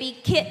baby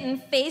kitten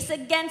face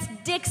against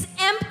Dick's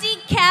empty,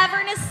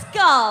 cavernous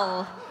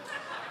skull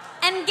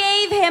and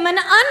gave him an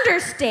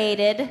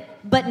understated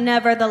but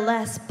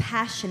nevertheless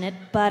passionate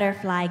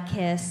butterfly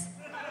kiss.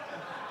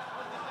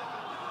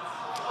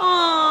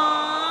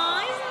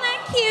 Aww, isn't that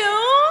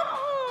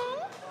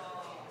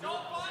cute?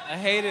 I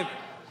hate it.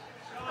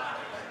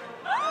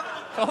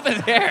 Over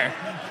there.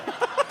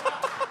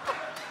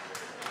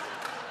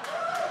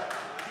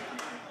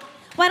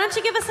 Why don't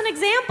you give us an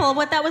example of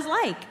what that was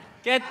like?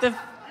 Give us an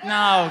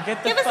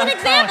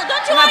example.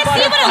 Don't you We're want not to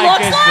see what it butterfly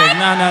looks kissing.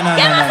 like? No.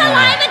 Give us no. a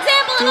live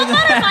example of a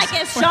butterfly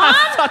kiss, We're not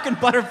Sean. fucking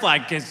butterfly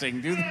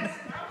kissing, dude.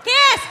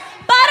 Kiss!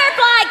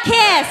 Butterfly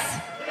kiss!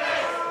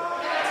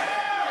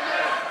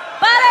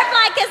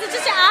 Butterfly kiss, it's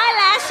just your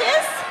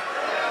eyelashes.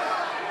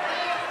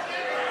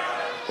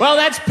 Well,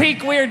 that's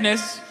peak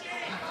weirdness.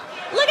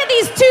 Look at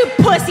these two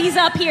pussies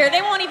up here.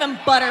 They won't even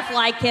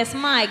butterfly kiss.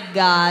 My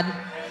God.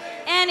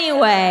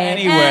 Anyway.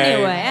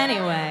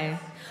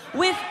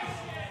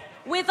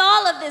 With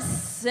all of this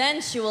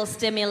sensual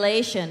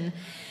stimulation,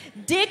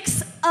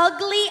 Dick's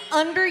ugly,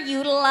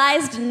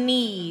 underutilized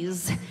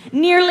knees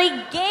nearly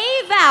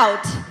gave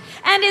out,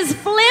 and his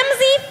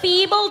flimsy,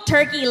 feeble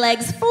turkey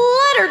legs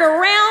fluttered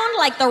around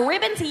like the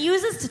ribbons he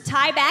uses to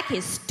tie back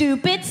his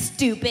stupid,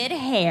 stupid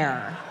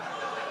hair.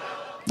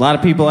 A lot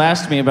of people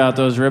asked me about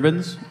those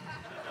ribbons.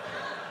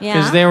 Yeah.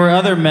 Because there were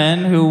other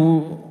men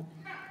who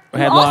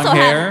had Who long also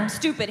hair. had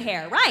stupid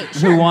hair, right?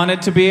 Sure. Who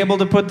wanted to be able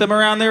to put them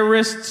around their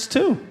wrists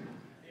too.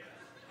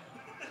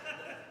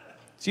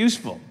 It's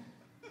useful.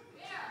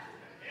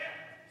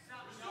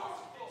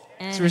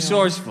 It's Anyway,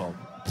 resourceful.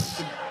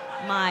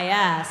 my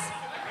ass.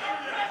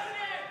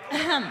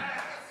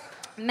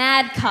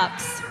 Mad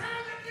Cucks.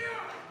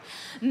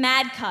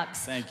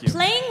 Thank you.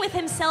 Playing with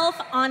himself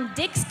on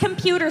Dick's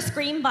computer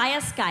screen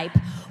via Skype,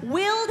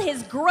 willed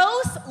his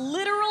gross,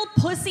 literal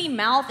pussy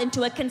mouth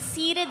into a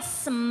conceited,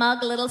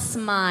 smug little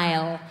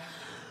smile.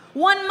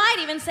 One might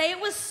even say it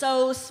was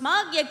so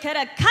smug you could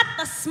have cut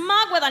the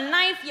smug with a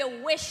knife you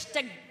wish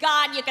to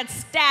God you could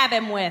stab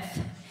him with.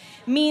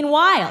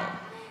 Meanwhile,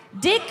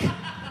 Dick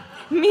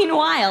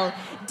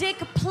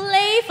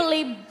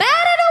playfully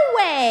batted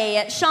away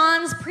at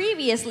Sean's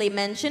previously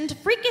mentioned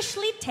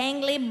freakishly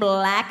tangly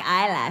black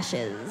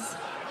eyelashes.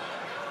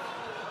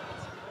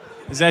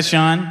 Is that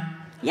Sean?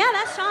 Yeah,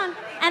 that's Sean.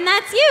 And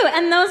that's you.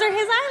 And those are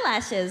his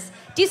eyelashes.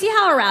 Do you see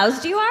how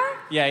aroused you are?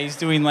 Yeah, he's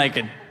doing like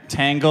a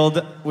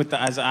tangled with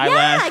his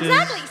eyelashes. Yeah,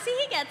 exactly. See,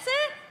 he gets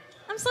it.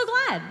 I'm so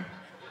glad.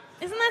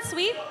 Isn't that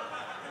sweet?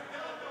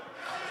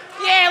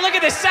 Yeah, look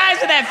at the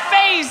size of that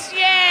face.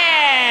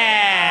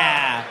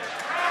 Yeah.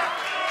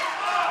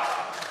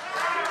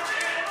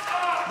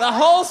 The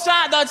whole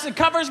side, it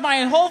covers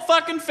my whole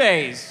fucking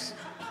face.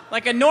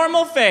 Like a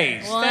normal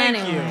face. Well, Thank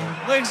anyway.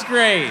 you. Looks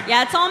great.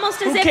 Yeah, it's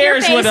almost as Who if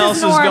cares your face what else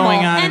is is normal.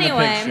 going on Anyway, in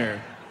the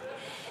picture?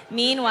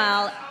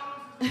 Meanwhile,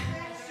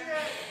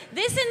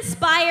 this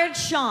inspired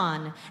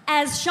Sean,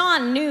 as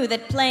Sean knew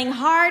that playing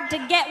hard to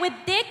get with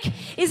Dick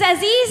is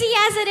as easy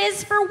as it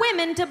is for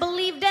women to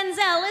believe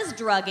Denzel is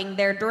drugging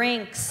their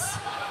drinks.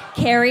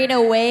 Carried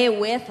away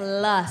with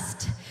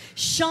lust,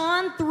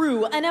 Sean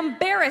threw an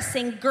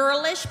embarrassing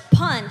girlish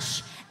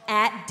punch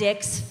at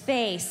Dick's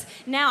face.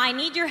 Now, I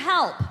need your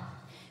help.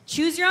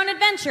 Choose your own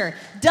adventure.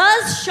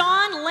 Does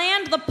Sean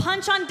land the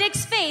punch on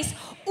Dick's face,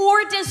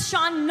 or does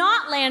Sean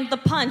not land the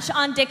punch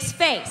on Dick's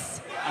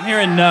face? I'm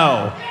hearing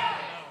no.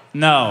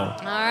 No.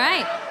 All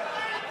right.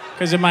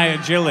 Because of my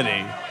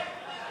agility.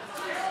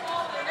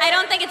 I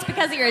don't think it's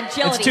because of your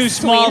agility. It's too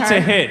small to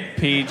sweetheart. hit,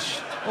 Peach.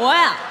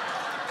 Well,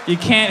 You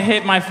can't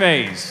hit my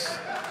face.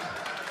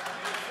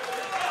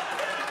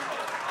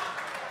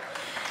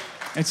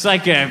 It's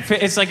like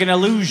an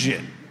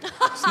illusion.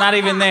 It's not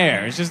even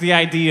there. It's just the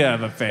idea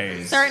of a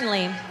face.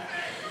 certainly.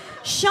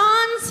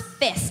 Sean's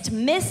fist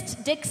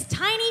missed Dick's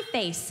tiny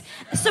face,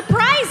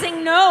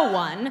 surprising no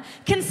one,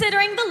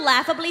 considering the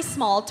laughably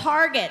small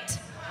target.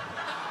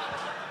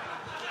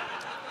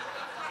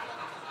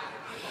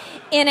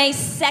 In a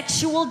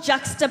sexual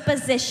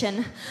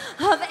juxtaposition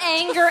of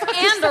anger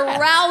and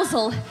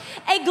arousal,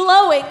 a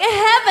glowing,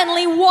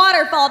 heavenly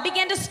waterfall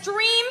began to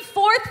stream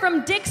forth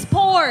from Dick's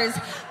pores.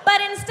 But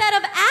instead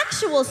of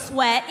actual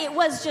sweat, it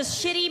was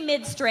just shitty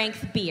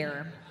mid-strength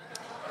beer.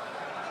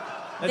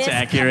 That's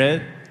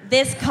accurate.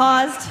 This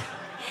caused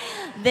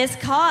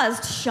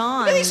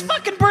Sean. Look at these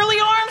fucking burly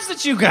arms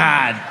that you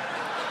got.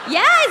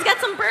 Yeah, he's got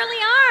some burly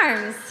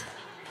arms.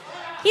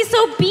 He's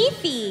so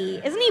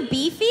beefy. Isn't he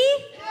beefy?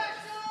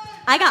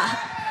 I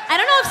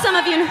don't know if some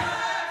of you...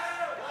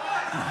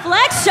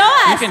 Flex, show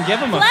us. You can give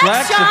him a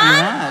flex Sean. if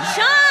you want.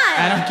 Sean.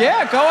 I don't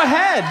care. Go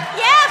ahead.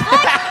 Yeah,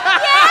 flex.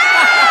 Yeah!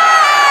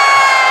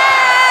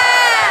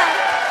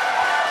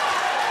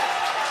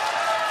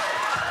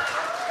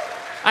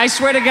 I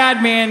swear to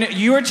God, man,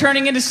 you are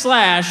turning into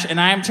Slash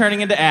and I am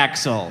turning into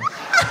Axel.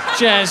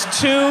 Just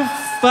two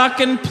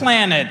fucking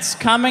planets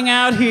coming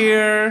out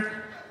here,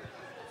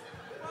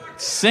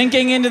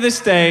 sinking into the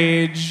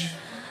stage.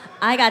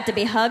 I got to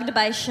be hugged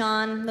by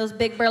Sean, those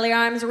big burly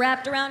arms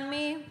wrapped around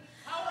me.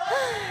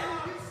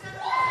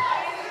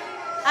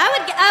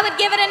 I would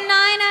give it a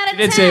 9 out of 10.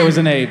 She did say it was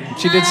an 8.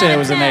 She did say it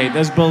was an 8.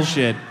 That's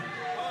bullshit.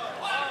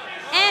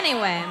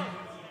 Anyway,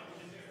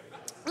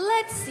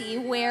 let's see,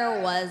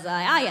 where was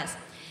I? Ah, yes.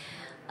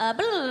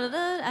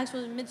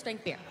 Actually,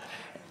 mid-strength beer.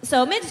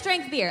 So,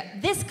 mid-strength beer.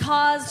 This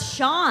caused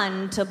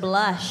Sean to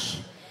blush.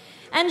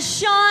 And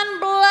Sean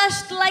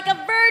blushed like a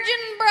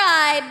virgin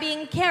bride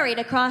being carried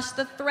across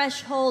the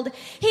threshold.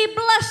 He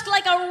blushed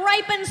like a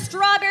ripened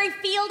strawberry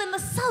field in the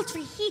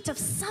sultry heat of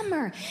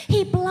summer.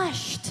 He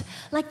blushed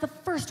like the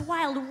first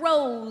wild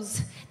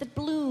rose that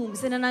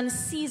blooms in an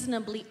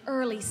unseasonably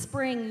early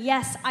spring.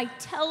 Yes, I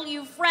tell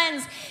you,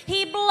 friends,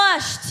 he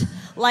blushed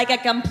like a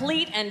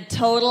complete and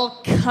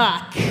total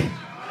cuck.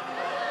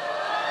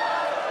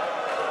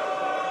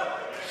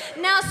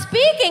 Now,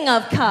 speaking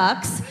of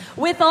cucks,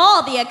 with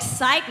all the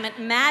excitement,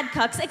 Mad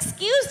Cucks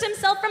excused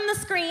himself from the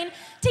screen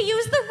to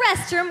use the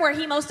restroom where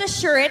he most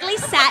assuredly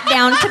sat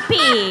down to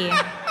pee.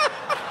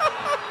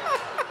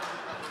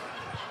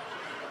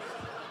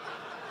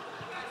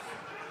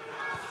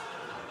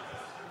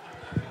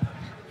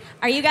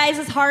 Are you guys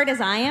as hard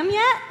as I am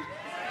yet?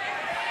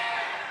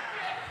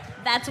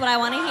 That's what I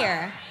want to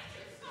hear.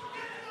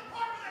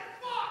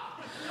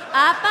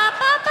 Up.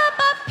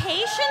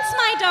 Patience,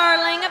 my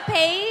darling,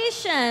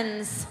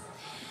 patience.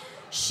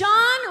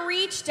 Sean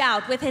reached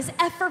out with his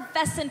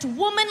effervescent,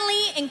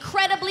 womanly,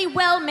 incredibly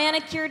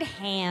well-manicured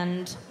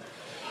hand.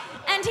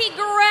 And he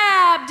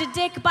grabbed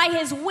Dick by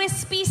his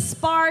wispy,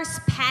 sparse,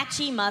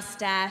 patchy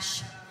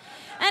mustache.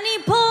 And he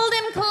pulled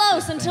him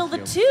close until the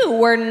two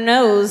were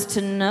nose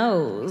to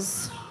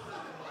nose.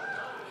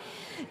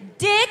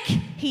 Dick,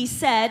 he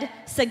said,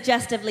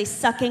 suggestively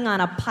sucking on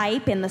a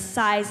pipe in the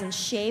size and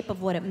shape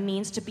of what it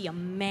means to be a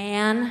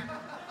man.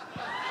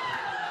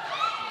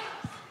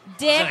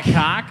 Dick. Is that a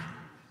cock?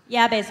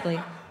 Yeah, basically.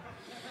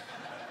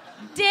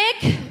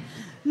 Dick,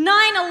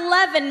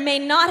 9/11 may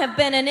not have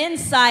been an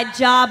inside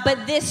job,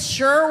 but this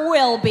sure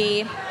will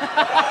be.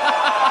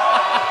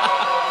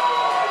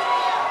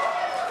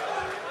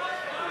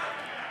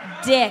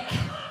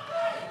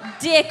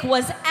 Dick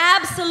was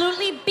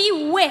absolutely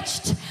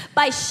bewitched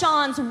by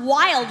Sean's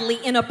wildly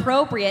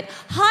inappropriate,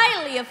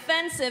 highly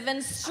offensive,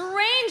 and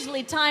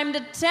strangely timed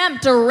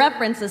attempt to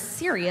reference a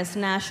serious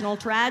national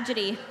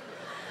tragedy.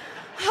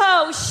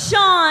 Oh,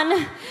 Sean,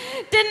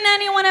 didn't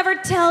anyone ever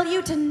tell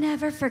you to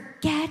never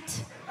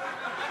forget?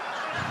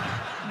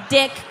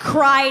 Dick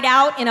cried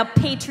out in a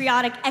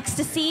patriotic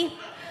ecstasy.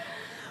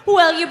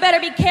 Well, you better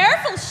be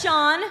careful,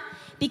 Sean,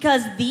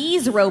 because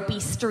these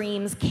ropey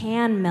streams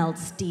can melt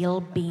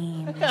steel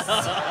beams.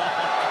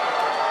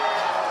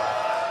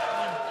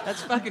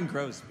 That's fucking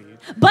gross, Pete.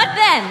 But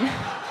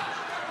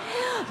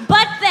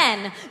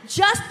then,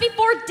 just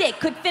before Dick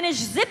could finish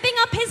zipping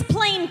up his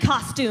plane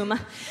costume,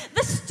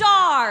 the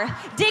star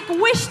Dick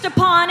wished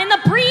upon in the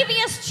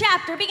previous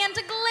chapter began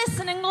to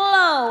glisten and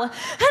glow.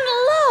 And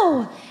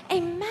lo, a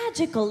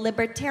magical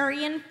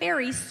libertarian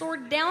fairy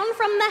soared down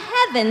from the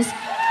heavens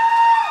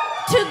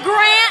to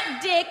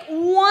grant Dick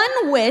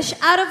one wish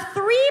out of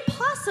 3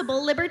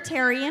 possible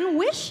libertarian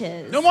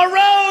wishes. No more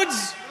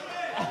roads!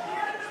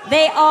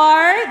 They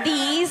are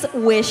these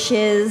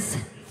wishes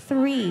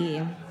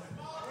 3.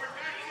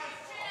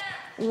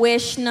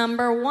 Wish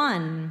number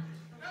 1.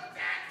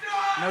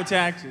 No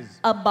taxes.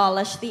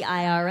 Abolish the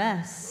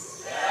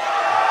IRS.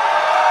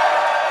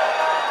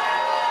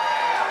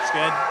 It's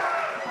good.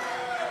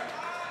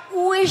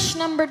 Wish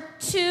number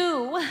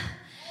 2.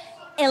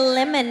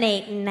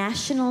 Eliminate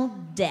national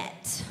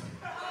debt.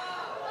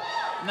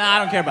 Nah, I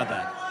don't care about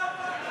that.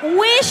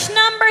 Wish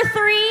number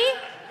 3.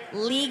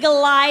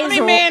 Legalize... Let me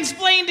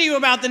mansplain to you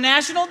about the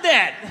national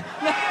debt.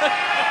 Go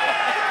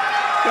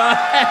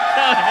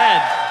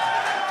ahead.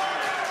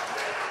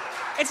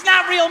 It's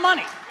not real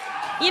money.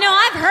 You know,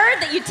 I've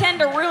heard that you tend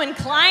to ruin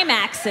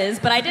climaxes,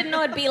 but I didn't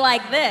know it'd be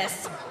like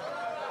this.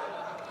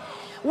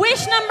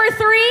 Wish number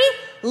 3,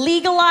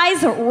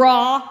 legalize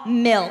raw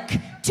milk.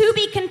 To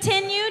be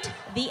continued,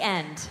 the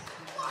end.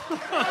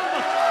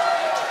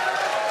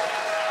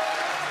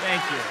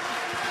 Thank you.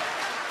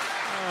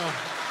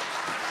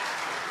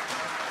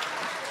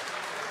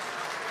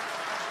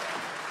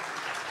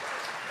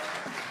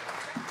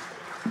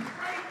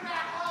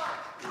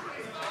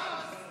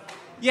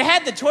 You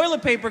had the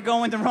toilet paper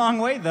going the wrong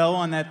way, though,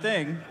 on that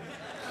thing.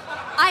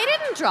 I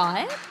didn't draw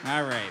it.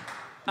 All right.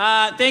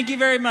 Thank you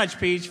very much,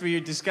 Peach, for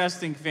your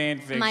disgusting fan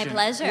fiction. My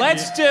pleasure.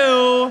 Let's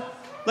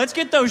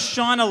get those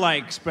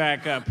Shauna-likes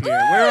back up here.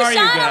 Where are you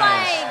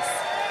guys?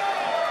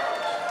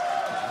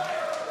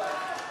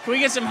 Can we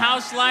get some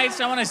house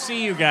lights? I want to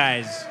see you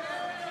guys.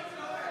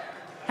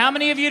 How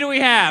many of you do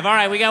we have? All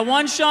right, we got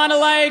 1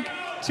 Shauna-like,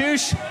 2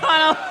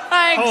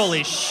 Shauna-likes.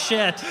 Holy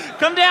shit.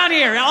 Come down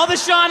here. All the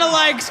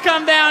Shauna-likes,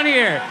 come down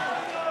here.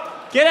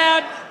 Get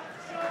out.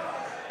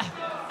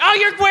 Oh,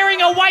 you're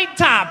wearing a white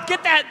top.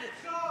 Get that.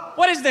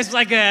 What is this,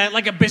 like a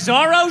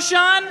Bizarro,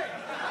 Sean?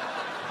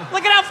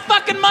 Look at how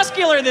fucking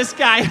muscular this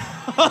guy.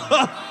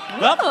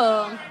 Well,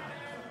 Oh.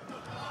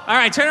 all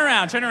right, turn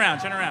around. What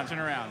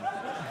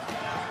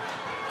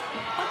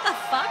the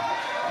fuck?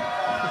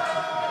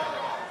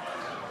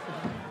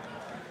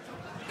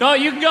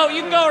 You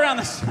can go around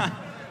the side.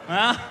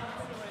 Well,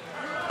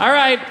 all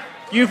right.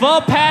 You've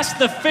all passed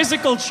the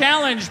physical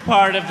challenge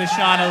part of the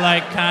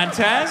Shauna-like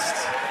contest.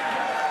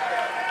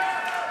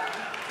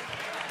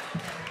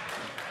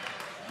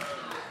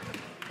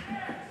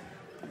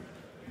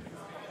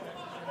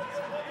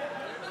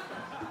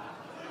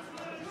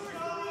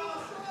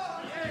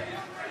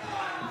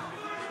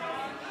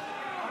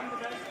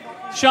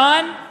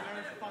 Sean?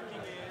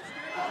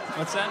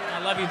 What's that? I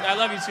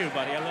love you too,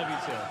 buddy. I love you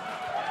too.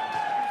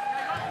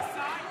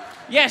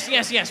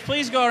 Yes.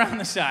 Please go around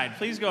the side.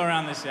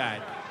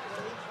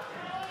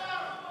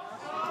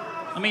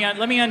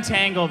 Let me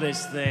untangle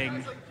this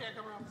thing.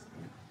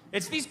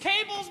 It's these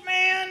cables,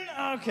 man.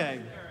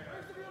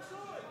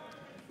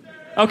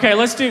 Okay,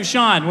 let's do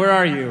Sean, where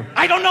are you?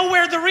 I don't know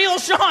where the real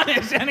Sean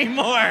is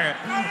anymore.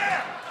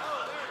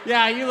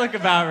 Yeah, you look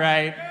about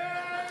right.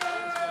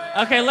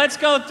 Okay, let's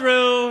go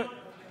through.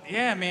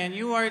 Yeah, man,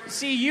 you're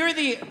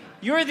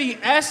the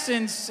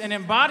essence and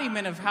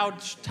embodiment of how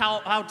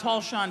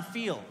tall Sean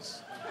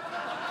feels.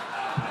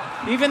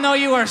 Even though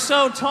you are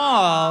so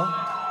tall,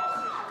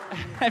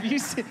 can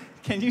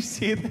you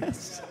see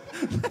this?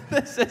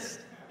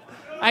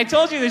 I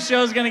told you the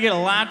show's gonna get a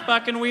lot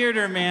fucking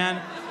weirder,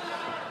 man.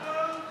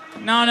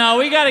 No,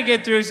 we gotta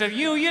get through stuff.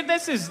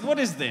 What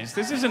is this?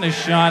 This isn't a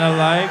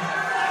Shauna-like.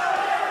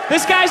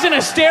 This guy's in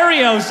a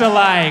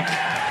Stereos-alike.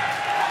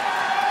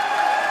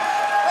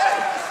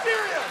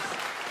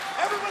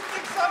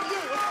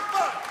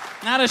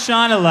 Not a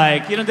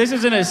Shauna-like. This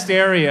isn't a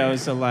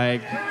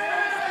Stereos-alike.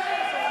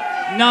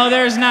 No,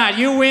 there's not.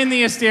 You win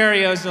the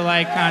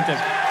Stereos-alike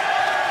contest.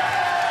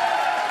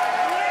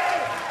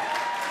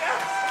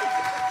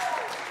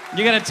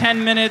 You got a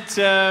 10-minute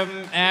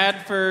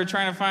ad for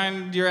trying to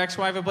find your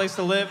ex-wife a place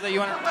to live that you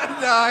want to...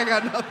 No, I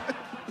got nothing.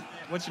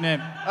 What's your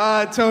name?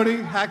 Tony,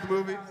 Hack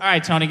Movie. All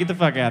right, Tony, get the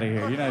fuck out of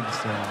here. You're not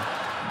just...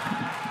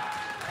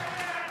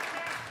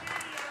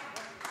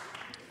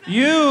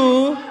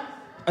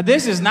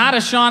 This is not a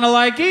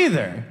Shauna-like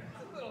either.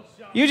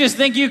 You just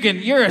think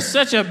you're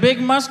such a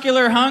big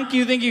muscular hunk,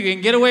 you think you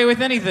can get away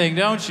with anything,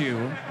 don't you?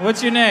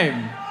 What's your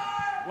name?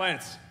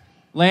 Lance.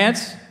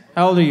 Lance?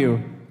 How old are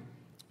you?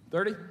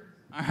 30?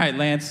 All right,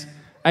 Lance.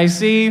 I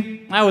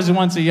see. I was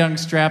once a young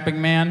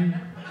strapping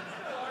man.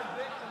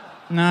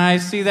 Nah, I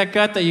see that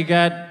gut that you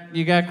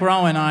got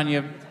growing on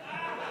you.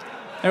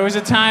 There was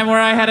a time where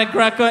I had a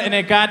gut and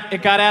it got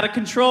out of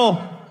control.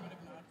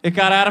 It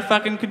got out of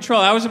fucking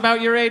control. I was about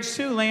your age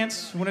too,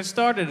 Lance, when it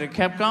started. It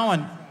kept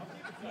going.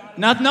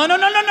 No,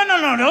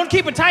 don't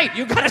keep it tight.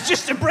 You gotta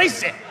just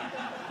embrace it.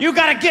 You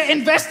gotta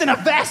invest in a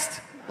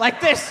vest like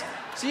this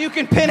so you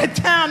can pin it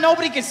down.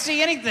 Nobody can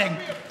see anything.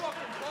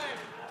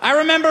 I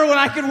remember when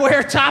I could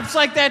wear tops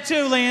like that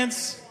too,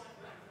 Lance.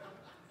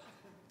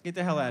 Get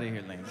the hell out of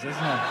here, Lance.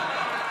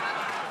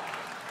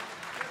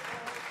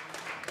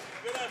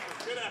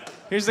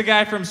 Here's the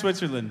guy from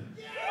Switzerland.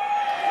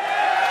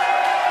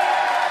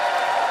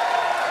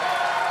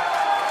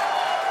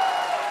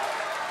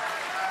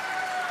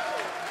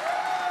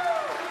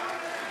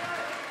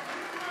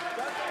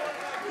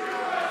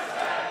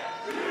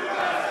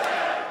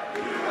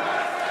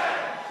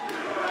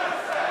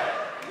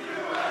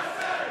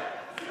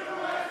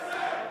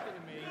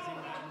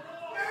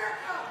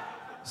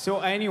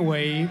 So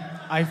anyway,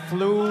 I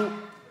flew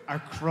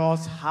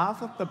across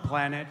half of the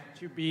planet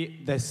to be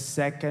the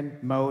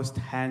second most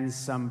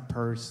handsome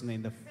person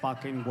in the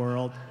fucking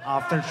world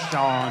after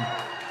Sean.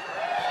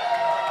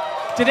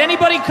 Did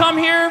anybody come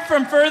here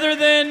from further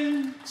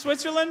than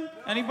Switzerland?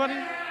 Anybody?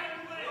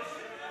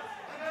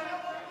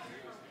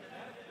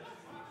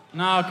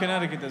 No,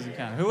 Connecticut doesn't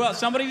count. Who else?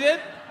 Somebody did?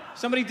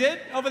 Somebody did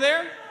over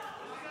there?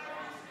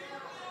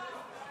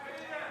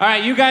 All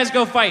right, you guys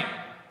go fight.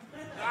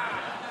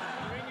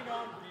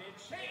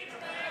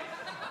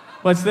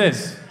 What's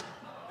this?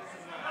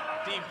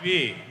 Deep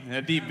B.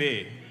 A deep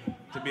B.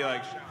 To be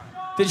like Sean.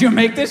 Did you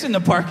make this in the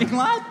parking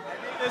lot?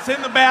 It's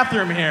in the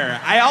bathroom here.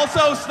 I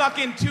also snuck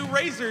in 2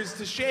 razors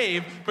to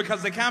shave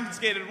because they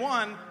confiscated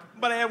one,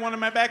 but I had one in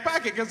my back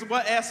pocket because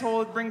what asshole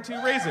would bring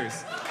 2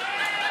 razors?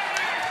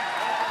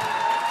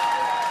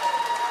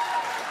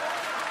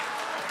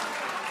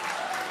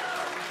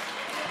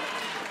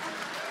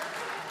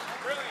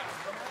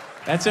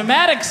 That's a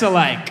Maddox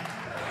alike.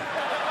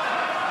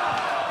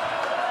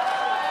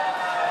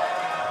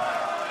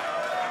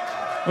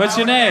 What's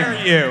your name? How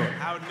dare you?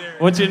 How dare you?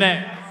 What's your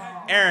name?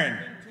 Aaron.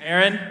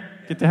 Aaron?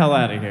 Get the hell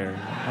out of here.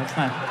 That's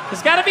not.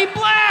 It's got to be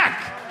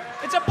black.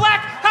 It's a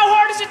black. How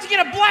hard is it to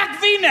get a black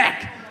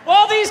V-neck?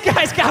 All these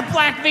guys got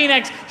black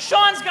V-necks.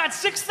 Sean's got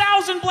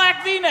 6,000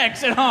 black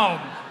V-necks at home.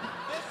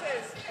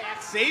 This is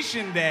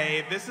Taxation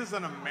Day. This is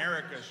an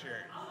America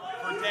shirt.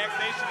 For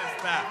taxation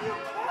is theft.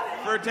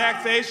 For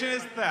taxation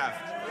is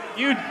theft.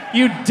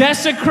 You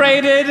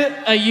desecrated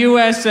a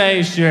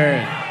USA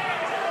shirt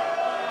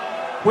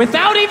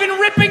without even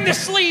ripping the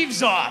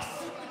sleeves off.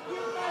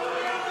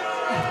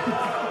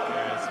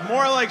 It's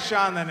more like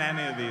Sean than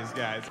any of these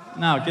guys.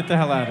 No, get the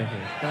hell out of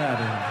here. Get out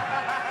of here.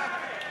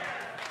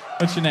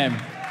 What's your name?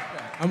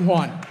 I'm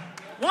Juan.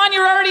 Juan,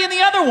 you're already in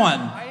the other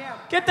one. I am.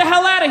 Get the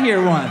hell out of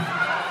here, Juan.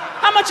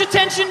 How much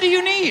attention do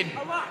you need?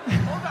 Hold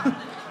on.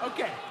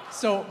 Okay.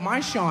 So my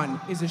Sean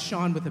is a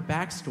Sean with a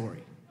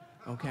backstory.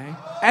 Okay?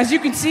 As you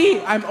can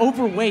see, I'm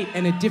overweight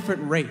and a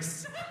different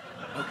race.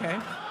 Okay?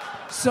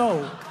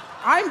 So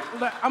I'm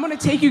gonna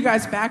take you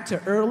guys back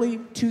to early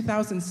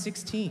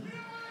 2016.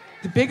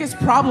 The biggest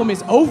problem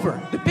is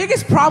over. The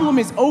biggest problem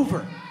is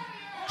over.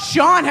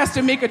 Sean has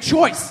to make a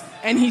choice,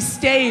 and he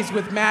stays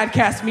with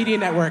Madcast Media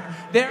Network.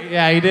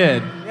 Yeah, he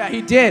did. Yeah,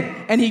 he did.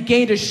 And he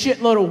gained a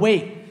shitload of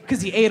weight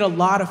because he ate a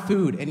lot of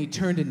food, and he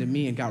turned into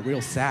me and got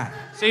real sad.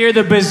 So you're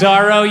the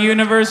Bizarro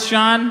universe,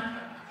 Sean?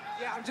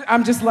 Yeah,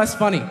 I'm just less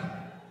funny.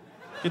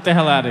 Get the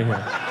hell out of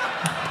here.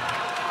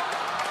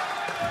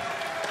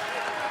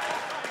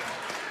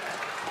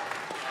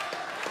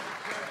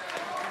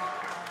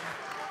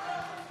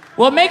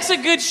 What makes a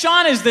good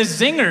Sean is the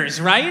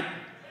zingers, right?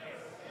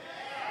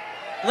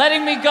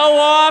 Letting me go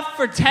off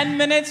for 10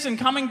 minutes and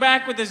coming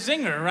back with a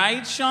zinger,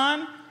 right,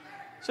 Sean?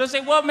 So I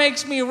say, what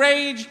makes me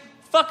rage?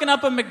 Fucking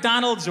up a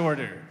McDonald's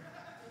order.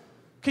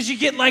 Because you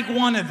get like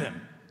one of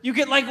them. You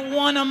get like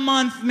one a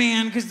month,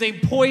 man, because they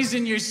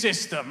poison your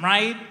system,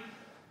 right?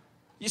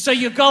 So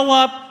you go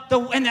up,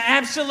 and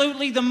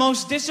absolutely the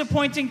most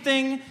disappointing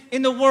thing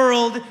in the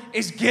world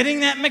is getting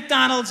that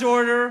McDonald's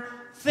order,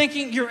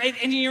 thinking you're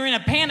in a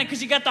panic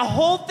because you got the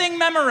whole thing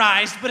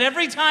memorized, but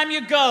every time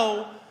you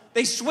go,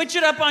 they switch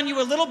it up on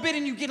you a little bit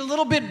and you get a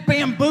little bit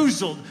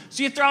bamboozled.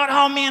 So you throw out,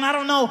 oh man, I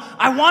don't know,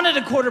 I wanted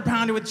a quarter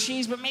pounder with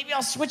cheese, but maybe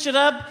I'll switch it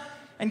up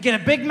and get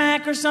a Big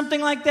Mac or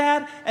something like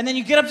that. And then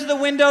you get up to the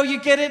window, you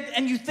get it,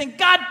 and you think,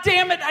 God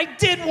damn it, I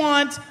did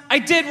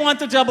want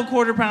the double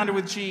quarter pounder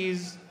with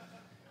cheese.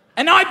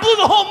 And now I blew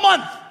the whole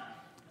month.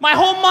 My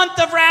whole month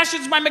of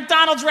rations, my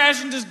McDonald's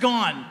rations is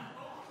gone.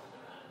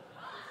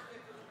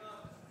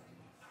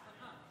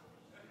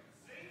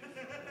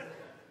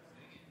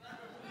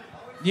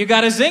 You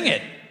gotta zing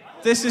it.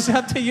 This is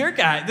up to your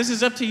guy. This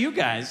is up to you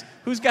guys.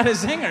 Who's got a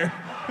zinger?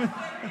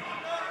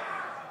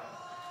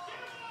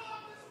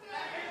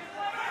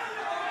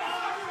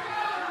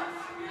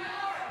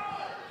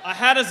 I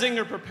had a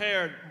zinger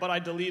prepared, but I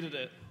deleted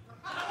it.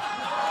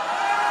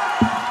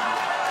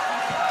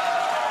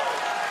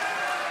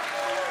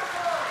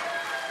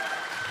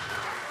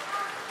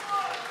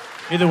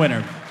 You're the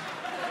winner.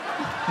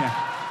 Yeah.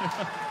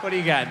 What do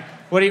you got?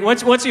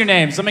 What's your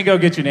names? Let me go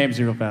get your names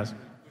real fast.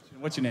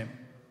 What's your name?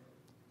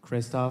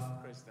 Christoph.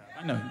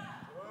 I know.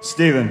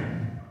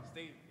 Steven.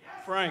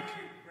 Frank.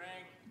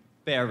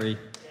 Barry.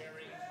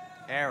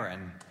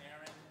 Aaron.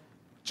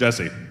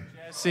 Jesse.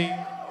 See?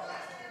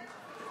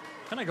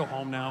 Can I go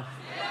home now?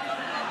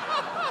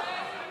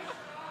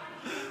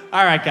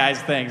 All right,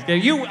 guys. Thanks.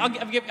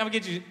 I'll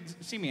get you.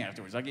 See me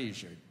afterwards. I'll get you a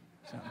shirt.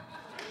 So,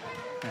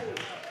 yeah.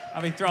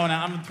 I'm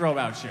gonna throw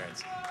out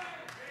shirts.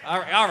 All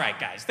right,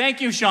 guys.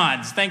 Thank you,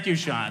 Sean's. Thank you,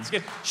 Sean's.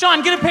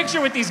 Sean, get a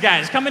picture with these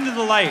guys. Come into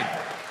the light.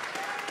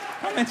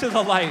 Come into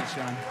the light,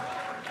 Sean.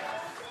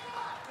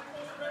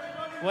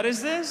 What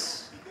is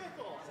this?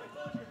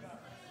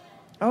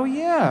 Oh,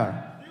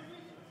 yeah.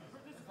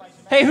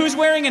 Hey, who's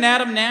wearing an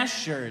Adam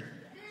Nash shirt?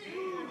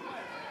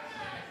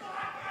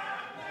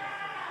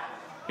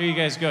 Here you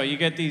guys go. You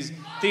get these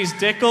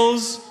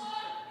Dickles.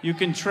 You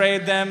can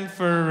trade them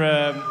for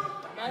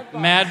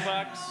Mad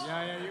Bucks.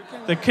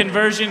 The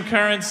conversion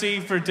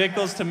currency for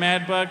Dickles to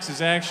Mad Bucks is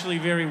actually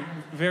very,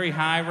 very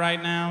high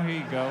right now. Here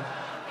you go.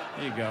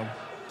 Here you go.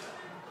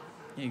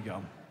 Here you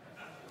go.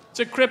 It's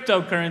a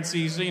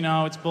cryptocurrency, so you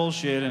know, it's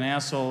bullshit and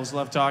assholes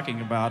love talking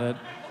about it.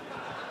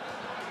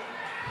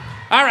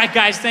 All right,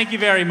 guys, thank you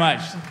very much.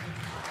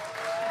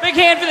 Big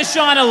hand for the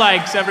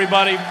Shauna-likes,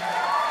 everybody.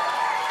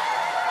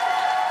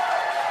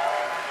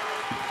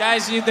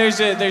 Guys,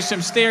 there's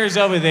some stairs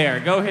over there.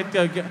 Go hit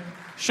the...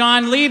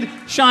 Sean,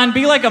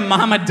 be like a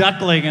mama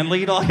duckling and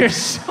lead all your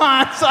Seans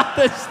on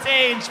the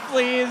stage,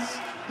 please.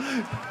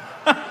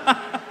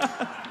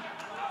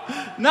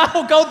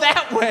 No, go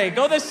that way.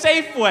 Go the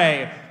safe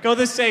way. Go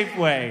the safe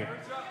way.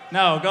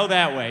 No, go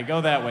that way.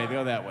 Go that way.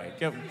 Go that way.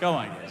 Go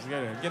on, guys.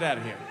 Get out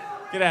of here.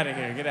 Get out of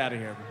here. Get out of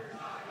here.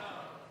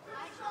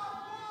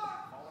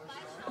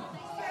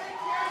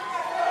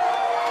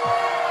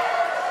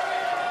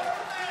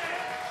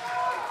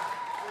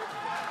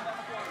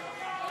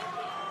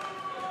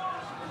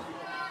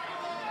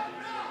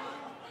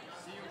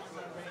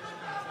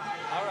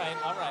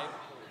 All right.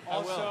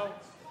 Also,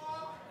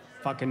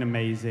 fucking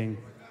amazing.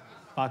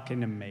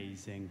 Fucking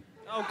amazing.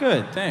 Oh,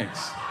 good.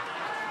 Thanks.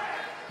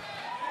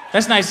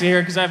 That's nice to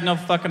hear because I have no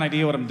fucking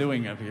idea what I'm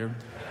doing up here.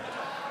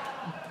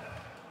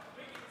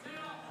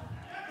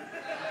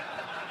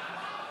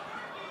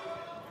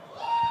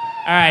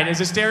 All right, is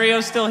the stereo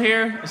still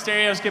here? The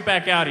stereos, get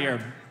back out here.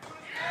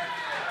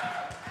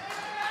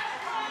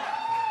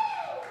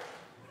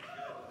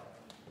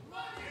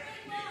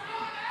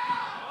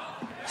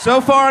 So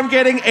far, I'm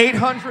getting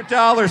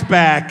 $800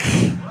 back.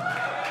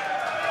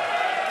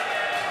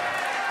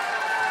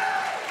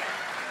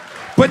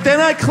 But then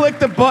I click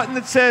the button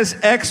that says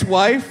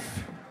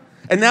ex-wife,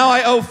 and now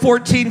I owe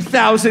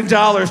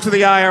 $14,000 to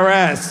the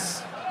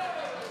IRS.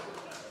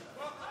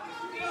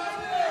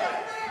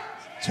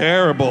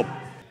 Terrible.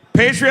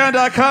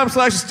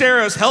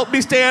 Patreon.com/stereos. Help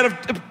me stay out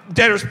of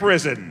debtor's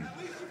prison.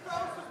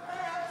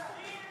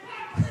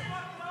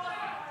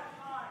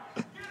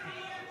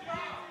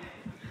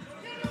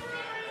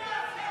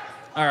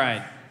 All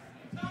right.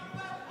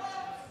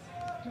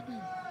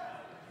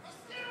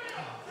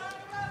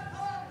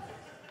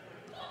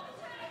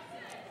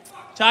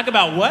 Talk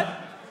about what?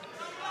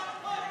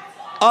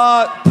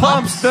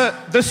 Pumps,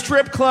 the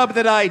strip club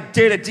that I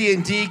did a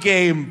D&D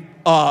game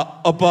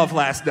above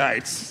last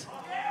night.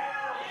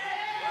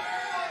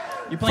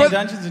 You playing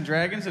Dungeons and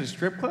Dragons at a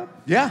strip club?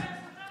 Yeah.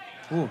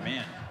 Oh,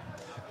 man.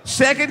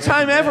 Second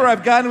time ever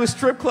I've gone to a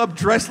strip club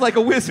dressed like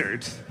a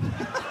wizard.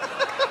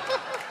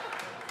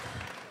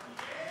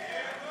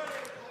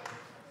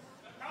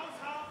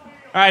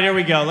 All right, here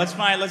we go. Let's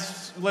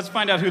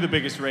find out who the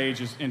biggest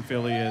rage in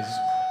Philly is.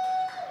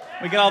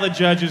 We got all the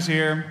judges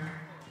here.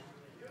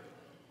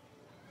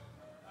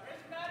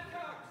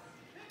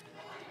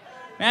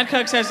 Mad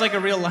Cucks has like a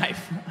real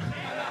life.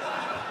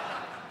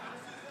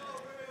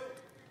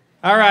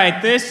 All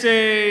right, this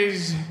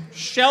is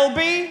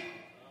Shelby.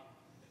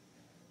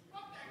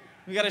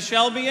 We got a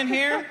Shelby in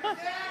here.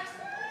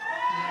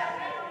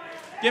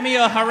 Give me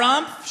a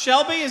harumph.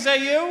 Shelby, is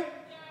that you?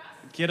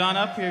 Get on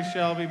up here,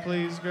 Shelby,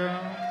 please, girl.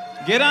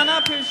 Get on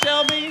up here,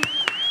 Shelby.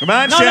 Come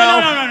on, No,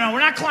 Shel. no. We're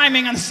not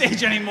climbing on the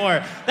stage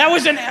anymore. That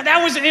was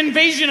an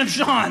invasion of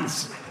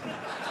Sean's.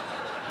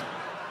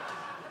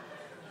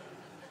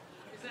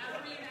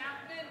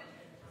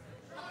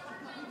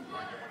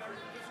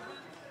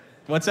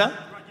 What's up?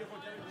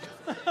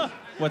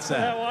 What's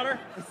that? Water?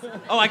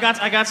 Oh, I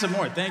got some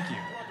more. Thank you.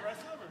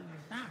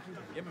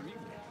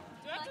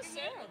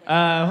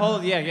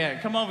 Yeah.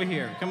 Come over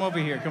here. I'm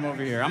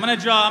gonna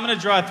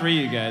draw three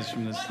of you guys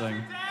from this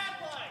thing.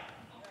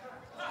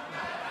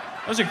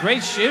 Those are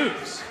great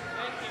shoes.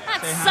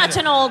 That's such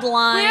an old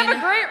line. We have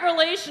a great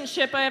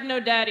relationship. I have no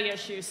daddy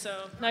issues,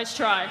 so nice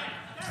try.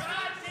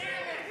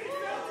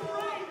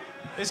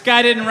 This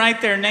guy didn't write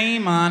their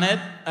name on it.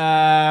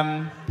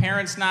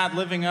 Parents not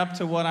living up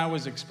to what I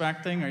was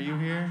expecting. Are you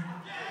here?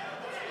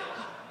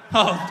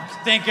 Oh,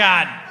 thank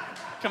God.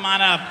 Come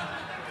on up.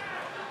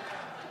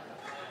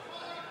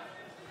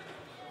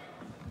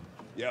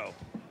 Yo.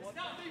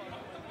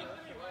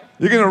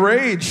 You're gonna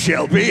rage,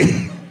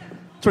 Shelby.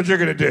 That's what you're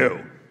gonna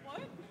do.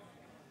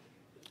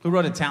 Who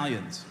wrote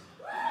Italians?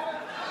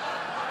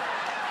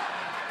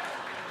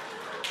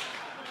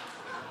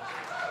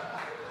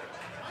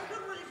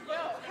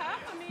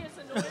 Half of me is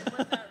annoyed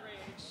with that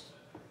rage.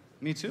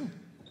 Me too.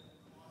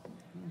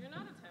 You're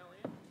not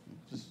Italian.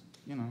 Just,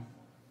 you know.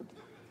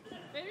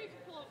 Maybe you can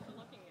pull up for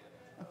looking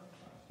at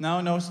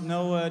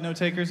it. No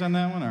takers on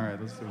that one? All right,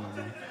 let's do one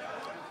more.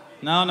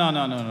 No.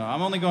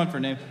 I'm only going for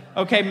name.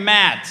 Okay,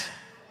 Matt.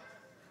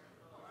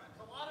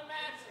 A lot of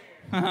Matts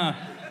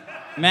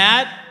here.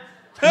 Matt?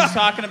 He's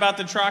talking about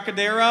the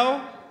Trocadero?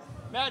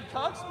 Mad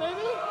Cucks,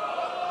 maybe?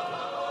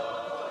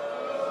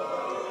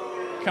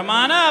 Come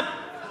on up.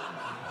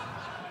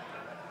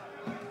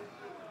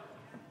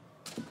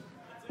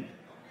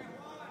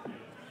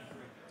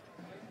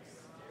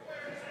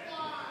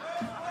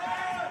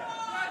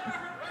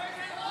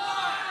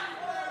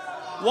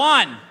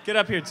 One. Get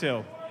up here,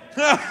 too.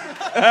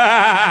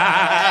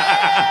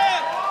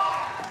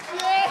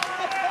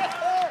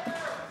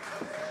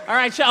 All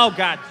right, oh,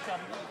 God.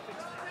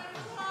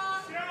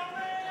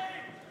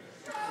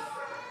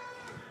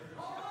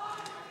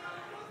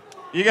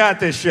 You got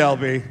this,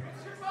 Shelby.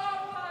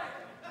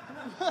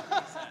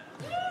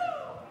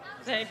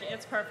 Thank you.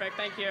 It's perfect.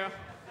 Thank you.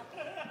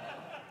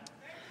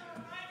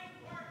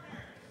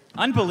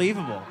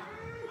 Unbelievable.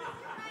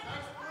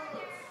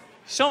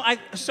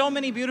 So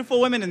many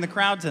beautiful women in the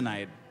crowd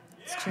tonight.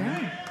 It's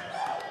true.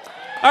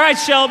 All right,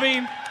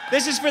 Shelby.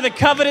 This is for the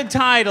coveted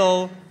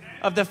title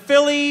of the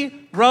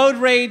Philly Road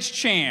Rage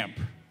Champ.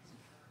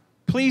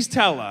 Please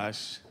tell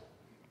us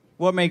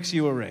what makes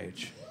you a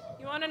rage.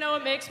 You want to know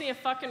what makes me a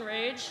fucking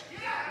rage?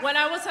 When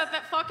I was at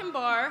that fucking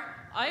bar,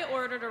 I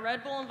ordered a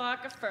Red Bull and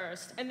vodka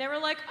first, and they were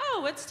like,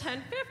 oh, it's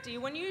 $10.50,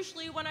 when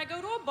usually when I go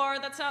to a bar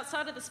that's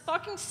outside of this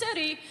fucking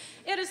city,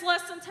 it is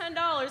less than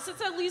 $10. It's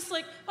at least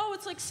like, oh,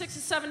 it's like $6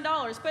 or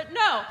 $7. But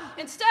no,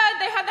 instead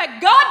they have that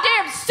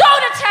goddamn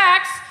soda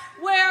tax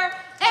where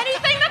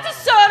anything that's a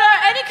soda,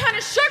 any kind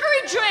of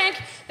sugary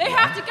drink, they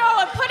have to go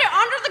and put it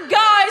under the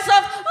guise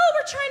of, oh,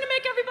 we're trying to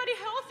make everybody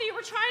healthy,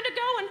 we're trying to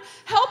go and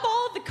help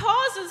all of the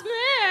causes,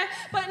 meh.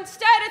 But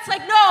instead it's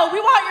like, no, we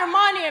want your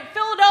money, and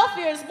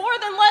Philadelphia is more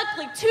than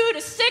likely $2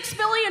 to $6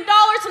 billion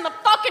in the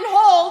fucking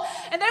hole,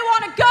 and they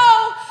want to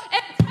go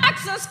and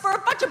tax us for a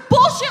bunch of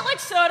bullshit like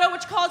soda,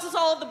 which causes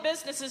all of the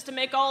businesses to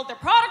make all of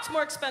their products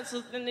more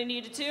expensive than they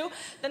needed to.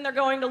 Then they're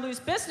going to lose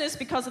business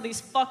because of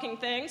these fucking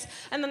things,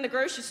 and then the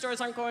grocery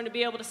stores aren't going to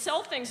be able to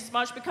sell things as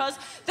much because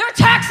they're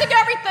taxing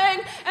everything,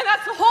 and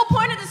that's the whole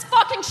point of this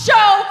fucking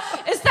show,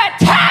 is that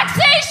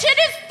taxation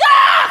is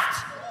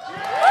theft!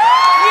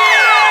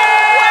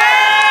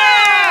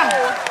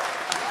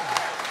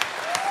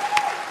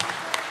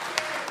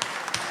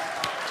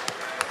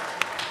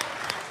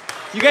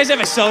 You guys have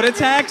a soda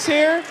tax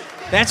here?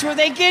 That's where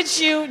they get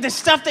you. The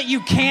stuff that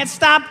you can't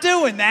stop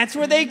doing, that's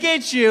where they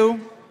get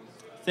you.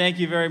 Thank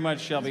you very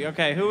much, Shelby.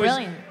 Okay, who is...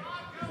 Brilliant.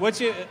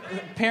 What's your...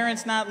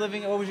 parents not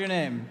living... What was your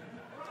name?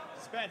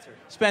 Spencer.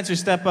 Spencer,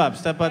 step up.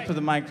 Step up to the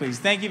mic, please.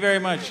 Thank you very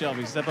much,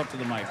 Shelby. Step up to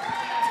the mic.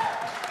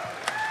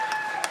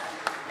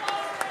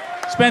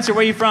 Spencer,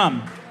 where are you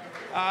from?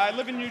 I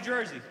live in New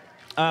Jersey.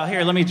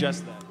 Here, let me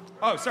adjust that.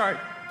 Oh, sorry.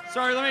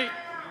 Sorry, let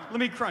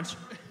me crunch.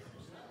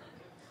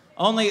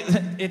 Only...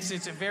 It's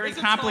a very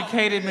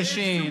complicated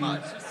machine. It's too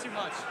much. It's too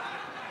much.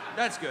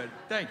 That's good.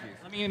 Thank you.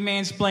 Let me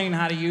mansplain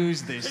how to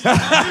use this.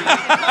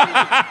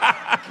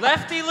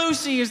 Lefty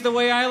Lucy is the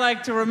way I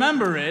like to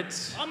remember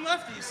it. I'm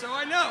lefty, so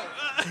I know.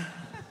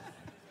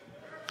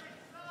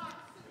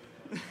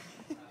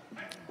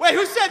 Wait,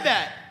 who said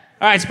that?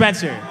 All right,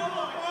 Spencer.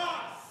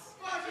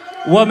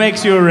 What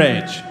makes you a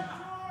rage?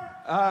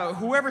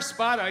 Whoever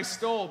spot I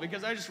stole,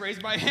 because I just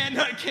raised my hand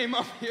and I came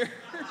up here.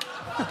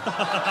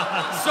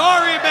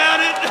 Sorry about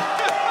it.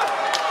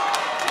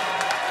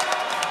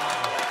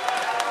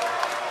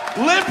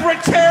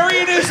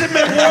 Libertarianism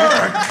at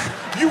work.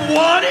 You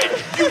want it,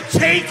 you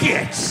take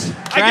it.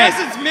 I guess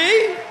it's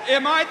me.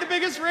 Am I the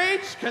biggest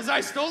rage? Because I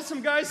stole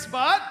some guy's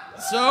spot?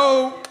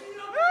 So...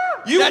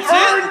 You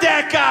earned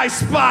that guy's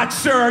spot,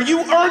 sir. You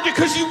earned it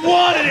because you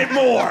wanted it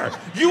more.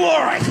 You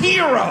are a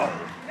hero.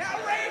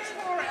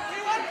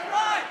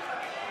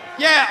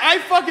 Yeah, I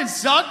fucking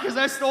suck because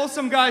I stole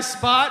some guy's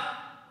spot.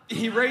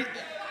 He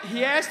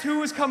asked who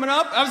was coming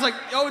up. I was like,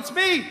 oh, it's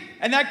me.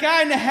 And that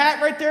guy in the hat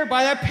right there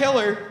by that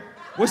pillar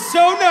was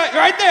so nice,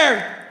 right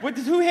there, with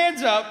the two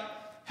hands up,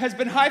 has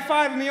been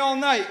high-fiving me all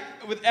night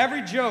with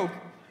every joke.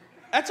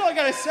 That's all I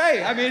gotta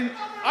say. I mean,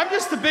 I'm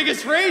just the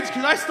biggest rage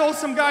because I stole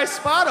some guy's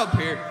spot up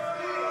here.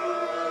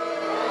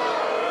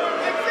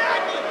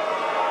 Exactly.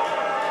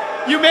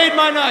 You made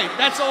my night.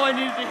 That's all I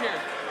needed to hear.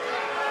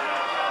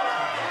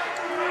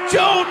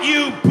 Don't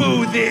you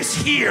boo this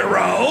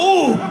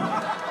hero.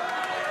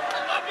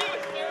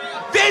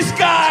 This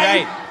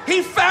guy,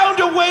 he found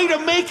a way to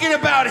make it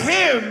about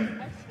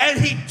him, and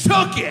he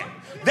took it.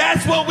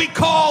 That's what we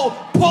call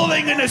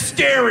pulling an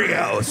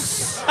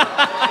Asterios.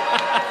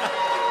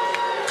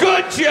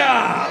 Good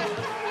job.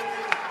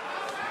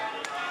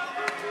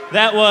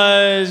 That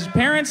was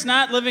parents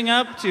not living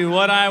up to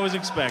what I was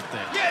expecting.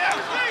 Yeah, that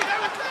was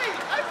me.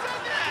 I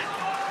said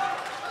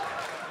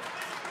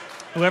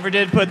that. Whoever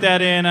did put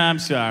that in, I'm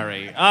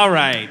sorry. All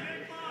right.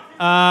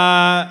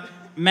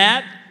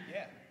 Matt?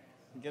 Yeah.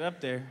 Get up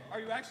there.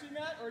 Are you actually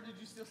Matt, or did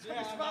you still steal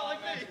a spot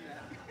like me?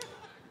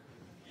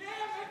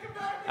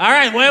 All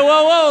right,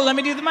 whoa. Let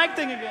me do the mic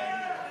thing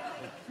again.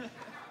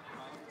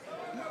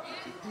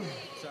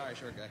 Sorry,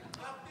 short guy.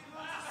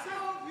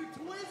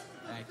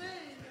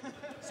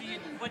 See,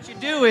 what you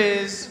do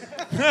is,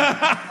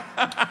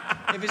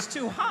 if it's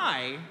too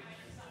high,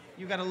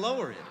 you got to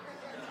lower it.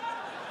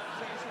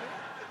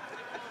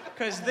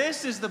 Because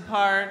this is the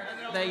part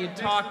that you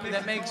talk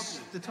that makes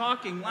the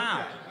talking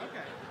loud.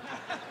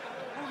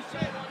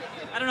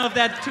 I don't know if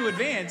that's too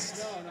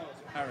advanced.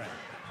 All right.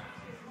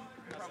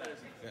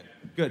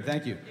 Good,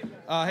 thank you.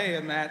 Hey,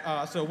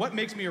 Matt. So what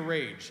makes me a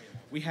rage?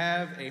 We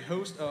have a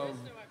host of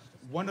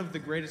one of the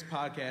greatest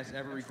podcasts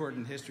ever recorded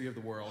in the history of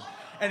the world.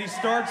 And he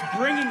starts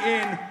bringing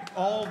in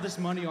all this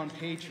money on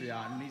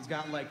Patreon. And he's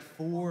got like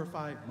 4 or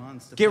 5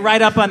 months to Get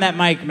right up on that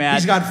mic, Matt.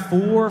 He's got 4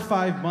 or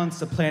 5 months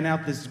to plan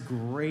out this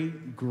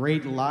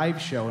great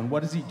live show. And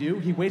what does he do?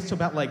 He waits till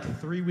about like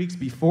 3 weeks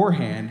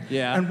beforehand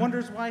and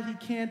wonders why he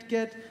can't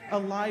get a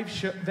live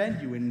show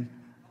venue in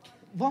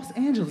Los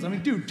Angeles. I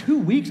mean, dude, 2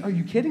 weeks? Are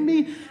you kidding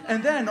me?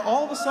 And then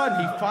all of a sudden,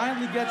 he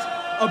finally gets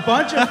a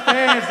bunch of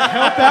fans to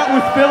help out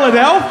with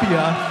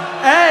Philadelphia,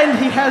 and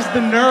he has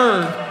the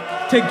nerve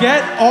to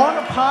get on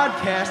a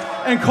podcast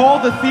and call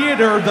the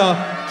theater the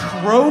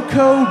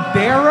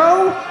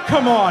Trocadero?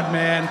 Come on,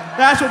 man.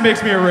 That's what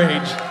makes me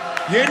rage.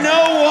 You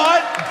know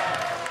what?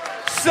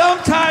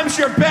 Sometimes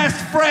your best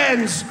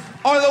friends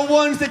are the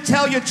ones that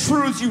tell you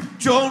truths you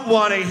don't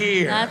want to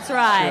hear. That's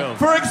right.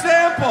 For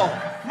example,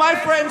 my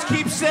friends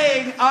keep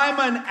saying I'm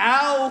an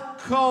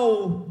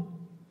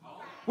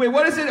Wait,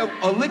 what is it?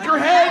 A liquor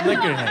head?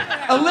 Liquor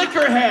head. A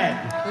liquor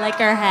head.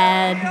 Liquor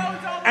head.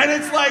 And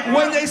it's like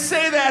when they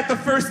say that, the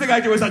first thing I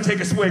do is I take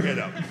a swig at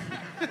them.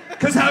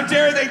 Because how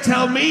dare they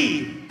tell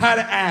me how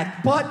to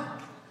act? But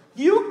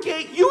you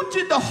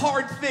did the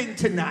hard thing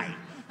tonight.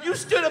 You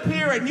stood up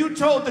here and you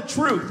told the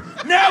truth.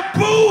 Now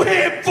boo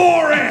him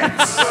for it!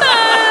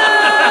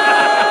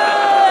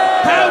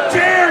 How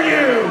dare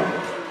you!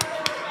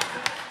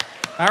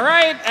 All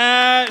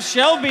right,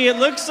 Shelby, it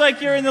looks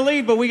like you're in the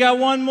lead, but we got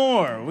one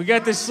more. We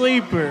got the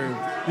sleeper.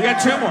 We got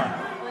two more.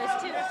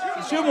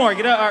 There's two more.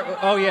 Get up.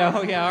 Oh yeah.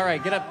 All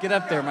right. Get up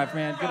there, my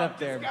friend. Get up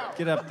there.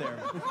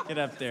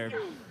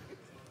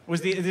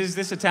 Is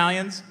this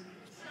Italians?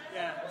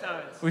 Yeah,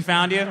 Italians. We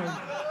found you.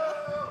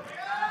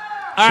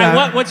 All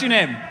right. What's your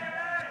name?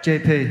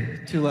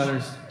 JP. 2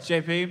 letters.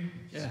 JP.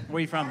 Yeah. Where are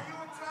you from?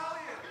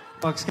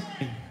 Bucks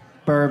County.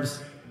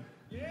 Burbs.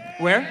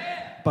 Where?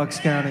 Bucks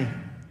County.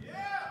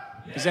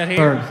 Is that here?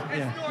 Burbs.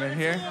 Yeah. Right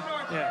here?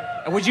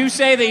 Yeah. Would you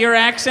say that your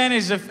accent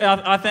is an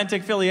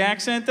authentic Philly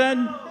accent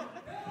then?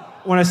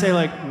 When I say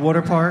like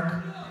Water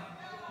Park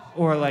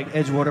or like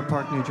Edgewater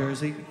Park, New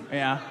Jersey.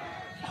 Yeah.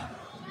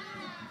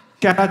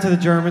 Shout out to the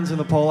Germans and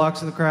the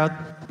Polacks in the crowd.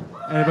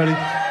 Anybody?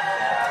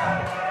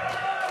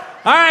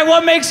 All right,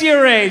 what makes you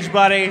rage,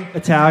 buddy?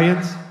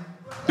 Italians.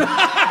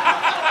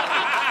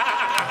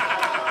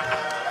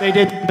 They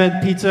did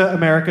invent pizza.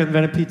 America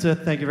invented pizza.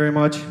 Thank you very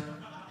much.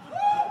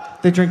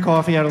 They drink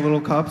coffee out of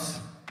little cups.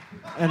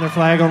 And their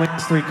flag only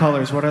has 3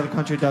 colors. What other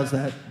country does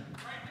that?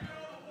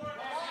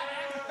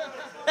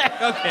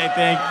 Okay,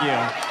 thank you.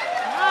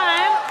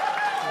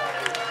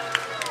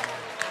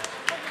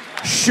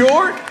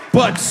 Short,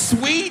 but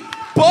sweet,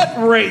 but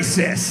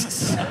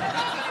racist.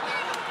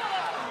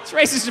 It's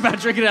racist about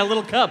drinking out of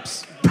little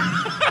cups.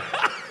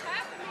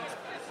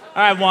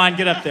 All right, Juan,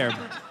 get up there.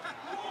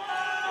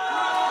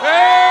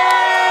 Hey!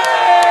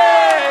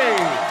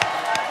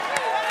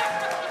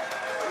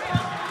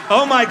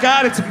 Oh my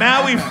God, it's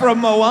Maui from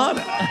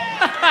Moana.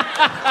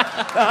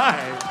 Hi.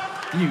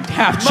 You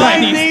half My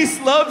Chinese. niece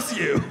loves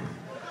you.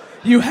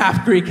 You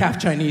half Greek, half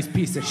Chinese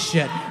piece of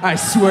shit. I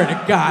swear to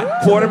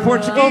God. Quarter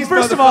Portuguese. Well,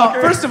 first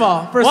of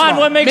all, Juan,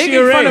 what makes making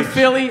you fun rage? of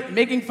Philly,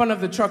 making fun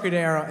of the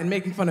Trocadero, and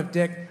making fun of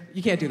Dick,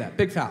 you can't do that.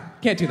 Big foul.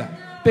 Can't do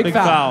that. Big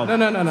foul. foul.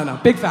 No.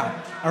 Big foul.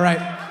 All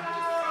right.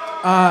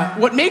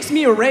 What makes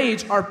me a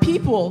rage are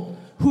people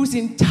whose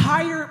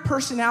entire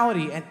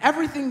personality and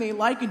everything they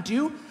like and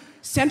do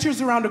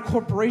centers around a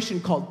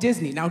corporation called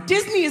Disney. Now,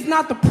 Disney is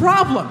not the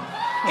problem.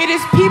 It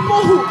is people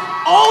who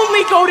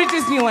only go to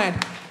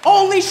Disneyland,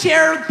 only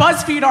share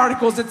BuzzFeed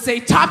articles that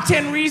say top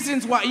 10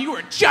 reasons why you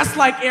are just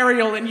like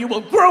Ariel and you will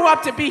grow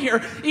up to be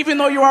here even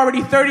though you're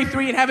already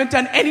 33 and haven't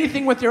done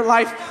anything with your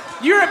life.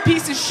 You're a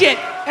piece of shit,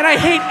 and I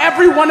hate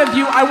every one of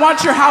you. I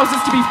want your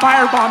houses to be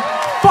firebombed.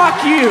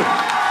 Fuck you.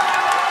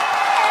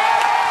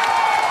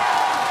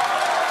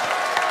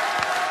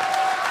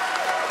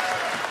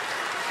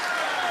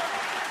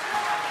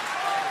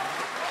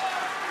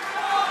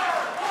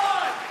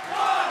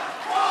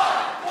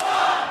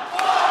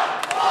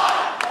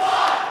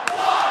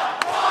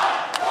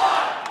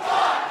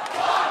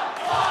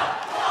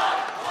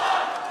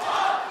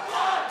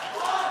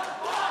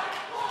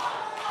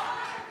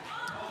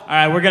 All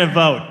right, we're gonna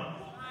vote.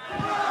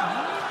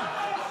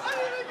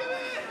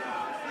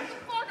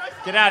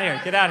 Get out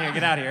here,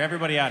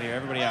 everybody out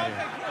here.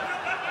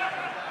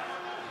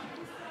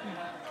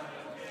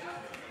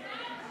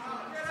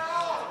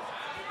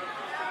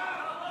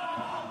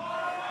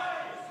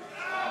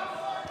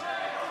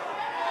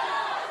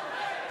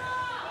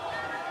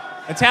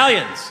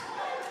 Italians.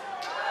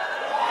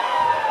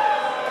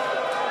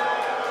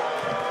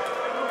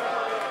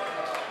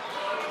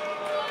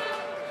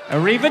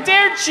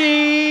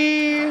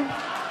 Arrivederci.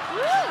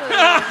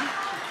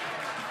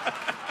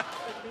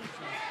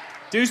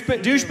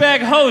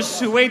 Douchebag hosts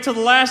who wait till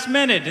the last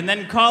minute and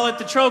then call it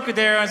the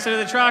Trocadero instead of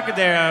the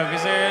Trocadero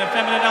because they're an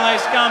effeminate LA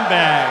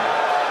scumbag.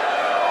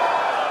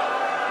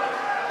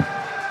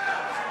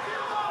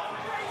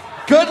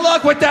 Good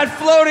luck with that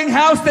floating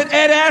house that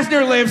Ed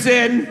Asner lives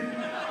in.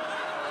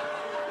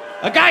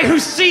 A guy who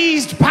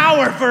seized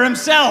power for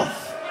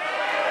himself.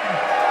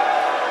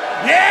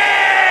 Yeah!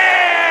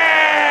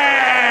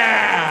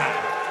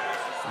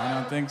 I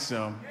don't think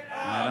so.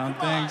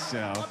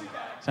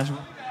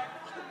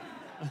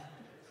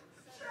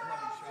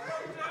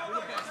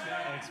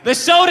 The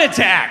soda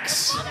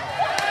tax. Yeah!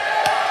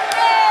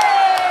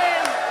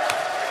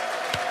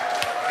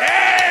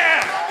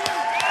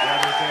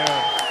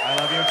 I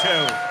love you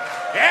too.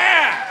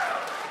 Yeah!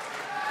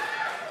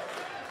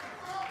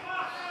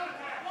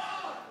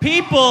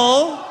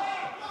 People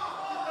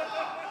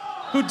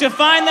who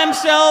define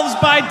themselves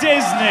by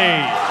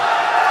Disney.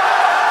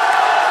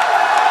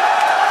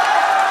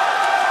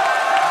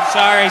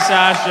 Sorry,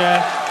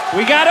 Sasha.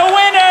 We got a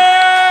winner!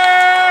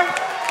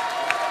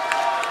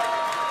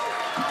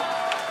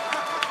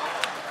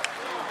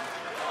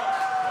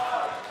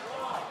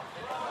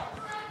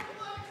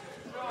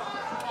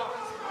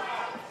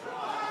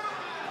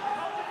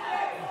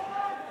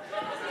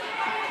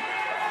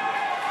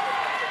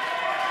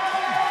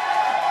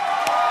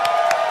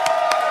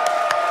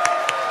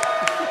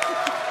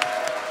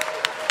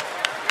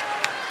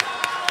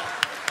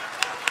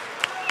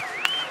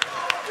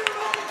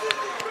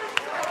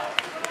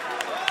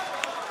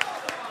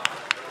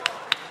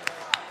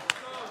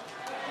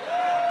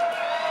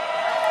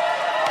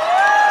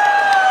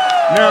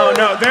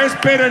 No, there's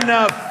been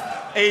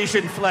enough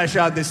Asian flesh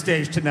on this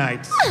stage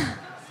tonight.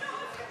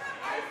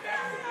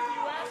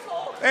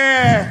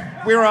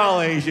 We're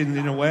all Asian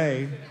in a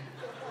way.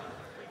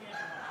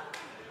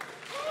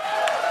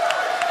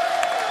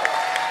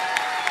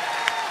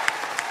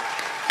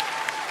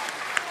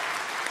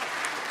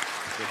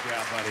 Good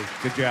job, buddy.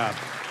 Good job.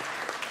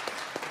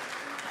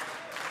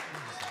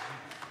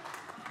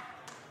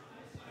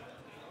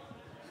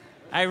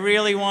 I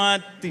really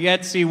want the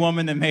Etsy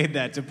woman that made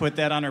that to put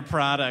that on her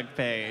product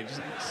page.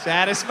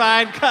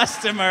 Satisfied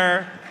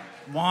customer,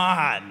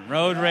 Juan,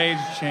 Road Rage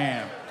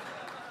champ.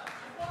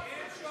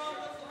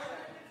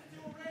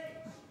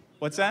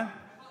 What's that?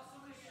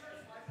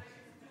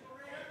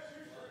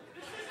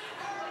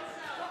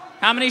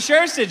 How many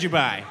shirts did you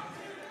buy?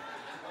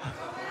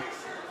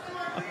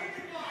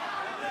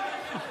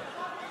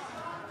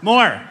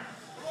 More.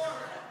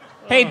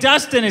 Hey,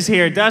 Dustin is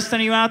here. Dustin,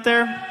 are you out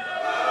there?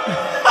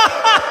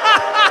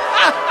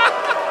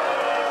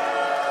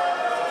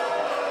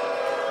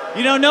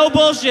 You know, no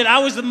bullshit. I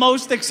was the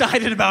most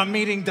excited about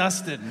meeting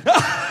Dustin.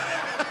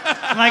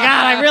 I'm like,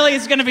 God,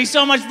 it's going to be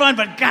so much fun,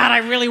 but God, I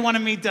really want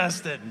to meet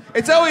Dustin.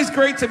 It's always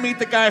great to meet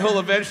the guy who'll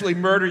eventually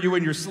murder you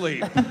in your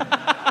sleep.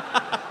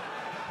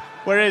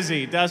 Where is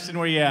he? Dustin,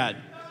 where you at?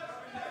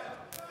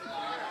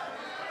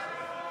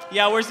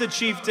 Yeah, where's the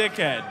chief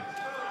dickhead?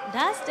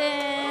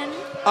 Dustin.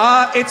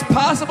 It's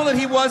possible that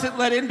he wasn't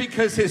let in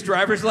because his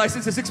driver's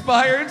license is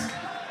expired.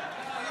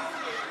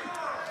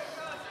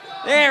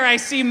 There, I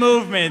see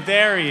movement.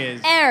 There he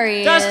is. There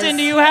he Dustin, is.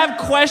 do you have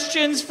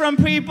questions from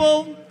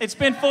people? It's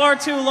been far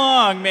too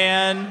long,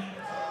 man.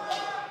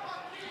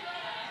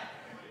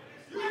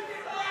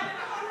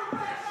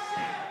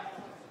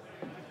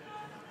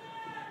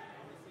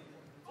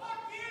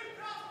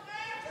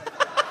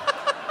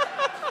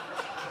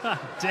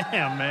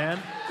 Damn, man.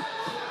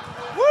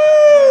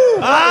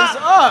 Woo! What is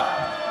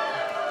up?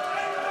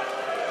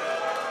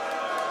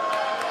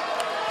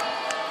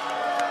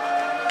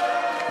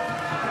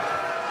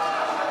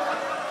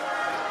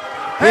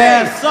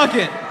 Hey, suck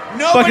it.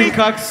 Nobody,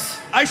 Fucking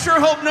cucks. I sure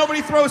hope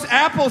nobody throws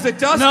apples at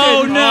Dustin.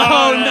 No.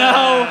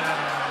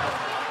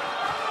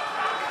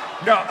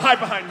 No, hide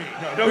behind me.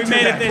 No, don't We do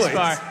made that, it this please.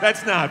 far.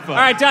 That's not fun.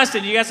 All right,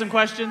 Dustin, you got some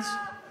questions?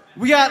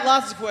 We got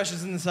lots of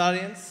questions in this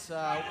audience.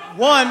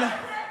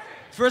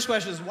 First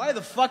question is, why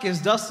the fuck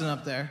is Dustin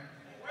up there?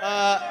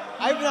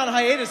 I've been on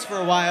hiatus for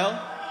a while,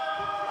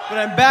 but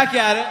I'm back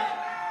at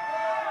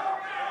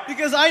it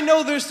because I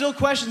know there's still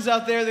questions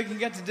out there that can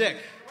get to Dick.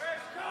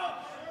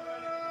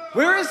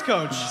 Where is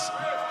Coach?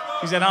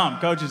 He's at home.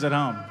 Coach is at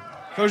home.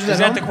 Coach is Is at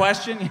that home? the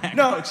question? Yeah,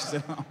 No. Coach is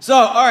at home. So,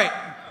 all right.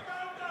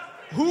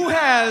 Who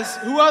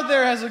out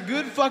there has a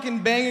good fucking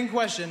banging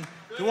question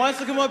who wants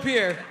to come up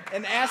here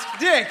and ask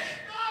Dick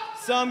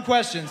some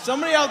questions?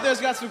 Somebody out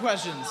there's got some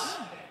questions.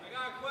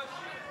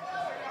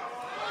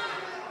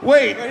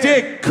 Wait,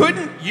 Dick,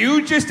 couldn't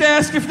you just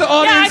ask if the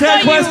audience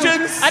had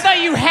questions? I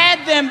thought you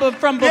had them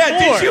from before.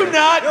 Yeah, did you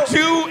not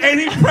do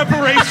any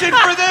preparation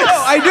for this?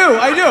 No,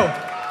 I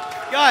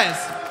do. Guys,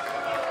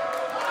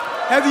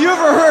 have you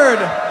ever heard?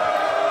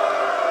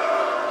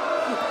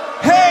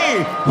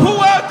 Hey,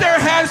 who out there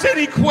has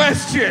any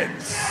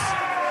questions?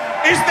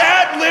 Is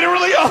that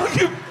literally all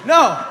you... No.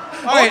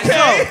 All right,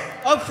 Okay.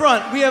 so, up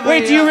front, we have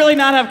Wait, do you really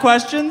not have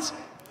questions?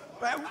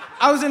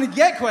 I was gonna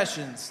get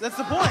questions. That's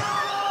the point.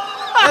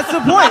 That's the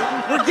point.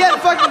 We're getting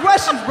fucking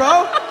questions,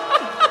 bro.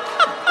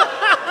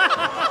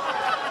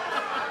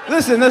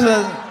 Listen.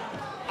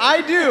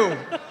 I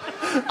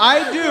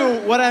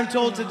do what I'm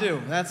told to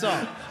do. That's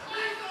all.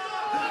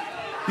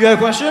 You have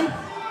a question?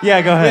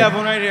 Yeah, go ahead. We have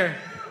one right here.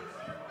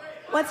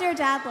 What's your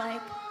dad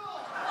like?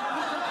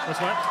 What's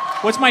what?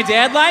 What's my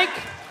dad like?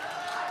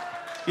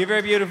 You're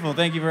very beautiful.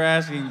 Thank you for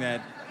asking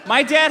that.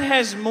 My dad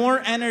has more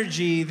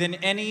energy than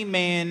any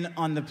man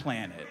on the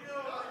planet.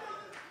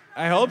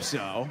 I hope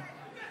so.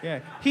 Yeah.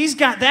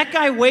 That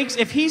guy wakes,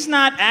 if he's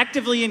not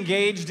actively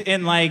engaged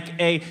in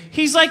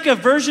he's like a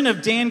version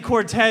of Dan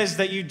Cortez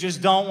that you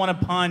just don't want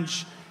to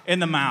punch in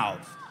the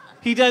mouth.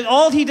 He does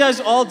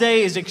all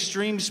day is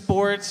extreme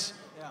sports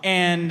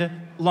and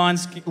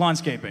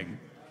lawnscaping.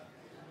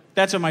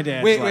 That's what my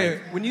dad's like. Wait.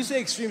 When you say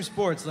extreme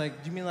sports, do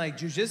you mean like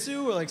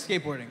jujitsu or like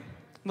skateboarding?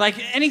 Like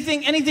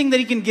anything that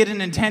he can get an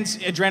intense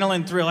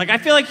adrenaline thrill. Like I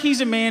feel like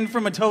he's a man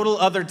from a total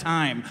other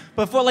time.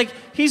 But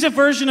he's a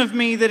version of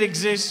me that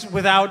exists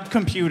without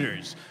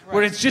computers,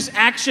 where it's just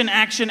action,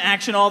 action,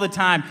 action all the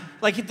time.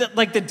 Like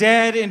the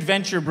Dead and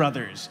Venture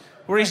Brothers,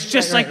 where he's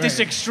just this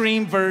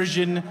extreme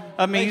version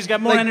of me. He's got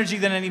more energy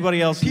than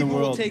anybody else in the world.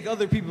 People will take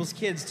other people's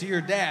kids to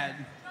your dad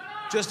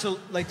just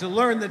to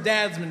learn the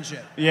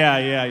dadsmanship.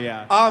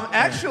 Yeah.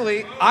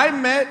 Actually, I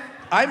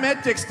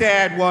met Dick's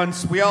dad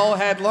once. We all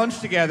had lunch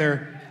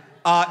together.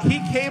 He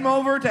came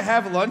over to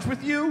have lunch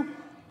with you,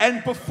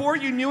 and before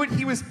you knew it,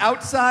 he was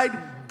outside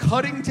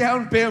cutting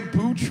down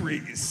bamboo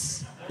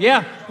trees.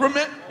 Yeah.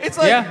 It's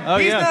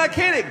like, he's not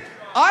kidding.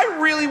 I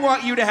really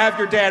want you to have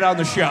your dad on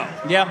the show.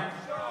 Yeah.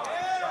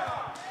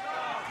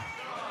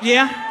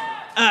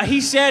 Yeah.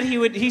 He said he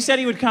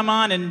would come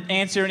on and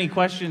answer any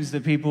questions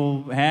that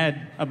people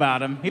had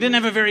about him. He didn't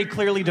have a very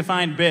clearly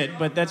defined bit,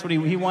 but that's what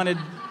he wanted.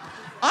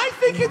 I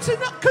think it's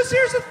enough, because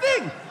here's the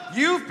thing.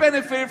 You've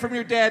benefited from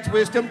your dad's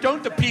wisdom.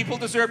 Don't the people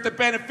deserve to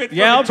benefit from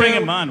it? Yeah, I'll bring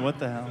him on. What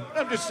the hell?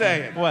 I'm just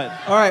saying. What?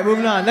 All right,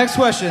 moving on. Next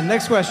question.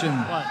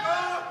 What?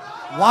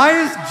 Why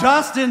is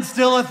Justin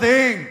still a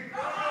thing?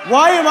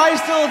 Why am I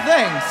still a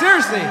thing?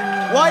 Seriously,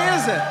 why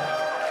is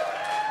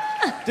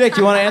it? Dick,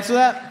 you want to answer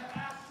that?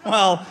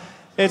 Well,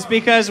 it's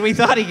because we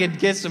thought he could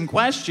get some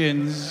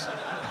questions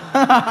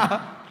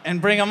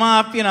and bring them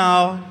up,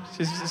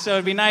 so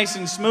it'd be nice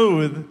and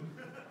smooth.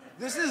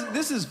 This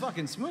is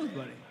fucking smooth,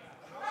 buddy.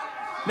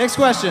 Next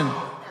question.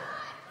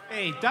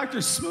 Hey, Dr.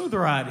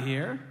 Smoothrod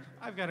here.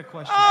 I've got a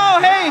question.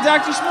 Oh, hey,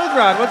 Dr.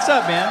 Smoothrod. What's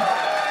up, man?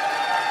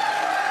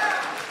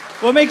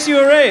 What makes you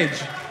a rage?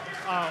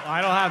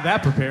 I don't have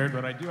that prepared,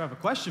 but I do have a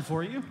question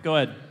for you. Go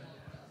ahead.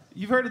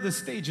 You've heard of the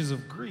stages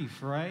of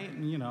grief, right?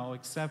 And,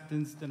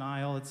 acceptance,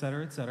 denial, et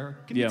cetera, et cetera.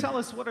 Can you tell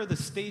us what are the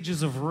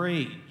stages of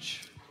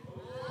rage?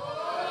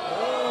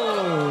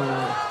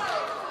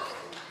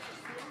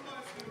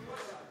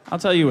 I'll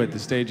tell you what the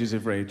stages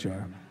of rage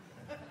are.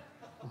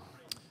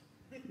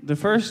 The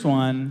first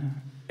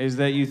one is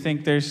that you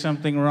think there's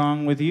something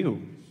wrong with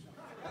you.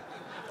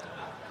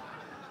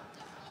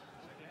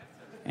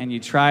 And you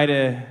try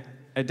to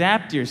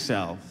adapt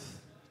yourself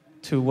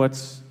to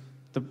what's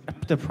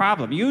the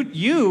problem.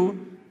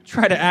 You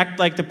try to act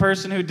like the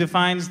person who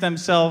defines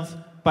themselves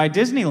by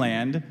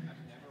Disneyland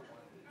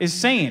is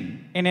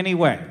sane in any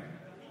way.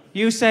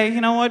 You say, you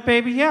know what,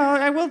 baby? Yeah,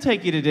 I will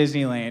take you to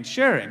Disneyland,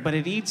 sure, but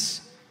it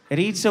eats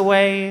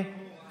away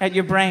at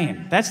your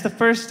brain. That's the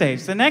first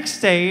stage. The next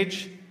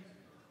stage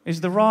is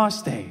the raw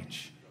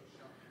stage,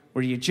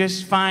 where you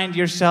just find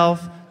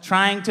yourself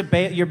trying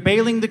to you're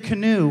bailing the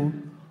canoe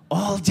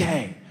all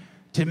day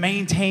to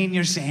maintain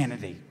your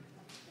sanity.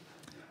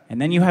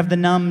 And then you have the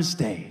numb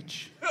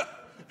stage,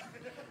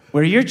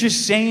 where you're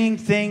just saying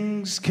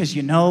things because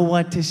you know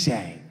what to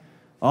say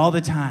all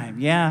the time.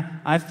 Yeah,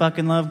 I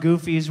fucking love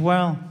Goofy as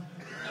well.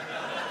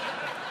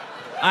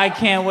 I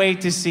can't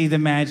wait to see the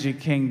Magic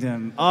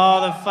Kingdom.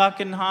 Oh, the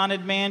fucking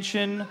Haunted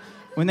Mansion,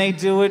 when they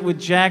do it with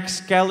Jack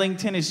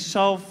Skellington, is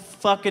so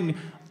fucking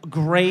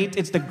great.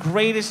 It's the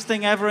greatest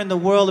thing ever in the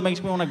world. It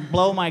makes me want to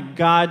blow my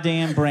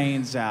goddamn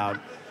brains out.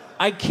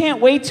 I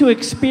can't wait to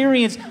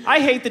experience.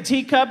 I hate the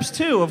teacups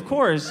too, of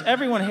course.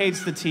 Everyone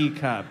hates the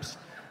teacups.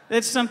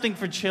 That's something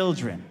for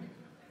children.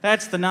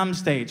 That's the numb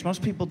stage.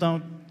 Most people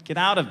don't get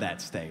out of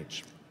that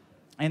stage.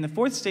 And the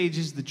fourth stage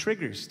is the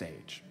trigger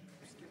stage.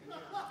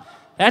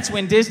 That's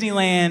when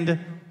Disneyland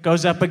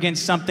goes up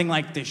against something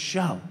like this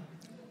show.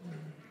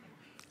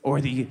 Or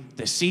the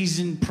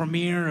season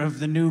premiere of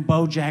the new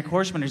BoJack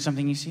Horseman or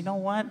something. You say, you know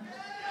what?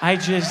 I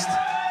just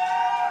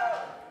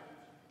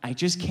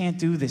can't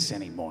do this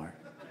anymore.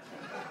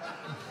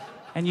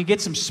 And you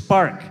get some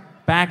spark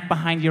back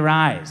behind your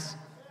eyes.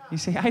 You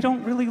say, I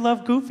don't really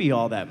love Goofy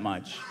all that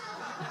much.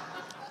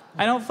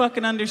 I don't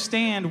fucking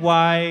understand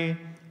why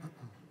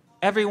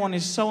everyone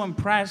is so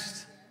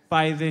impressed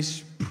by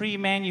this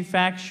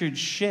pre-manufactured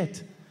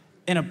shit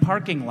in a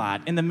parking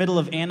lot in the middle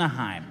of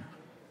Anaheim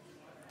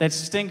that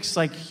stinks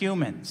like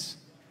humans.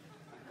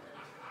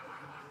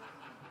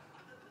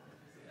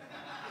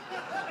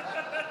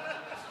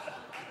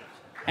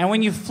 And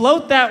when you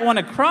float that one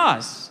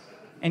across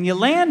and you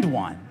land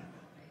one,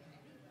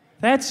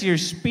 that's your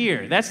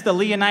spear. That's the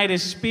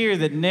Leonidas spear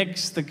that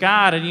nicks the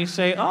god, and you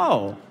say,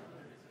 oh,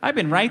 I've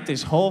been right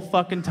this whole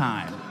fucking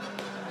time.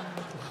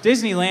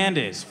 Disneyland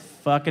is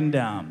fucking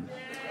dumb.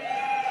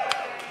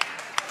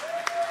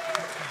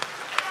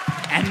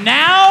 And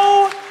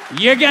now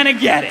you're gonna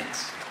get it.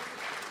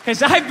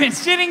 Because I've been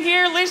sitting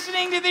here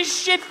listening to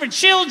this shit for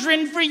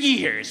children for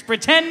years,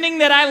 pretending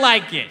that I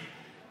like it.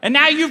 And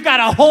now you've got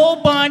a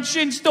whole bunch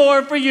in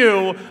store for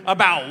you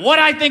about what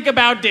I think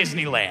about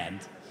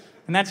Disneyland.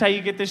 And that's how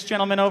you get this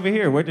gentleman over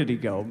here. Where did he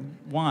go?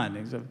 One.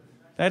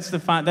 That's the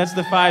 5 stages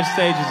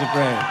of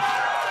rage.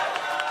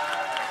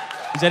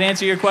 Does that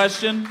answer your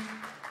question?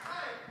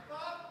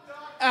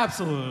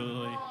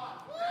 Absolutely.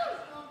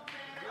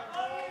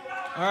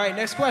 All right,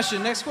 next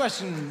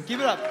question.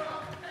 Give it up.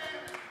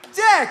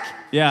 Dick!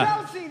 Yeah.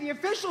 Chelsea, the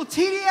official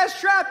TDS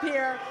trap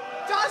here.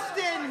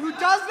 Dustin, who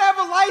doesn't have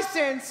a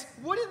license,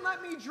 wouldn't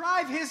let me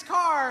drive his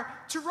car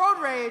to road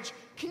rage.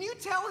 Can you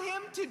tell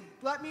him to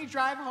let me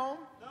drive home?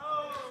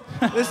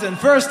 Listen,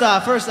 first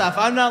off,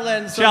 I'm not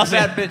letting some Chelsea.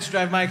 fat bitch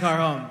drive my car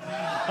home.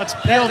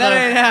 That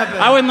ain't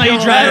happening. I wouldn't let you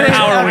No, drive that a ain't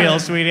Power happening. Wheel,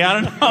 sweetie.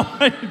 I don't know.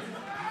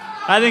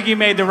 I think you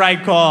made the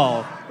right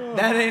call.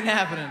 That ain't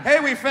happening. Hey,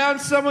 we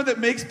found someone that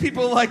makes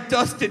people like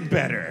Dustin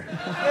better.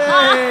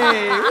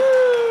 Hey!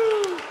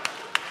 Woo.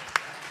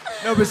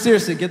 No, but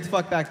seriously, get the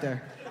fuck back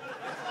there.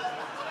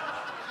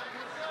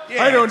 Yeah,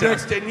 How you doing, Dick?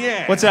 Dustin,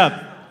 yeah. What's up?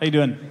 How you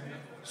doing?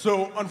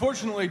 So,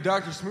 unfortunately,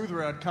 Dr.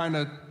 Smoothrat kind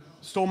of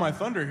stole my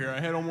thunder here. I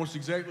had almost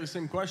exactly the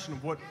same question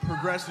of what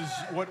progresses,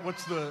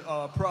 what's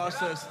the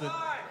process that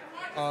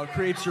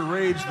creates your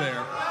rage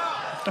there.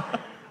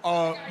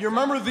 You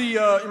remember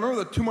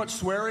the Too Much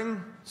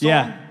Swearing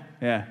song?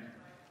 Yeah.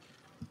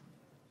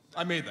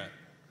 I made that.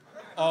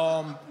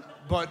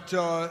 But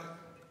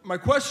my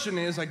question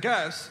is, I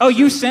guess. Oh,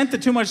 you sent the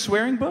Too Much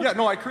Swearing book? Yeah,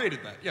 no, I created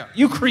that. Yeah.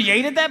 You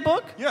created that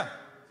book? Yeah.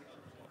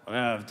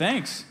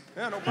 Thanks.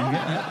 Yeah, no problem.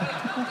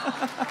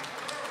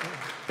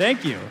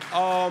 Thank you.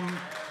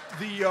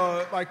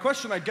 My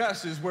question, I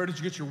guess, is where did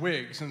you get your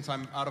wig? Since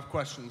I'm out of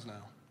questions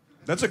now.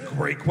 That's a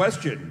great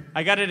question.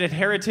 I got it at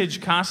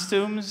Heritage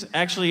Costumes.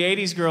 Actually,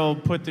 80s Girl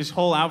put this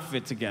whole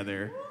outfit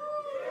together.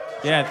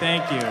 Yeah,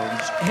 thank you.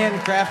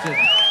 Handcrafted.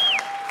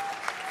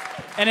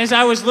 And as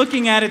I was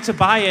looking at it to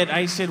buy it,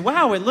 I said,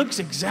 wow, it looks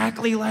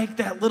exactly like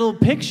that little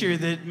picture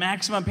that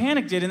Maximum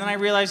Panic did. And then I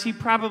realized he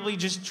probably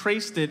just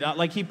traced it.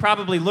 Like, he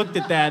probably looked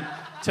at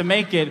that to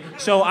make it.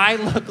 So I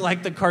look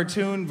like the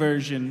cartoon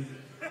version.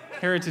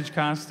 Heritage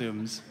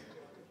Costumes.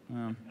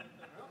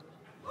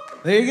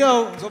 There you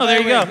go. Oh,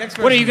 there you go.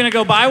 What, are you going to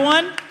go buy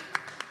one?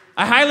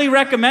 I highly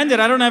recommend it.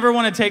 I don't ever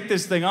want to take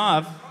this thing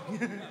off.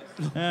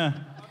 Yeah.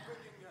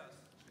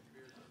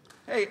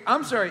 Hey,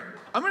 I'm sorry.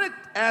 I'm going to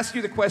ask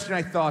you the question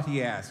I thought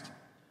he asked.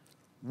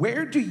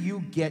 Where do you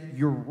get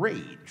your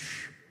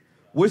rage?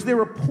 Was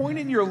there a point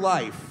in your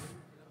life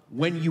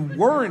when you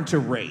weren't a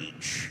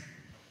rage?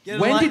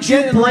 When did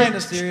you break?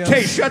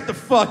 Okay, shut the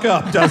fuck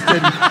up,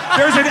 Dustin.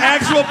 There's an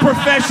actual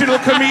professional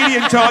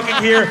comedian talking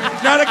here,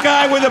 not a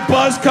guy with a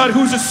buzz cut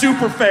who's a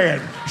super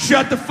fan.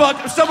 Shut the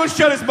fuck. Someone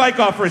shut his mic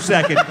off for a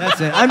second. That's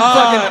it. I'm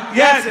fucking.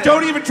 Yeah, that's it.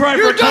 don't even try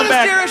for You're a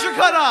comeback. done, Asterius. You're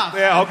cut off.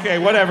 Yeah, okay,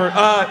 whatever.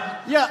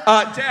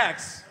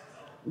 Dax,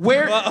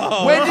 when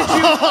did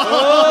you?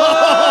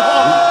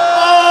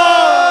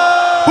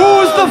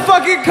 Who's the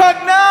fucking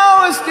cut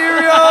now,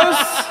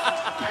 Asterios?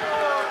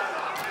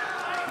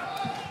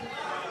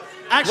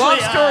 Actually, long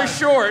story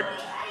short,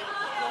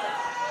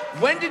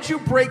 when did you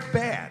break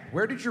bad?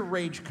 Where did your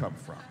rage come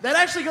from? That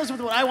actually goes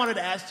with what I wanted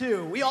to ask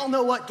too. We all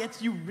know what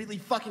gets you really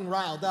fucking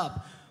riled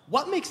up.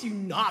 What makes you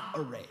not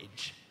a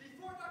rage?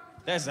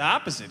 That's the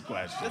opposite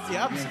question. That's the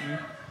opposite.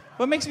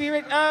 What makes me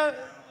rage?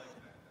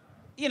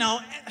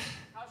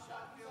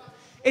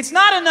 It's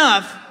not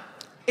enough.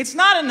 It's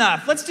not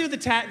enough. Let's do the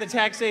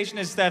taxation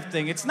is theft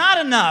thing. It's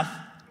not enough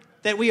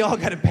that we all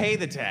got to pay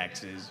the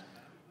taxes,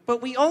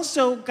 but we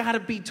also got to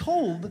be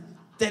told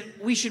that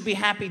we should be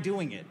happy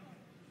doing it.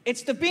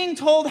 It's the being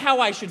told how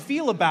I should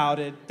feel about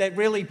it that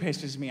really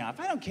pisses me off.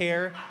 I don't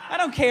care. I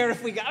don't care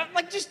if we got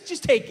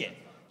just take it.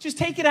 Just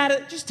take it out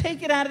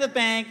of the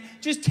bank.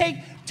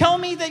 Tell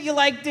me that you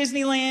like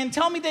Disneyland.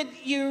 Tell me that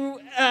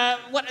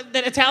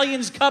that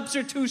Italians' cups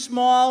are too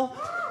small.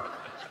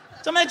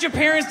 Tell me that your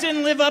parents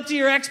didn't live up to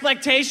your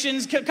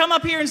expectations. Come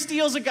up here and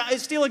steal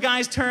a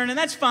guy's turn, and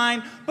that's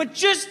fine. But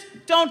just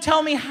don't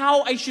tell me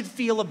how I should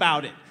feel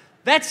about it.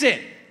 That's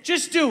it.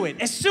 Just do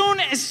it. As soon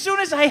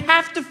as I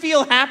have to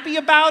feel happy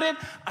about it,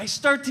 I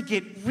start to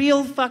get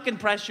real fucking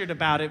pressured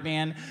about it,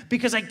 man.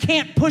 Because I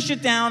can't push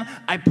it down.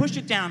 I push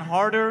it down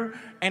harder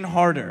and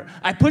harder.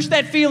 I push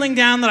that feeling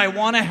down that I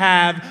want to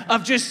have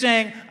of just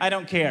saying, I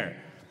don't care.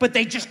 But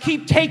they just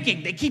keep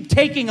taking. They keep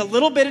taking a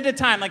little bit at a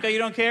time. Like, oh, you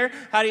don't care?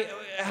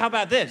 How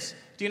about this?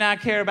 Do you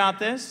not care about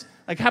this?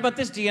 Like, how about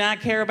this? Do you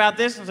not care about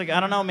this? I was like, I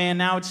don't know, man.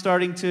 Now it's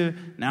starting to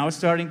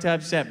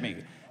upset me.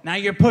 Now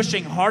you're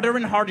pushing harder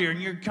and harder,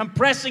 and you're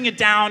compressing it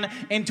down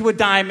into a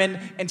diamond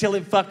until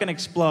it fucking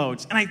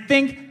explodes. And I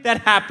think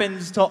that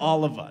happens to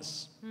all of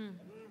us.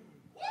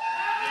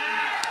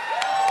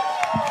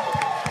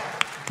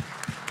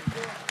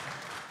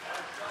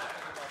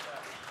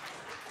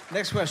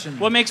 Next question.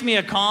 What makes me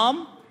a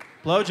calm?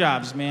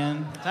 Blowjobs,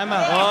 man. Time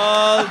out.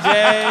 All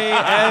day,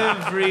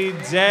 every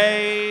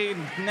day,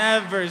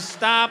 never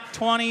stop,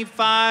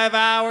 25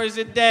 hours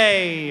a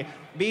day.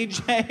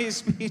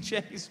 BJs.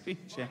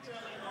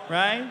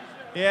 Right?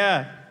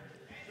 Yeah.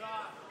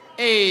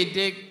 Hey,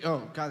 Dick. Oh,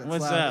 God, that's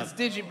What's loud. up?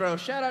 It's Digi, bro.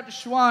 Shout out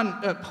to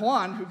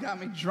Juan, who got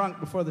me drunk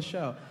before the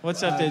show.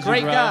 What's up, Digi,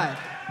 Great bro? guy.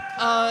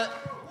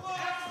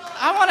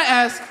 I want to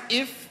ask,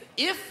 if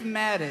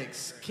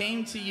Maddox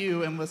came to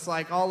you and was,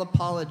 like, all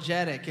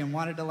apologetic and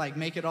wanted to, like,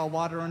 make it all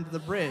water under the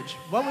bridge,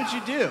 what would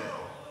you do?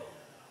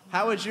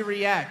 How would you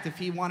react if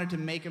he wanted to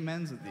make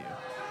amends with you?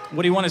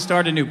 What, do you want to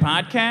start a new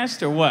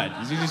podcast or what?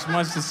 He just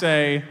wants to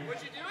say... Would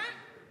you do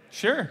it?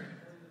 Sure.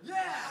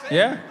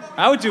 Yeah.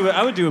 I would do a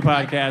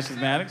podcast with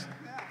Maddox.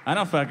 I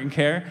don't fucking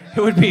care.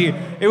 It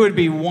would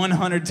be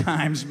 100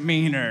 times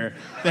meaner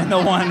than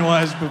the one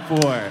was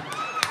before.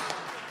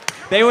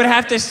 They would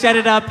have to set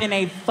it up in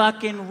a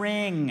fucking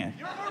ring.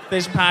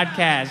 This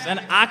podcast,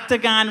 an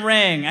octagon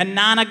ring, a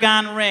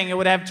nonagon ring. It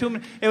would have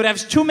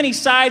too many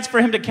sides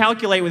for him to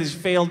calculate with his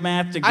failed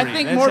math degree. I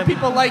think more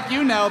people like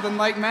you now than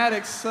like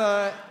Maddox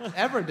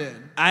ever did.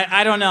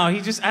 I don't know. He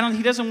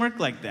doesn't work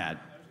like that.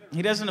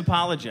 He doesn't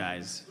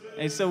apologize.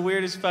 It's the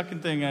weirdest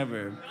fucking thing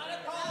ever.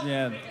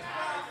 Yeah.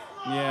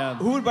 Yeah.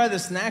 Who would buy the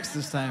snacks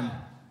this time?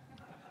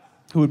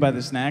 Who would buy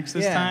the snacks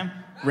this time?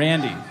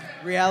 Randy.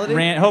 Reality?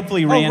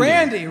 Hopefully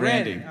Randy. Oh,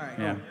 Randy. All right.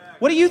 Yeah.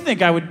 What do you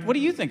think I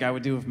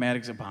would do if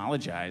Maddox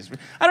apologized?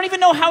 I don't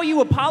even know how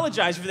you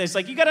apologize for this.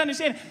 Like, you got to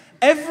understand,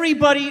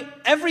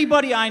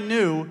 everybody I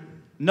knew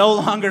no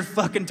longer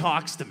fucking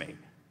talks to me.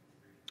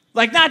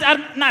 Like,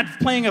 I'm not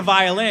playing a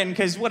violin,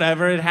 because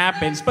whatever, it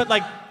happens. But,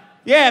 like,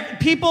 yeah,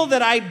 people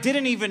that I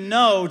didn't even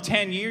know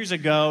 10 years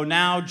ago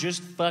now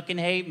just fucking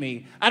hate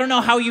me. I don't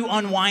know how you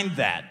unwind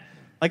that.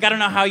 Like, I don't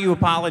know how you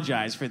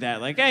apologize for that.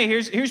 Like, hey,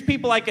 here's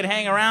people I could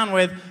hang around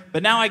with,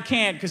 but now I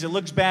can't because it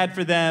looks bad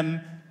for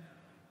them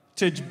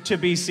to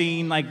be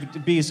seen, like, to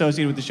be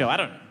associated with the show. I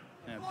don't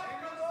know.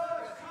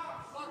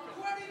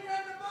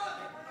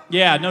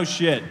 Yeah, no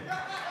shit.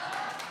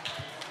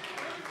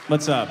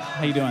 What's up?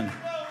 How you doing?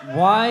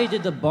 Why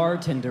did the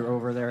bartender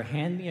over there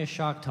hand me a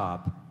shock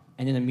top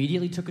and then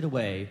immediately took it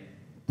away,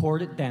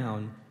 poured it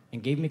down,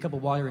 and gave me a cup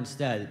of water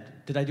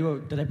instead? Did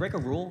I break a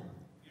rule?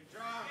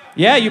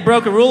 Yeah, you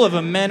broke a rule of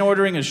a men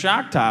ordering a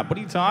shock top. What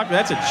are you talking?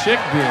 That's a chick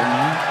beer,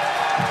 man.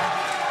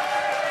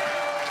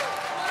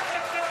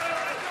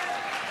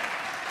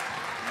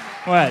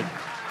 What?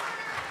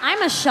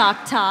 I'm a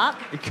shock top.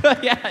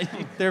 Yeah,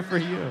 they're for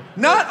you.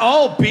 Not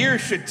all beer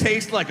should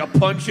taste like a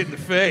punch in the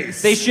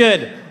face. They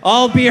should.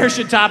 All beer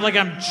should top like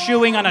I'm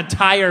chewing on a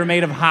tire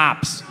made of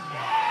hops.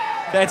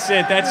 That's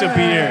it. That's a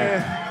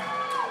beer.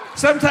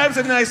 Sometimes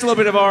a nice little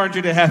bit of orange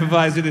in a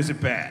Hefeweizen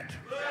isn't bad.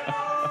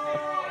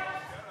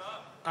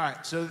 All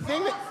right, so the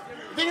thing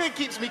that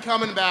keeps me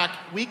coming back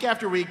week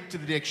after week to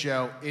the Dick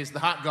Show is the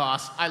hot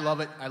goss. I love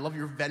it. I love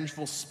your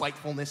vengeful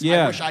spitefulness.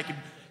 Yeah. I wish I could,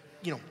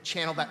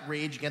 channel that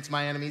rage against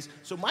my enemies.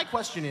 So my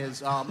question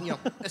is,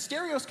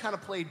 Asterios kind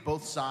of played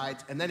both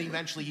sides, and then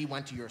eventually he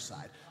went to your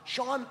side.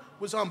 Sean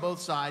was on both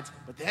sides,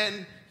 but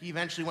then he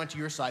eventually went to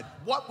your side.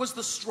 What was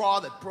the straw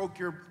that broke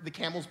the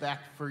camel's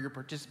back for your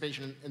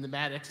participation in the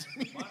Maddox?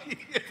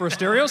 For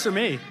Asterios or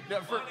me?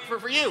 No,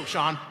 for you,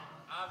 Sean.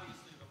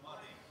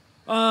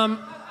 I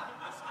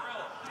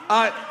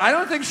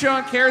don't think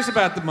Sean cares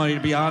about the money, to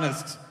be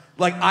honest.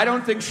 Like, I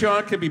don't think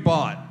Sean can be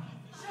bought.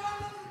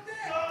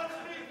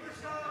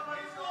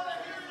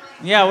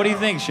 Yeah, what do you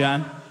think,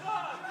 Sean?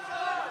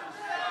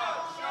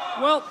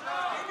 Well,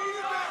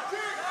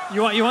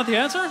 you want the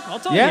answer? I'll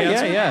tell you the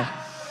answer. Yeah.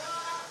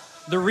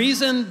 The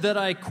reason that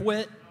I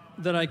quit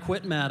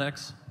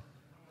Maddox,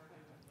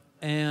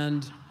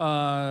 and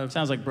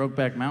sounds like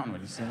Brokeback Mountain.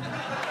 What you said?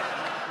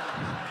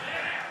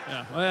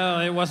 Yeah. Well,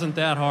 it wasn't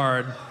that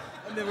hard.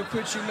 I never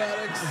quit you,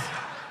 Maddox.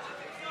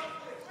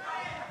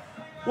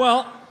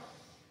 Well,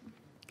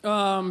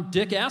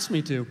 Dick asked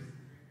me to.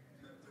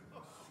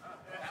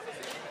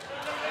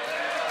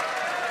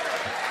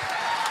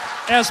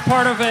 As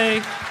part of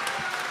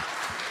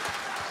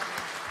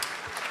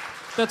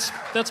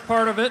that's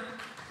part of it.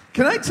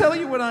 Can I tell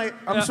you what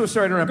I'm so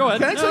sorry to interrupt. Go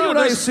ahead. Can I tell you what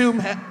I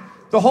assume?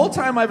 The whole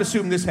time I've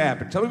assumed this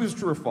happened. Tell me if it's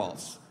true or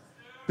false.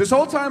 This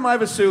whole time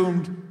I've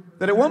assumed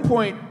that at one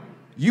point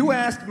you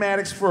asked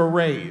Maddox for a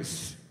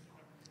raise,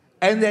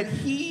 and that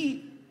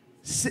he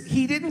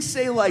didn't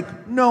say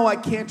like, no, I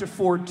can't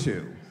afford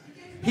to.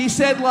 He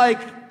said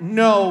like,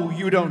 no,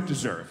 you don't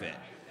deserve it.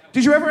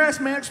 Did you ever ask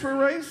Maddox for a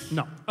raise?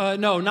 No.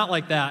 No, not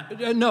like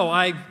that. No,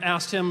 I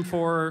asked him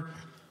for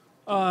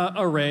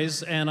a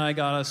raise, and I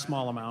got a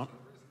small amount.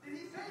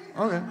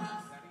 Okay.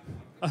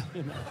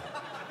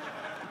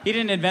 He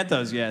didn't invent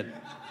those yet.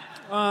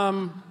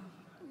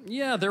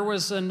 Yeah, there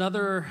was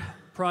another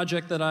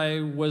project that I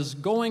was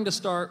going to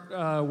start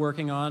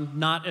working on.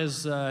 Not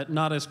as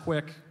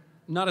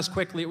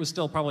quickly. It was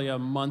still probably a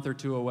month or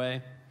two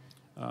away.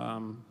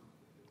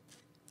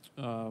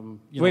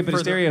 Wait, but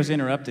Asterios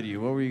interrupted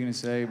you. What were you going to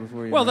say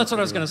before you? Well, that's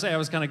what I was going to say. I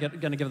was kind of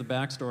going to give the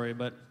backstory,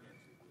 but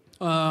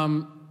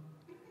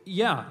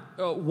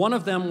one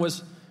of them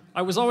was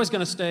I was always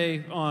going to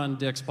stay on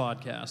Dick's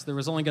podcast. I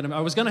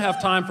was going to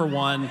have time for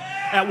one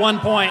at one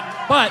point,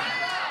 but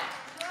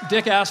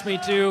Dick asked me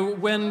to.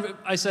 When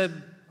I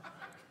said,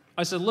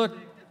 look,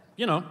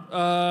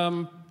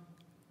 I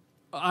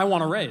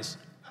want a raise.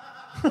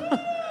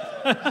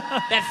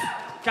 That's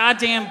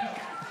goddamn.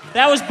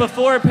 That was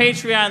before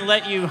Patreon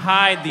let you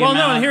hide the amount.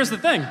 Well, no, and here's the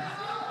thing.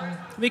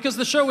 Because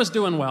the show was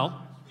doing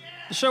well.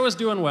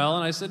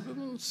 And I said,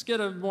 let's get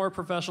a more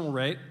professional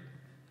rate.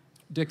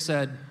 Dick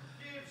said,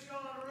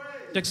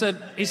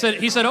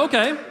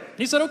 okay.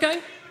 He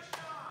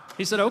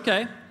said,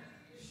 okay.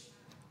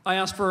 I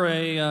asked for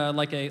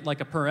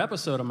a per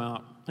episode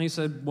amount. And he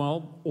said,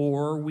 well,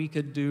 or we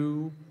could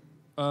do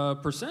a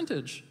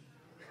percentage.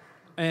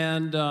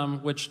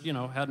 and which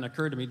hadn't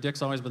occurred to me.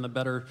 Dick's always been the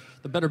better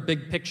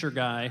big picture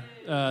guy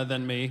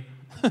than me.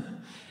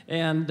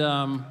 And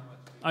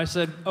I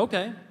said,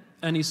 okay.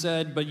 And he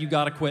said, but you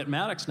got to quit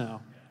Maddox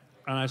now.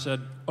 And I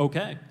said,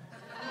 okay.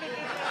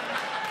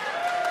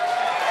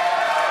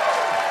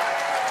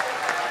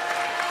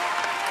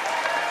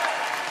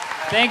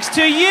 Thanks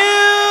to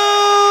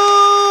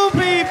you,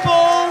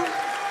 people.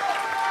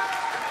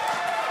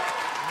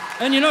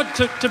 And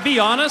to be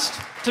honest,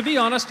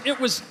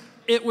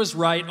 it was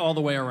right all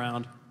the way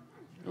around.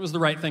 It was the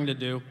right thing to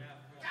do.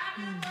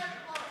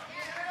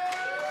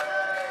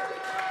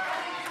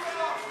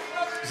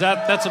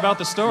 That's about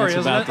the story,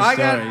 isn't it? I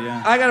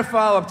got a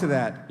follow up to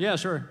that. Yeah,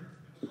 sure.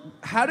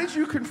 How did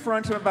you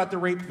confront him about the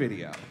rape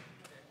video?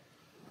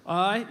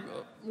 I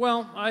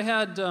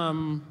had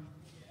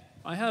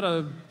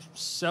a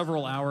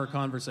several-hour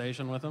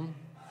conversation with him.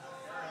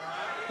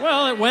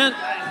 Well, it went,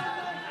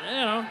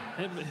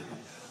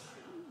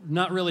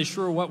 not really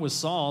sure what was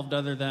solved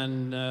other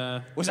than...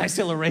 Was I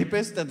still a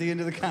rapist at the end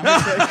of the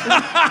conversation?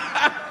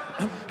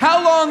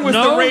 How long was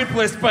the rape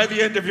list by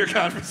the end of your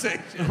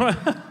conversation?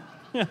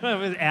 It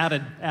was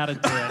added to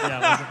it,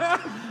 yeah.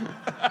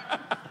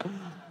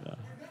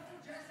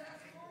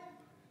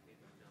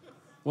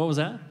 What was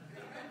that?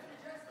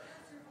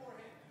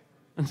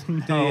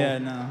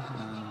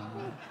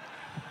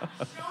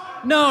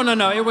 No.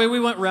 No. We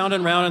went round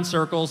and round in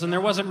circles, and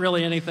there wasn't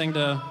really anything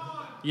to...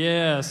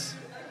 Yes.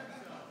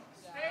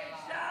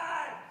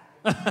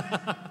 All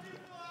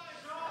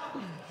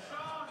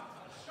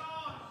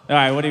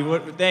right,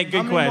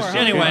 good question.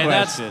 Anyway, good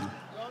that's question.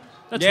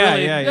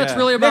 That's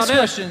really about Next it.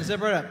 question,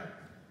 zip right up.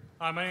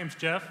 Hi, my name's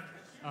Jeff.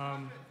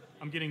 I'm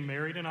getting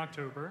married in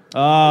October.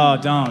 Oh,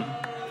 don't.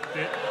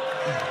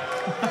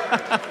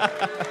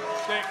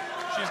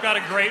 She's got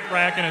a great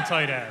rack and a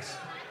tight ass.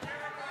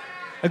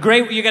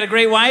 You got a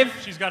great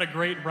wife? She's got a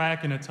great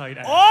rack and a tight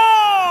ass.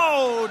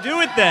 Oh,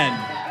 do it then.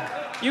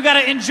 You got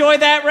to enjoy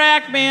that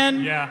rack,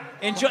 man. Yeah.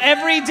 Enjoy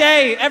every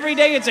day. Every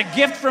day it's a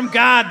gift from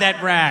God,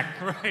 that rack.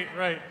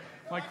 Right.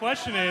 My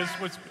question is,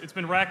 it's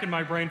been racking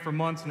my brain for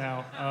months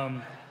now.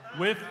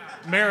 With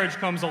marriage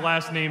comes a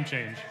last name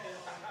change,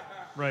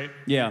 right?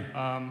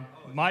 Yeah.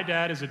 My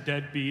dad is a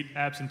deadbeat,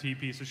 absentee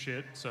piece of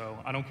shit, so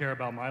I don't care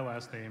about my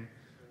last name.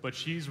 But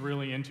she's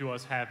really into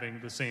us having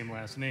the same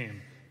last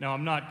name. Now,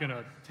 I'm not going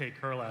to take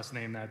her last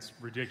name. That's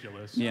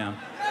ridiculous. Yeah.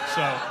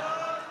 So,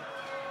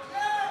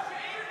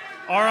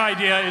 our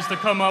idea is to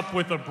come up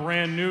with a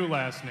brand new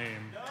last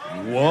name.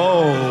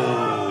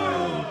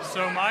 Whoa.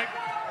 So,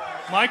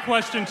 my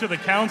question to the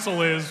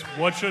council is,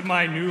 what should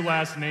my new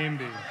last name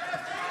be?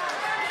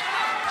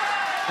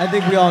 I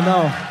think we all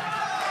know.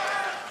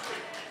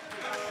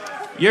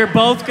 You're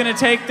both going to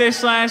take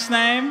this last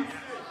name?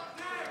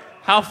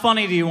 How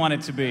funny do you want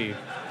it to be?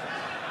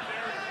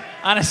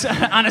 On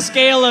a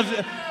scale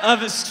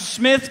of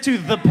Smith to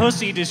the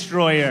Pussy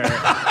Destroyer,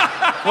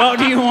 what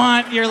do you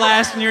want your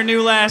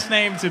new last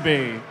name to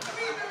be?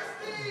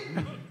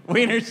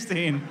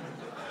 Wienerstein.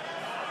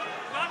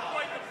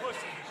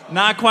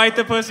 Not quite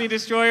the Pussy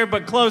Destroyer,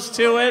 but close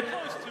to it.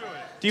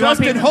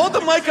 Dustin, hold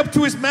the mic up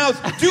to his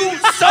mouth. Do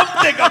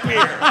something up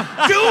here.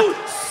 Do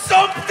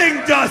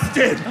something,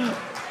 Dustin.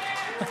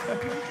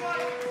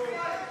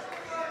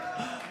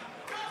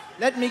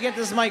 Let me get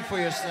this mic for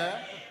you, sir.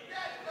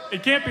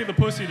 It can't be the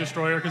Pussy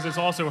Destroyer because it's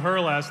also her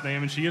last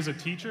name, and she is a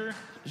teacher.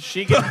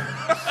 She can...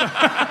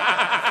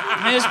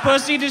 Miss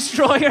Pussy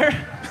Destroyer?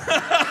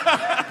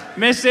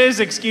 Mrs.,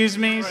 excuse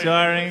me,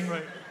 sorry.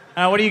 Right.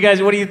 What do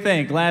you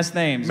think? Last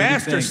names?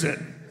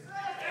 Masterson.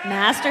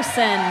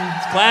 Masterson.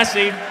 It's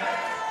classy.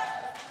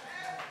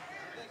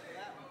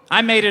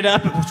 I made it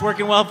up. It was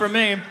working well for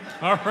me.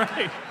 All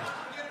right.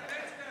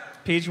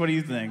 Peach, what do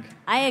you think?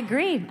 I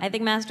agree. I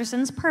think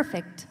Masterson's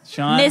perfect.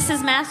 Sean?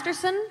 Mrs.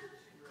 Masterson?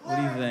 What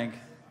do you think?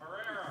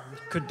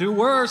 Could do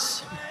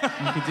worse.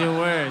 You could do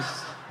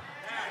worse.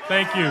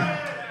 Thank you.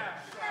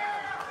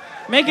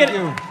 Make it...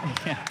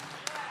 Yeah.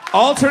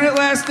 Alternate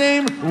last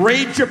name,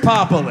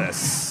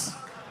 Rageopopolis.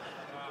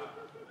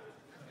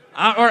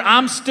 Or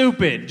I'm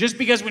stupid. Just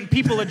because when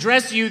people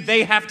address you,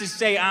 they have to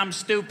say I'm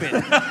stupid.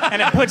 And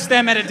it puts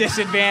them at a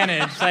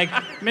disadvantage. Like,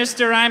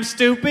 Mr. I'm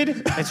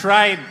stupid? That's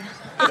right.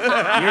 You're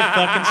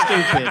fucking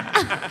stupid.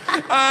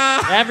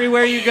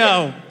 Everywhere you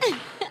go.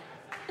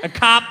 A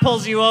cop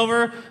pulls you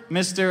over.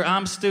 Mr.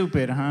 I'm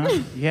stupid, huh?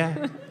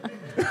 Yeah.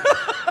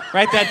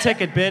 Write that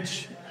ticket,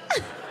 bitch.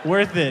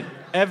 Worth it.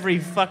 Every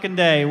fucking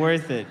day,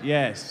 worth it.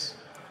 Yes.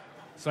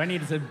 So I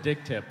need some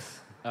dick tips.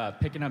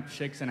 Picking up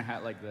chicks in a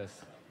hat like this.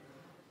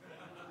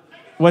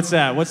 What's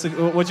that? What's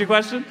your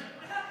question?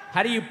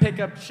 How do you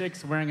pick up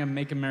chicks wearing a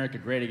Make America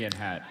Great Again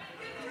hat?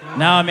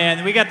 No,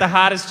 man, we got the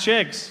hottest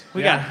chicks.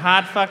 We got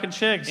hot fucking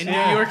chicks. In New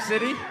York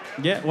City?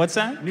 Yeah, what's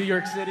that? New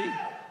York City?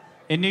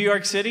 In New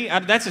York City?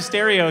 That's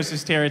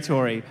Asterios'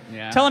 territory.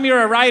 Yeah. Tell him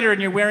you're a writer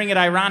and you're wearing it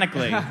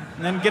ironically. And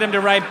then get him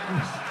to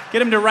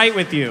write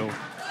with you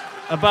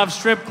above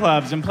strip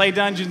clubs and play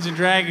Dungeons and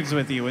Dragons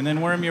with you and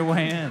then worm your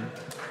way in.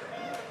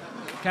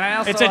 Can I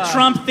also, it's a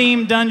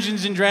Trump-themed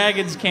Dungeons and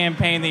Dragons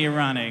campaign that you're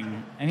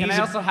running. And Can he's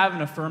I also have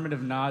an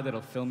affirmative nod that'll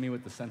fill me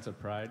with the sense of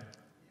pride?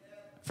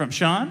 from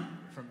Sean?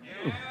 From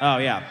you. Oh,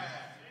 yeah.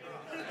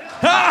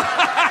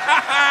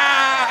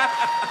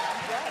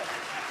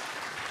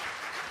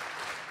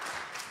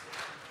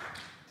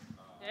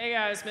 Hey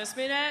guys, miss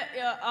me net?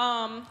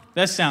 Yeah,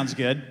 That sounds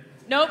good.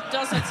 nope,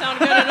 doesn't sound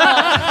good at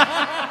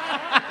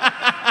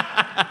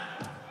all.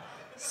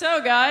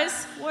 So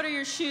guys, what are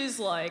your shoes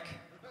like?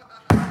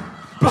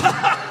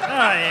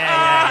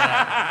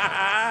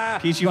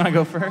 Peach, you want to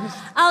go first?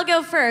 I'll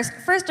go first.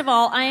 First of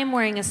all, I am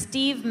wearing a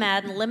Steve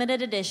Madden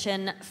limited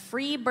edition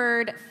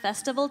Freebird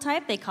Festival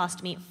type. They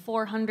cost me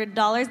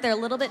 $400. They're a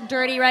little bit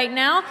dirty right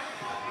now,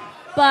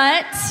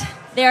 but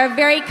they're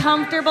very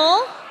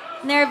comfortable,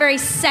 and they're very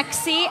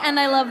sexy, and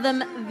I love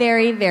them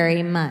very,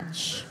 very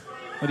much.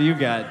 What do you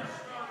got?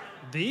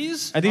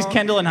 These? Are these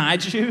Kendall and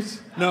Hyde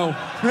shoes? No.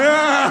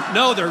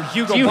 No, they're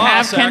Hugo Boss. Do you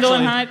have Kendall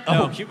actually. and Hyde?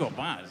 No. Oh, Hugo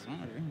Boss.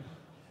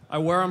 I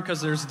wear them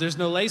because there's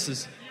no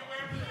laces.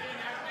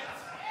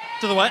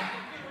 To the what?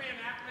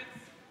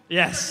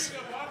 Yes.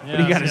 What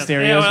do you got,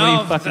 Asterios? Yeah, What are you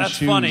well, fucking that's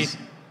shoes? funny.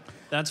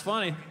 That's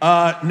funny.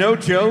 No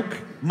joke.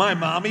 My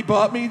mommy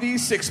bought me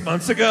these 6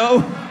 months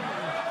ago.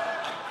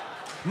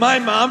 My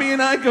mommy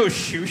and I go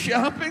shoe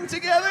shopping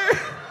together.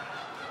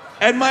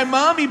 And my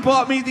mommy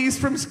bought me these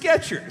from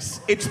Skechers.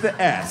 It's the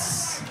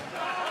S.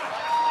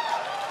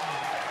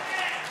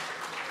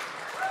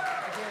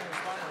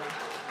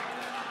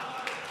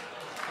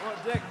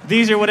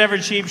 These are whatever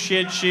cheap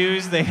shit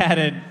shoes they had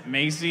at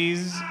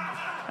Macy's.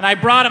 And I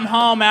brought them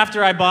home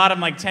after I bought them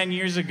like 10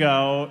 years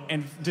ago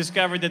and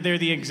discovered that they're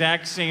the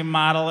exact same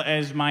model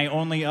as my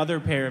only other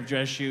pair of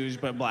dress shoes,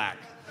 but black.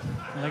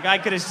 Like, I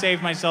could have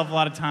saved myself a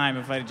lot of time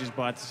if I had just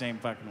bought the same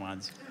fucking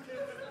ones.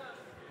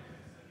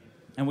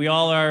 And we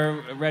all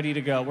are ready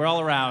to go. We're all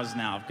aroused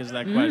now because of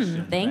that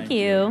question. Thank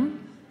you.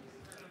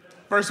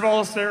 First of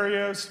all,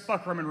 Asterios,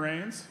 fuck Roman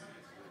Reigns.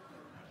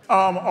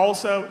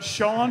 Also,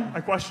 Sean,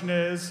 my question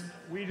is,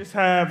 we just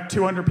have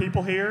 200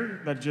 people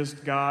here that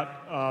just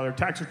got their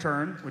tax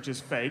return, which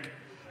is fake.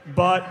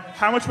 But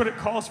how much would it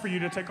cost for you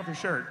to take off your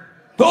shirt?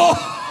 Wait, what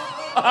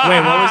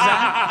was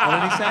that?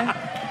 What did he say?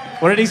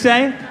 What did he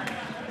say?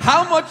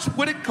 How much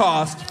would it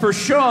cost for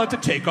Sean to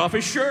take off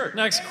his shirt?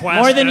 Next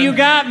question. More than you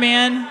got,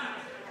 man.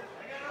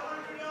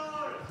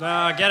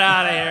 No, get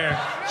out of here.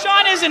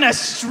 Sean isn't a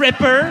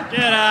stripper.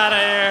 Get out of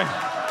here.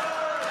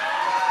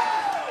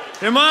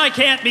 Your money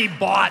can't be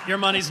bought. Your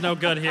money's no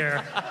good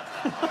here.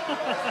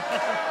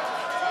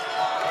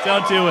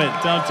 Don't do it.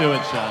 Don't do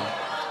it, Sean.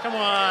 Come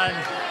on.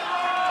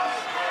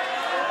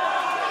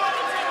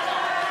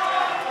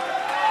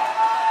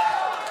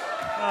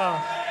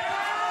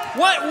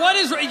 What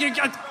is you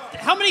got?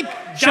 How many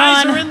guys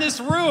Sean. are in this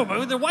room? How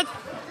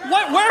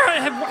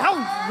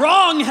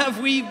wrong have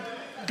we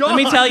gone? Let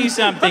me tell you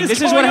something.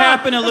 This is going what on?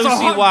 happened to That's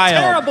Lucy a Wilde.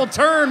 terrible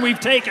turn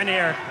we've taken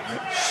here.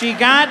 She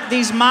got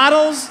these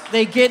models,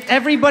 they get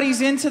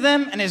everybody's into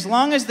them, and as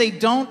long as they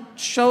don't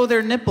show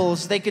their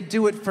nipples, they could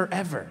do it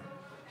forever.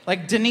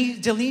 Like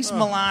Denise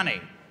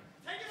Milani.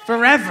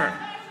 Forever.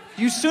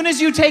 As soon as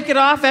you take it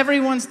off,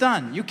 everyone's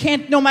done. You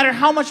can't, no matter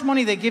how much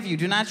money they give you,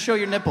 do not show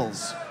your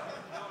nipples.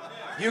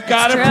 You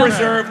gotta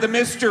preserve the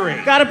mystery.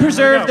 Gotta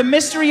preserve the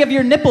mystery of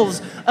your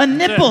nipples. A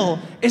nipple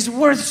is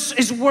worth,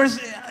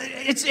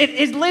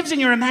 it lives in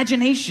your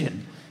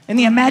imagination. In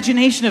the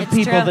imagination of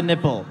people, true. the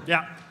nipple.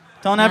 Yeah.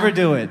 Don't ever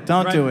do it.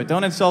 Don't do it.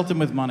 Don't insult him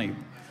with money.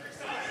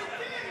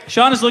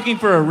 Sean is looking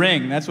for a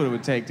ring. That's what it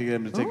would take to get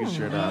him to take his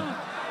shirt off.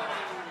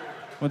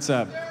 What's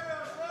up?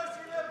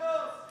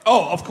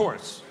 Oh, of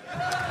course.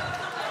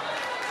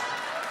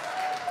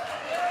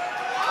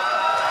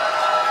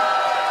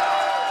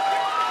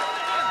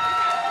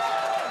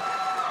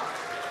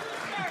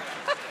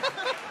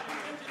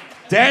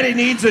 Daddy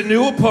needs a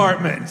new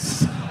apartment.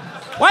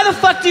 Why the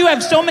fuck do you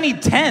have so many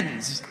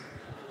tens?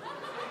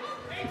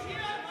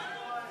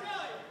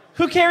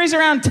 Who carries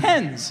around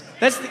tens?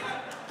 That's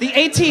the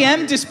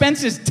ATM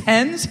dispenses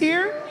tens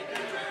here?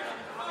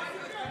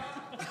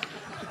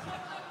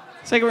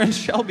 It's like we're in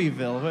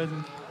Shelbyville.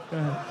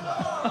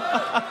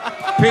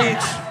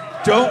 Peach,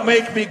 don't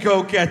make me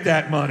go get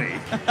that money.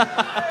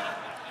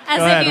 As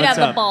Go if ahead, you'd have what's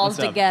the up? balls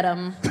What's to up? get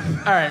them.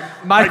 All right,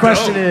 my I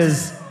question don't.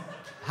 is,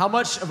 how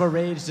much of a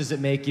rage does it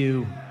make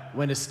you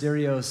when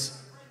Asterios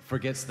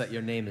forgets that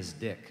your name is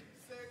Dick?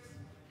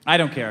 I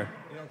don't care.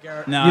 You don't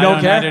care? No, You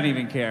don't care? I don't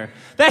even care.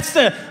 That's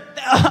the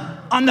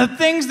on the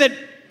things that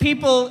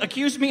people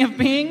accuse me of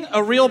being,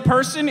 a real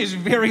person is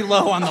very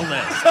low on the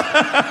list.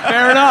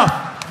 Fair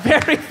enough.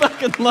 Very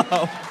fucking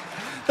low.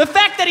 The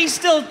fact that he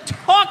still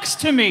talks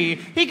to me,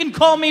 he can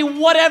call me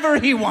whatever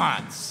he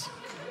wants.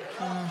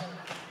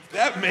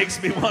 That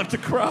makes me want to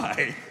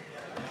cry.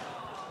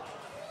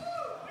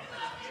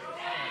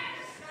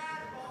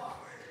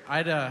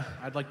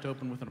 I'd like to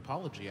open with an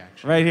apology,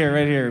 actually. Right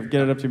here.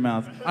 Get it up to your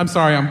mouth. I'm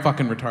sorry, I'm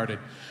fucking retarded.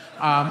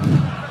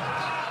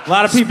 A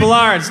lot of people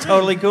are. It's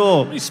totally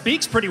cool. He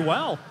speaks pretty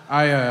well.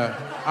 I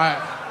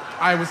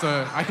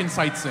can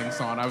sight sing,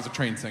 son. I was a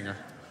trained singer.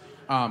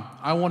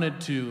 I wanted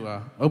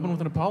to open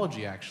with an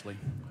apology, actually.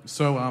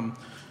 So,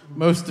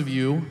 most of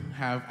you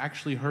have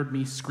actually heard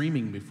me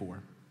screaming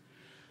before.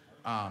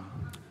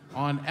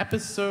 On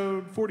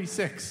episode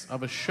 46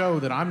 of a show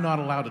that I'm not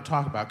allowed to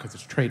talk about because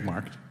it's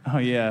trademarked. Oh,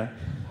 yeah.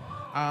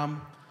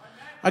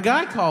 A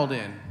guy called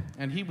in,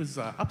 and he was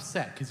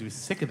upset because he was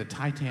sick of the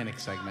Titanic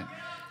segment,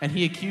 and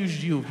he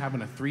accused you of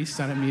having a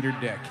 3-centimeter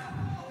dick.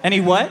 And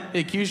he what? He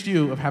accused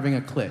you of having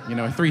a clit,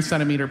 a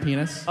 3-centimeter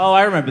penis. Oh,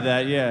 I remember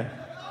that, yeah.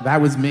 That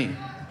was me.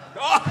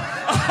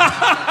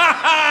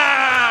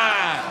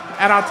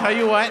 And I'll tell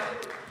you what,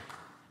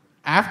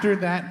 after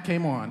that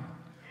came on,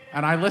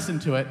 and I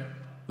listened to it,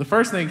 the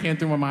first thing that came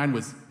through my mind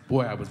was,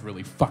 boy, I was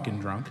really fucking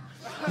drunk.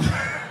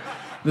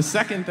 The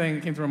second thing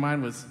that came through my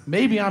mind was,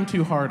 maybe I'm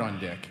too hard on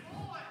dick.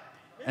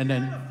 And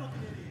then,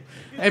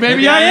 hey,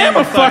 maybe I am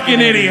a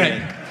fucking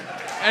idiot.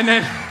 And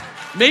then,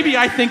 maybe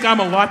I think I'm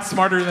a lot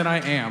smarter than I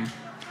am.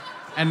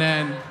 And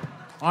then,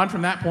 on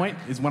from that point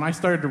is when I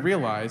started to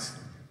realize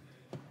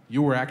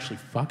you were actually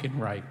fucking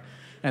right.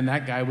 And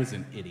that guy was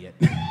an idiot.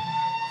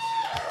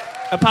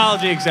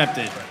 Apology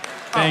accepted.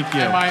 Thank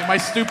you. And my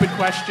stupid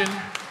question,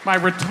 my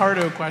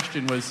retardo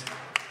question was,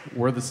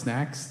 were the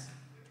snacks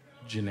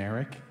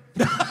generic?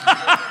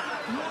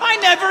 I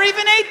never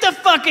even ate the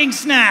fucking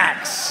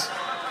snacks.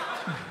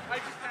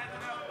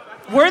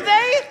 Were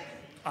they?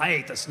 I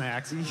ate the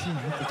snacks. The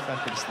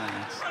fucking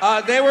snacks.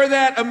 They were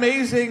that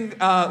amazing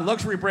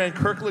luxury brand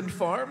Kirkland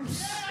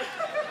Farms.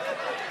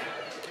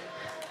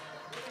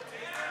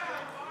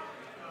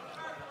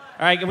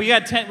 All right, we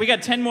got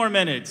 10 more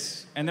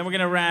minutes, and then we're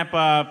gonna wrap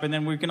up, and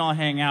then we can all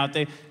hang out.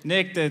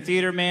 Nick, the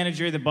theater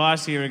manager, the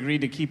boss here,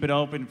 agreed to keep it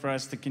open for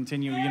us to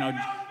continue,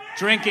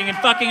 drinking and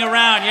fucking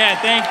around. Yeah,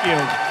 thank you.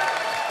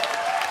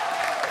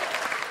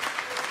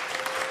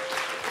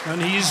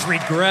 And he's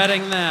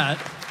regretting that.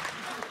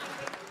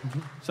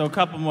 So a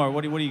couple more.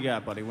 What do you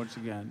got, buddy? What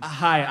you got?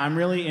 Hi, I'm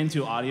really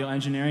into audio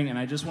engineering, and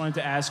I just wanted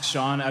to ask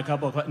Sean a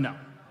couple of questions. No.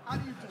 How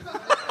do you delete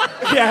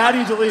it? Yeah, how do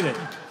you delete it?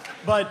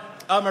 But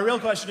my real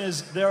question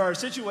is, there are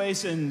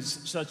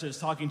situations such as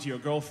talking to your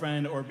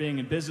girlfriend or being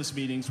in business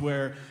meetings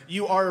where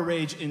you are a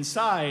rage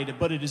inside,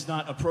 but it is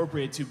not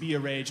appropriate to be a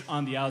rage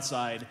on the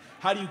outside.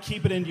 How do you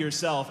keep it into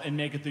yourself and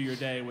make it through your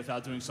day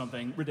without doing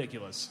something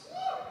ridiculous?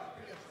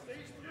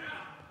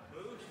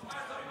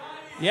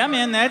 Yeah,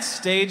 man, that's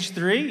stage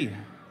 3.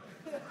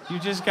 You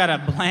just gotta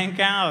blank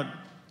out.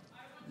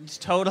 It's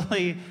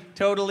totally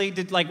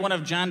did like one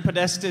of John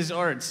Podesta's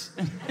arts.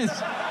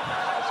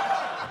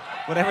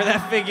 Whatever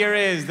that figure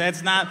is,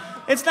 it's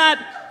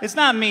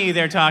not me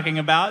they're talking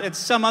about. It's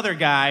some other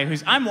guy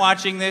I'm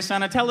watching this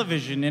on a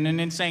television in an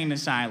insane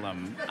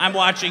asylum. I'm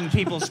watching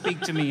people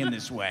speak to me in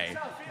this way.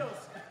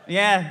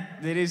 Yeah,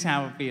 it is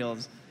how it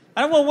feels.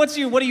 Well, what do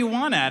you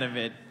want out of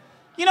it?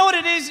 You know what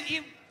it is?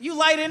 You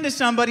light into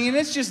somebody and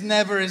it's just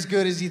never as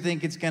good as you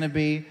think it's gonna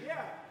be.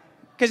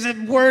 Because the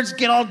words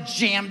get all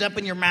jammed up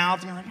in your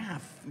mouth and you're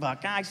like,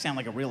 fuck, I sound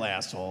like a real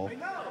asshole.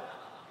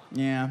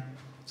 Yeah.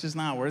 It's just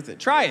not worth it.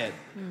 Try it.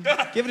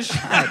 Give it a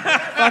shot.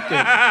 Fuck it.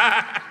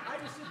 I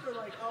just sit there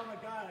like, oh my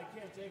God, I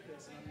can't take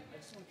this. I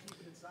just want to keep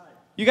it inside.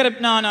 You gotta,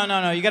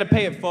 no. You gotta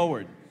pay it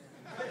forward.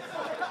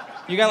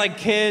 You got like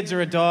kids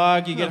or a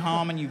dog, you get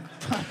home and you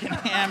fucking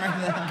hammer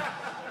them.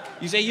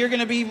 You say, you're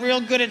gonna be real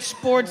good at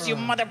sports, you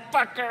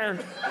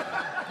motherfucker.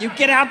 You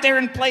get out there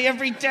and play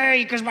every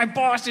day because my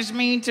boss is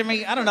mean to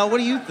me. I don't know, what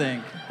do you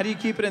think? How do you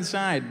keep it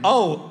inside?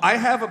 Oh, I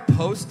have a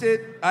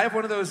Post-it. I have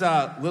one of those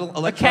little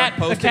electronic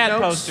Post-it A cat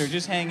notes. poster,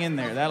 just hang in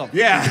there. That'll keep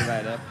you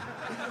right up.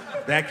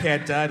 That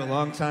cat died a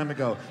long time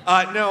ago.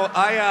 No,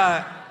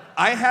 I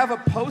have a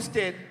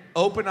Post-it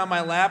open on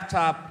my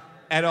laptop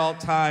at all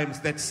times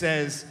that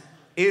says,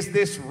 is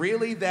this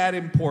really that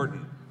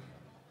important?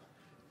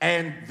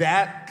 And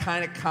that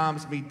kind of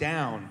calms me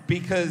down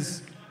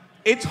because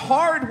it's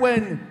hard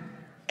when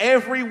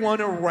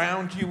everyone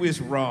around you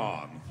is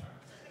wrong.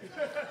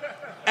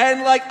 And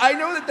I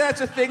know that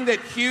that's a thing that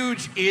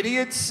huge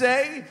idiots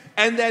say,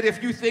 and that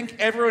if you think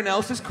everyone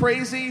else is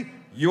crazy,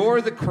 you're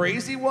the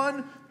crazy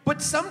one.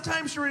 But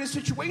sometimes you're in a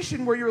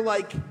situation where you're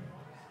like,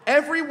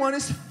 everyone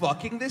is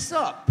fucking this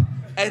up,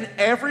 and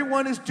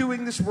everyone is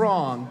doing this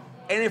wrong,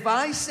 and if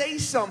I say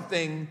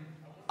something,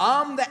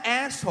 I'm the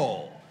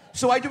asshole.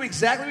 So I do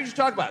exactly what you're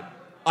talking about.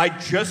 I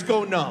just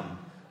go numb.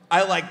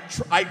 I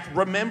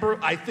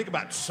think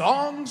about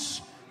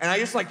songs, and I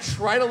just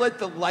try to let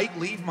the light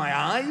leave my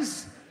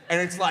eyes, and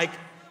it's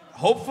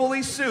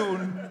hopefully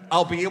soon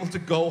I'll be able to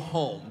go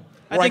home.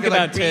 I think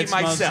about tits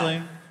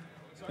mostly.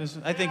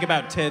 I think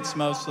about tits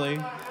mostly.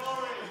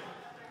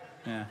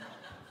 Yeah.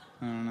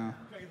 I don't know.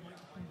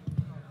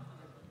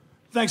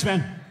 Thanks,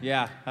 man.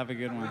 Yeah, have a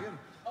good one.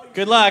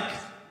 Good luck.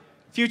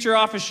 Future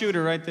office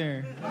shooter right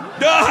there.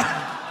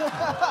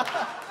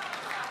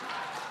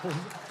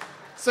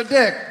 So,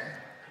 Dick,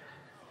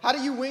 how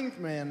do you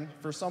wingman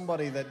for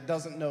somebody that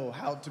doesn't know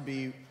how to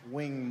be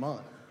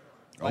wingman?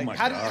 Oh my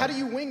how God. do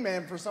you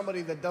wingman for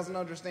somebody that doesn't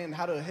understand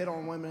how to hit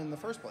on women in the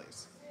first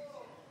place?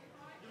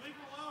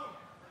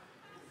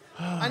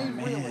 I need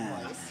real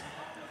advice.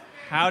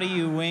 How do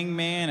you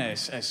wingman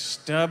a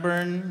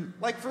stubborn...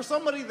 Like for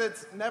somebody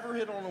that's never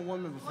hit on a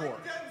woman before,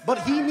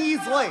 but he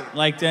needs late.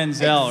 Like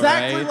Denzel,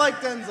 exactly right?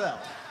 like Denzel.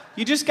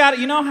 You just got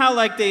you know how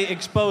like they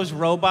expose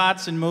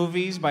robots in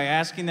movies by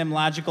asking them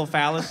logical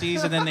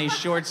fallacies and then they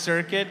short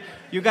circuit?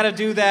 You got to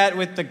do that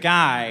with the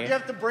guy. You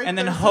have to break and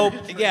then their hope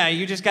circuitry. yeah,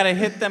 you just got to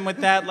hit them with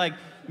that like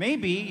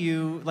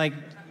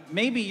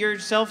maybe you're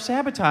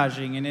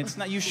self-sabotaging and it's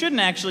not you shouldn't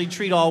actually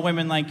treat all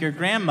women like your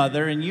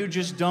grandmother and you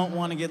just don't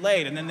want to get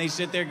laid and then they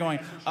sit there going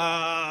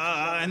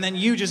and then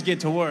you just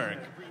get to work.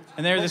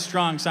 And they're the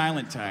strong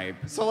silent type.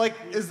 So like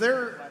is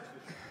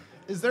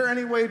there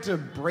any way to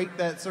break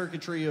that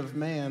circuitry of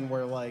man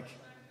where like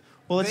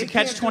Well, it's a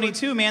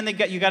catch-22, man.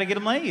 You got to get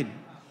them laid.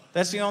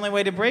 That's the only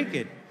way to break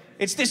it.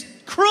 It's this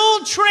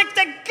cruel trick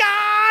that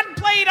God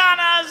played on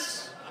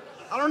us.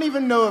 I don't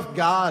even know if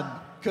God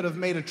could have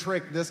made a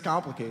trick this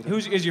complicated.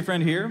 Is your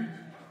friend here?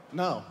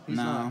 No, he's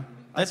No. not.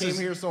 I came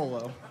here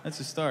solo.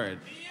 That's a start.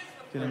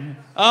 Get him here.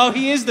 Oh,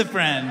 he is the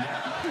friend.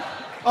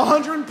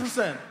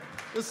 100%.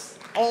 This is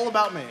all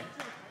about me.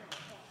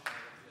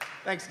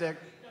 Thanks, Dick.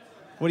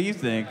 What do you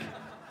think?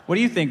 What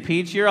do you think,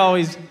 Peach? You're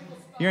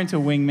into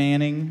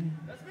wingmanning.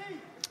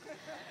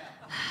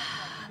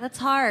 That's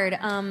hard.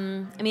 I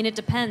mean, it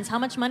depends. How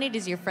much money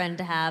does your friend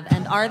have?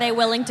 And are they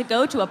willing to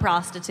go to a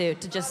prostitute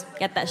to just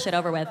get that shit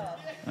over with?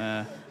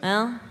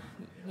 Well,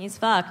 he's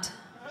fucked.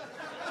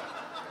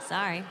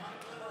 Sorry.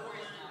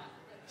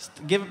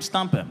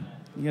 Stump him.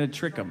 You gotta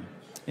trick him.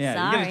 Yeah, you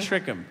Sorry. gotta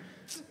trick him.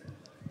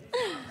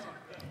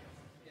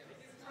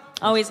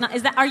 Oh, he's not.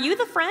 Are you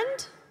the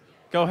friend?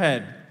 Go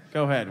ahead.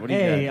 What do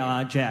you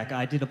got? Hey, Jack,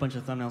 I did a bunch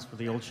of thumbnails for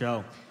the old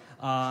show.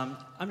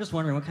 I'm just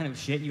wondering what kind of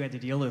shit you had to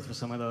deal with for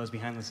some of those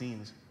behind the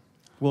scenes.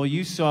 Well,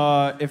 you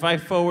saw, if I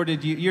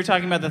forwarded you, you're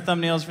talking about the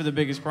thumbnails for The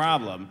Biggest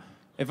Problem.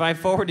 If I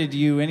forwarded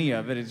you any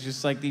of it, it's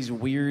just like these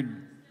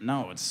weird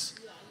notes.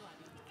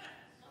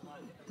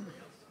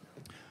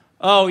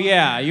 Oh,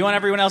 yeah, you want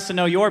everyone else to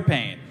know your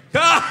pain. Go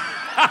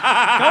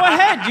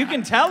ahead, you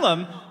can tell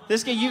them.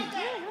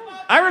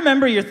 I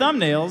remember your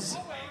thumbnails.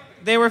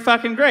 They were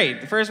fucking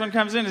great. The first one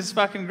comes in, it's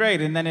fucking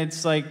great. And then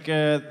it's like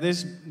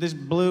this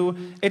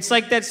blue. It's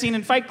like that scene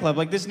in Fight Club.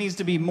 Like, this needs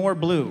to be more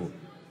blue.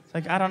 It's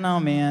like, I don't know,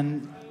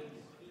 man.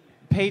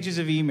 Pages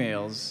of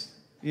emails.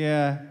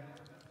 Yeah.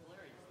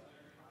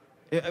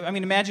 I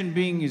mean, imagine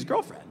being his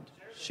girlfriend.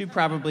 She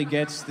probably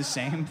gets the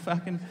same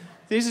fucking...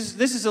 This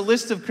is a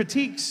list of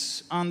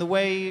critiques on the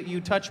way you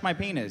touch my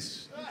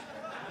penis.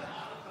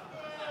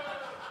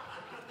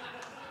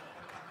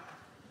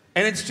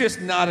 And it's just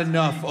not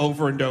enough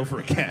over and over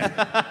again.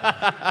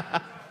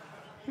 I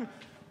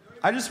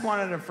just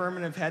wanted an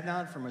affirmative head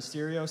nod from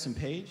Asterios and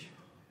Paige.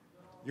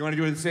 You want to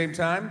do it at the same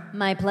time?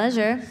 My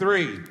pleasure.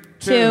 3, 2,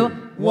 2,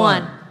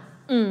 1.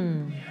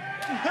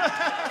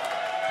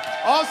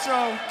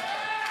 Also,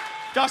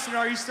 Dustin,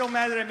 are you still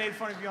mad that I made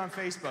fun of you on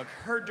Facebook?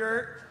 Her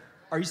dirt.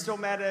 Are you still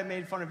mad that I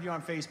made fun of you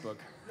on Facebook?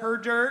 Her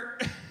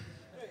dirt.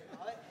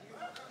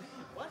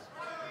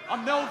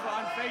 I'm Nova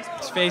on Facebook.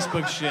 It's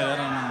Facebook shit, I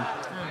don't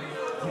know.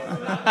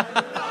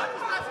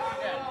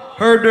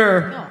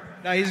 Herder.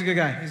 No, he's a good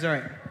guy. He's all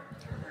right.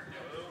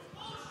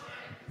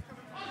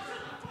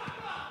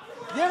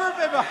 You ever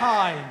been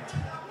behind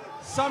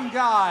some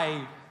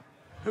guy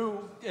who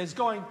is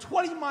going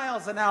 20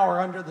 miles an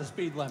hour under the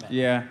speed limit?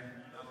 Yeah.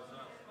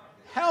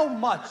 How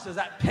much does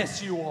that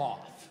piss you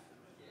off?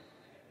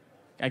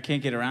 I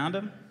can't get around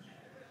him?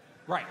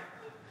 Right.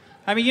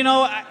 I mean, you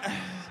know,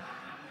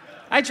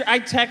 I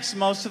text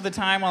most of the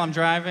time while I'm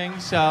driving,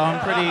 so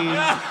I'm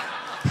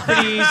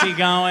pretty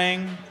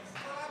easygoing.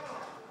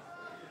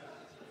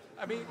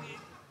 I mean,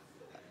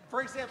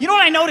 for example... You know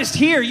what I noticed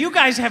here? You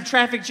guys have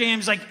traffic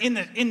jams like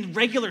in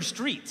regular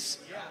streets.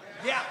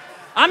 Yeah.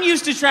 I'm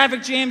used to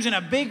traffic jams in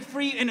a big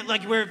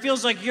like where it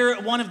feels like you're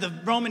one of the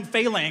Roman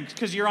phalanx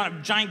because you're on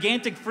a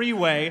gigantic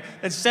freeway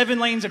that's 7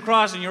 lanes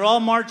across and you're all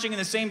marching in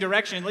the same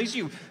direction. At least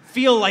you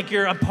feel like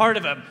you're a part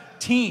of a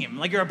team,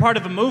 like you're a part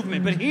of a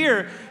movement. But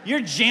here, you're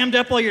jammed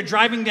up while you're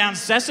driving down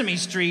Sesame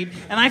Street,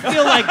 and I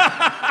feel like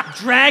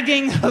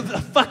dragging a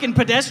fucking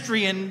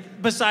pedestrian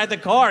beside the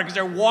car because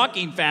they're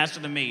walking faster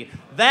than me.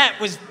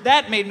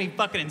 That made me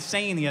fucking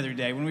insane the other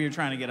day when we were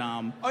trying to get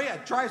home. Oh, yeah,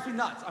 it drives me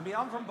nuts. I mean,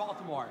 I'm from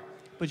Baltimore.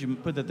 But you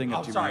put that thing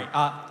up to your sorry. mic.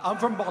 I'm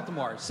from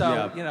Baltimore, so,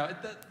 Yeah. you know,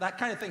 that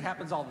kind of thing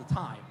happens all the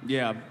time.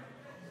 Yeah,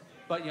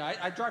 But, you know,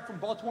 I drive from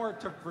Baltimore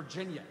to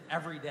Virginia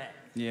every day.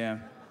 yeah.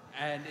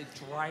 And it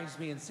drives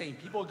me insane.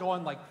 People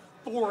going like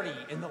 40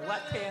 in the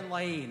left-hand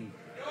lane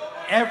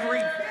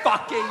every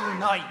fucking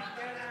night.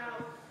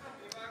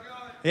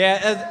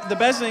 Yeah, the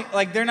best thing,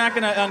 like, they're not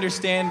going to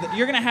understand.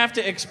 You're going to have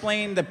to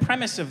explain the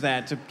premise of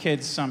that to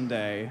kids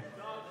someday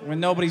when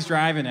nobody's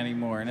driving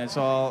anymore, and it's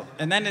all,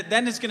 and then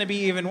it's going to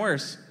be even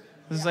worse.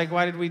 It's like,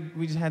 why did we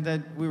just had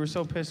that, we were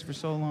so pissed for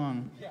so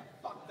long. Yeah,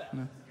 fuck that.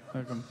 No,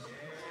 fuck 'em.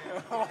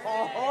 All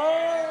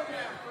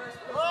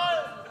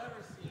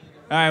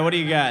right, what do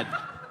you got?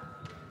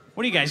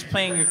 What are you guys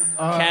playing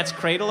Cat's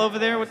Cradle over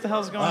there? What the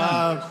hell's going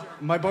on?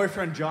 My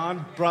boyfriend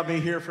John brought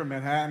me here from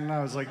Manhattan.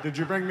 I was like, did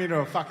you bring me to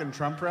a fucking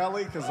Trump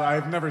rally? Because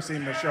I've never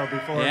seen the show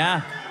before.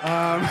 Yeah.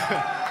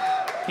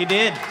 He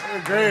did.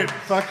 Great.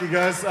 Fuck you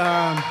guys.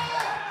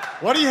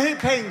 Why do you hate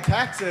paying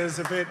taxes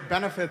if it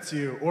benefits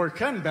you or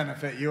can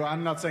benefit you?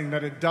 I'm not saying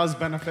that it does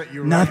benefit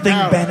you Nothing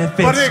right now.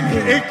 benefits but me.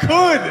 it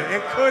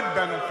could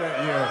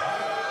benefit you.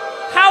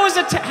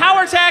 How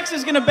are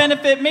taxes going to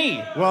benefit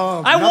me?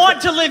 Well, I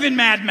want to live in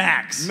Mad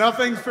Max.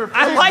 Nothing for free,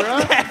 I like bro.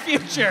 that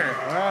future.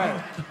 All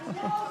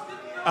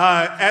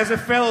right. As a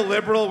fellow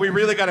liberal, we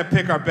really got to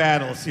pick our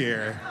battles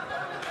here.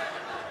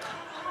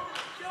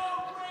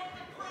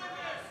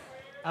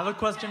 I have a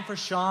question for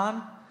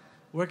Sean.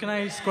 Where can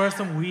I score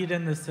some weed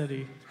in the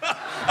city?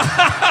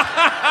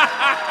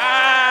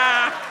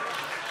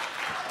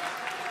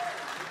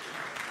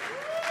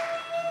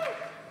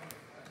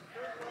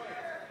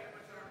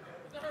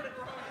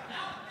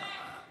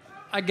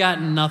 I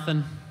got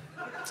nothing.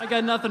 I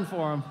got nothing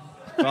for him.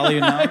 Well, you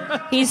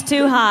know. He's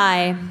too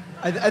high.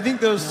 I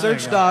think those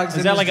search dogs. Is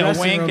in that his like a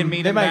dressing wink room, and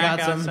meet they him might back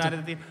got something outside to-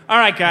 of the theater? All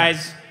right,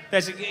 guys.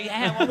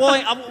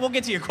 We'll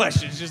get to your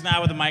questions, just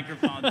not with a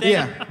microphone.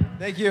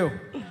 Thank you.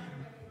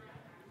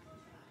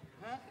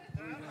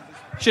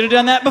 Should have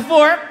done that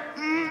before.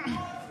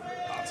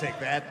 I'll take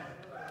that.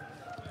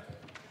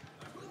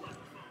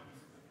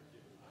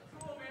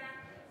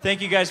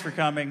 Thank you guys for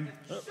coming.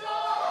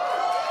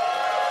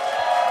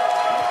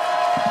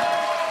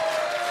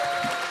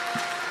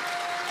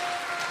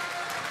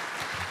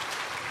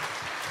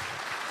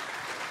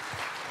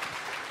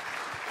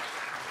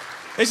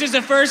 This is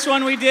the first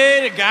one we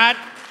did. It got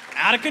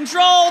out of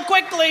control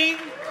quickly.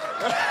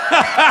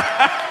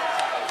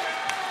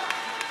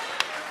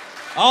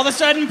 All of a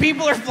sudden,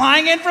 people are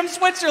flying in from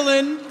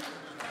Switzerland.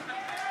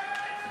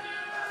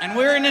 And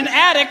we're in an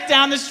attic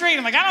down the street.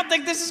 I'm like, I don't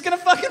think this is gonna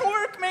fucking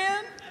work,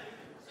 man.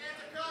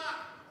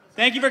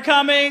 Thank you for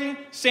coming.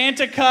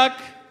 Santa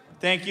Cuck,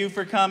 thank you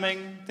for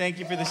coming. Thank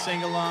you for the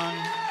sing-along.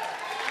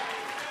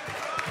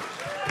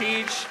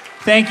 Peach,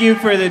 thank you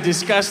for the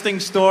disgusting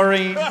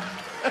story.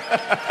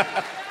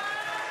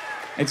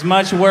 It's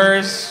much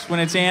worse when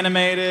it's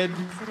animated.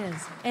 Yes, it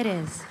is. It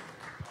is.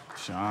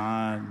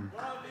 Sean.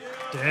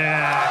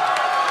 Yeah.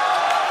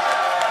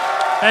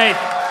 Hey,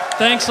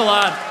 thanks a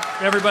lot,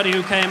 everybody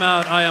who came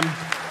out. I am,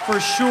 for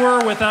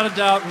sure, without a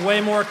doubt, way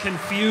more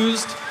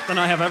confused than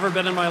I have ever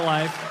been in my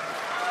life.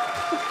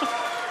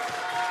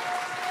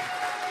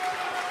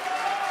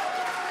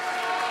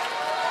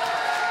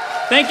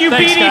 Thank you,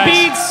 Thanks, BD guys.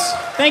 Beats.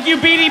 Thank you,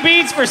 BD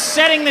Beats, for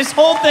setting this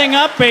whole thing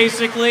up,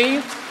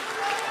 basically.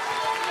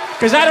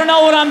 Because I don't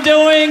know what I'm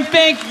doing.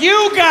 Thank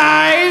you,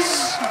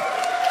 guys.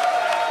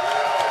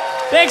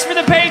 Thanks for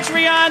the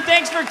Patreon.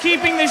 Thanks for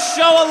keeping this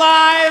show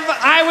alive.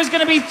 I was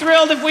going to be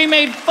thrilled if we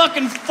made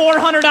fucking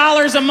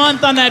 $400 a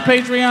month on that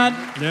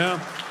Patreon. Yeah.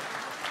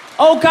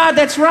 Oh, God,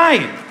 that's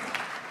right.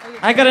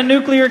 I got a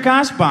nuclear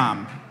gas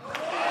bomb.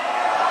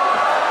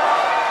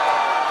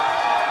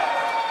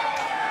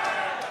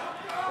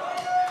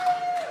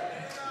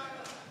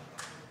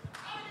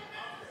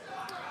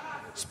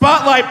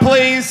 Spotlight,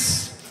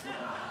 please.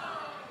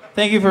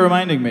 Thank you for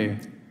reminding me.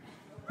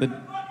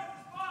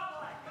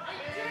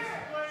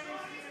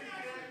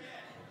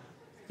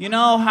 You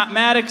know,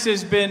 Maddox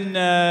has been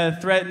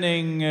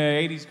threatening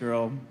 80s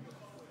girl.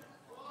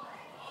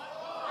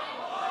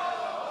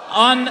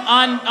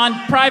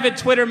 On private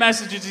Twitter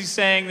messages, he's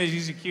saying that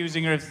he's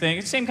accusing her of things.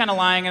 It's the same kind of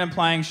lying and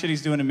implying shit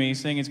he's doing to me,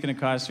 saying it's going to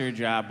cost her a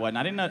job,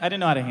 whatnot. I didn't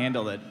know how to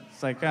handle it.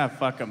 It's like,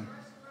 fuck him.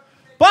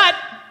 But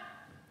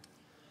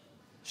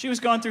she was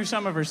going through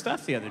some of her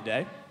stuff the other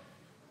day.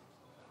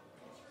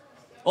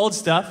 Old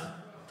stuff,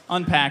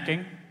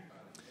 unpacking,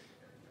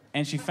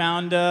 and she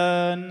found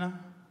an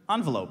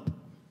envelope.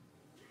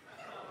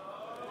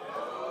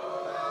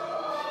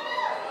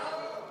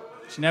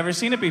 She'd never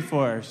seen it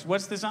before.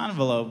 What's this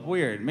envelope?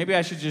 Weird. Maybe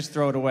I should just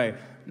throw it away.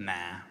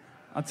 Nah,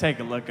 I'll take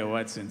a look at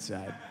what's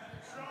inside.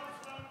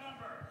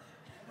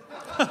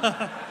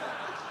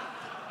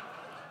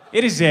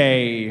 It is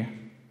a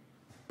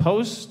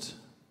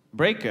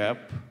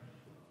post-breakup,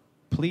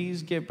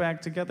 please get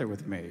back together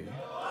with me.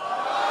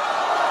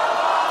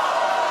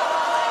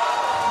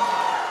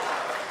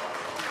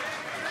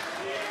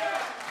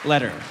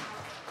 Letter.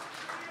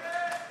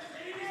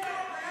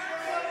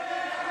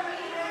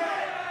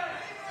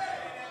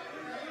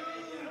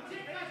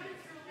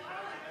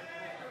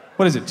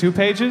 What is it, 2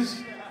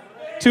 pages?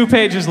 2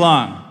 pages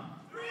long.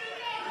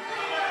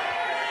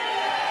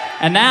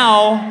 And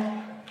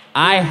now,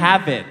 I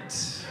have it.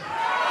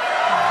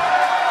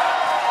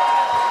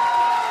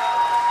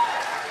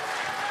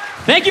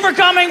 Thank you for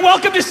coming.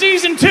 Welcome to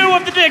season 2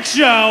 of The Dick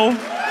Show.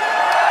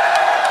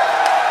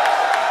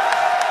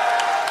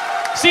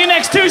 See you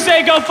next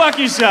Tuesday. Go fuck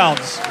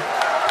yourselves.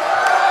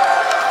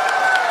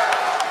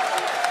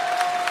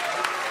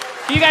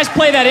 Can you guys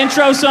play that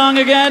intro song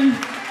again?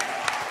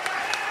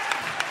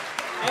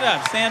 Stand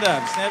up, stand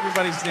up.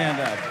 Everybody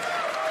stand up.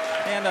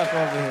 Stand up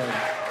over here.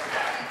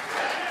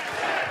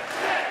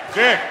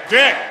 Dick,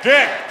 dick,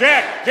 dick,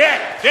 dick,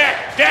 dick, dick,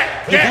 dick,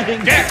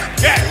 dick, dick,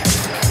 dick.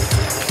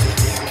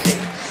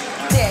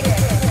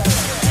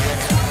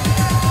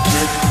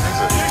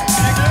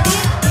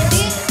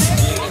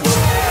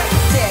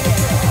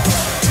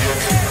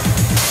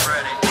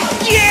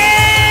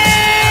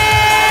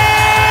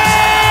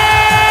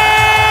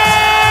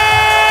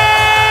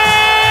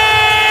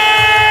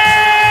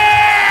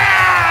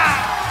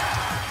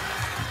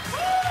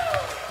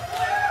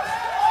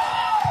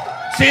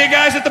 See you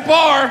guys at the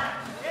bar.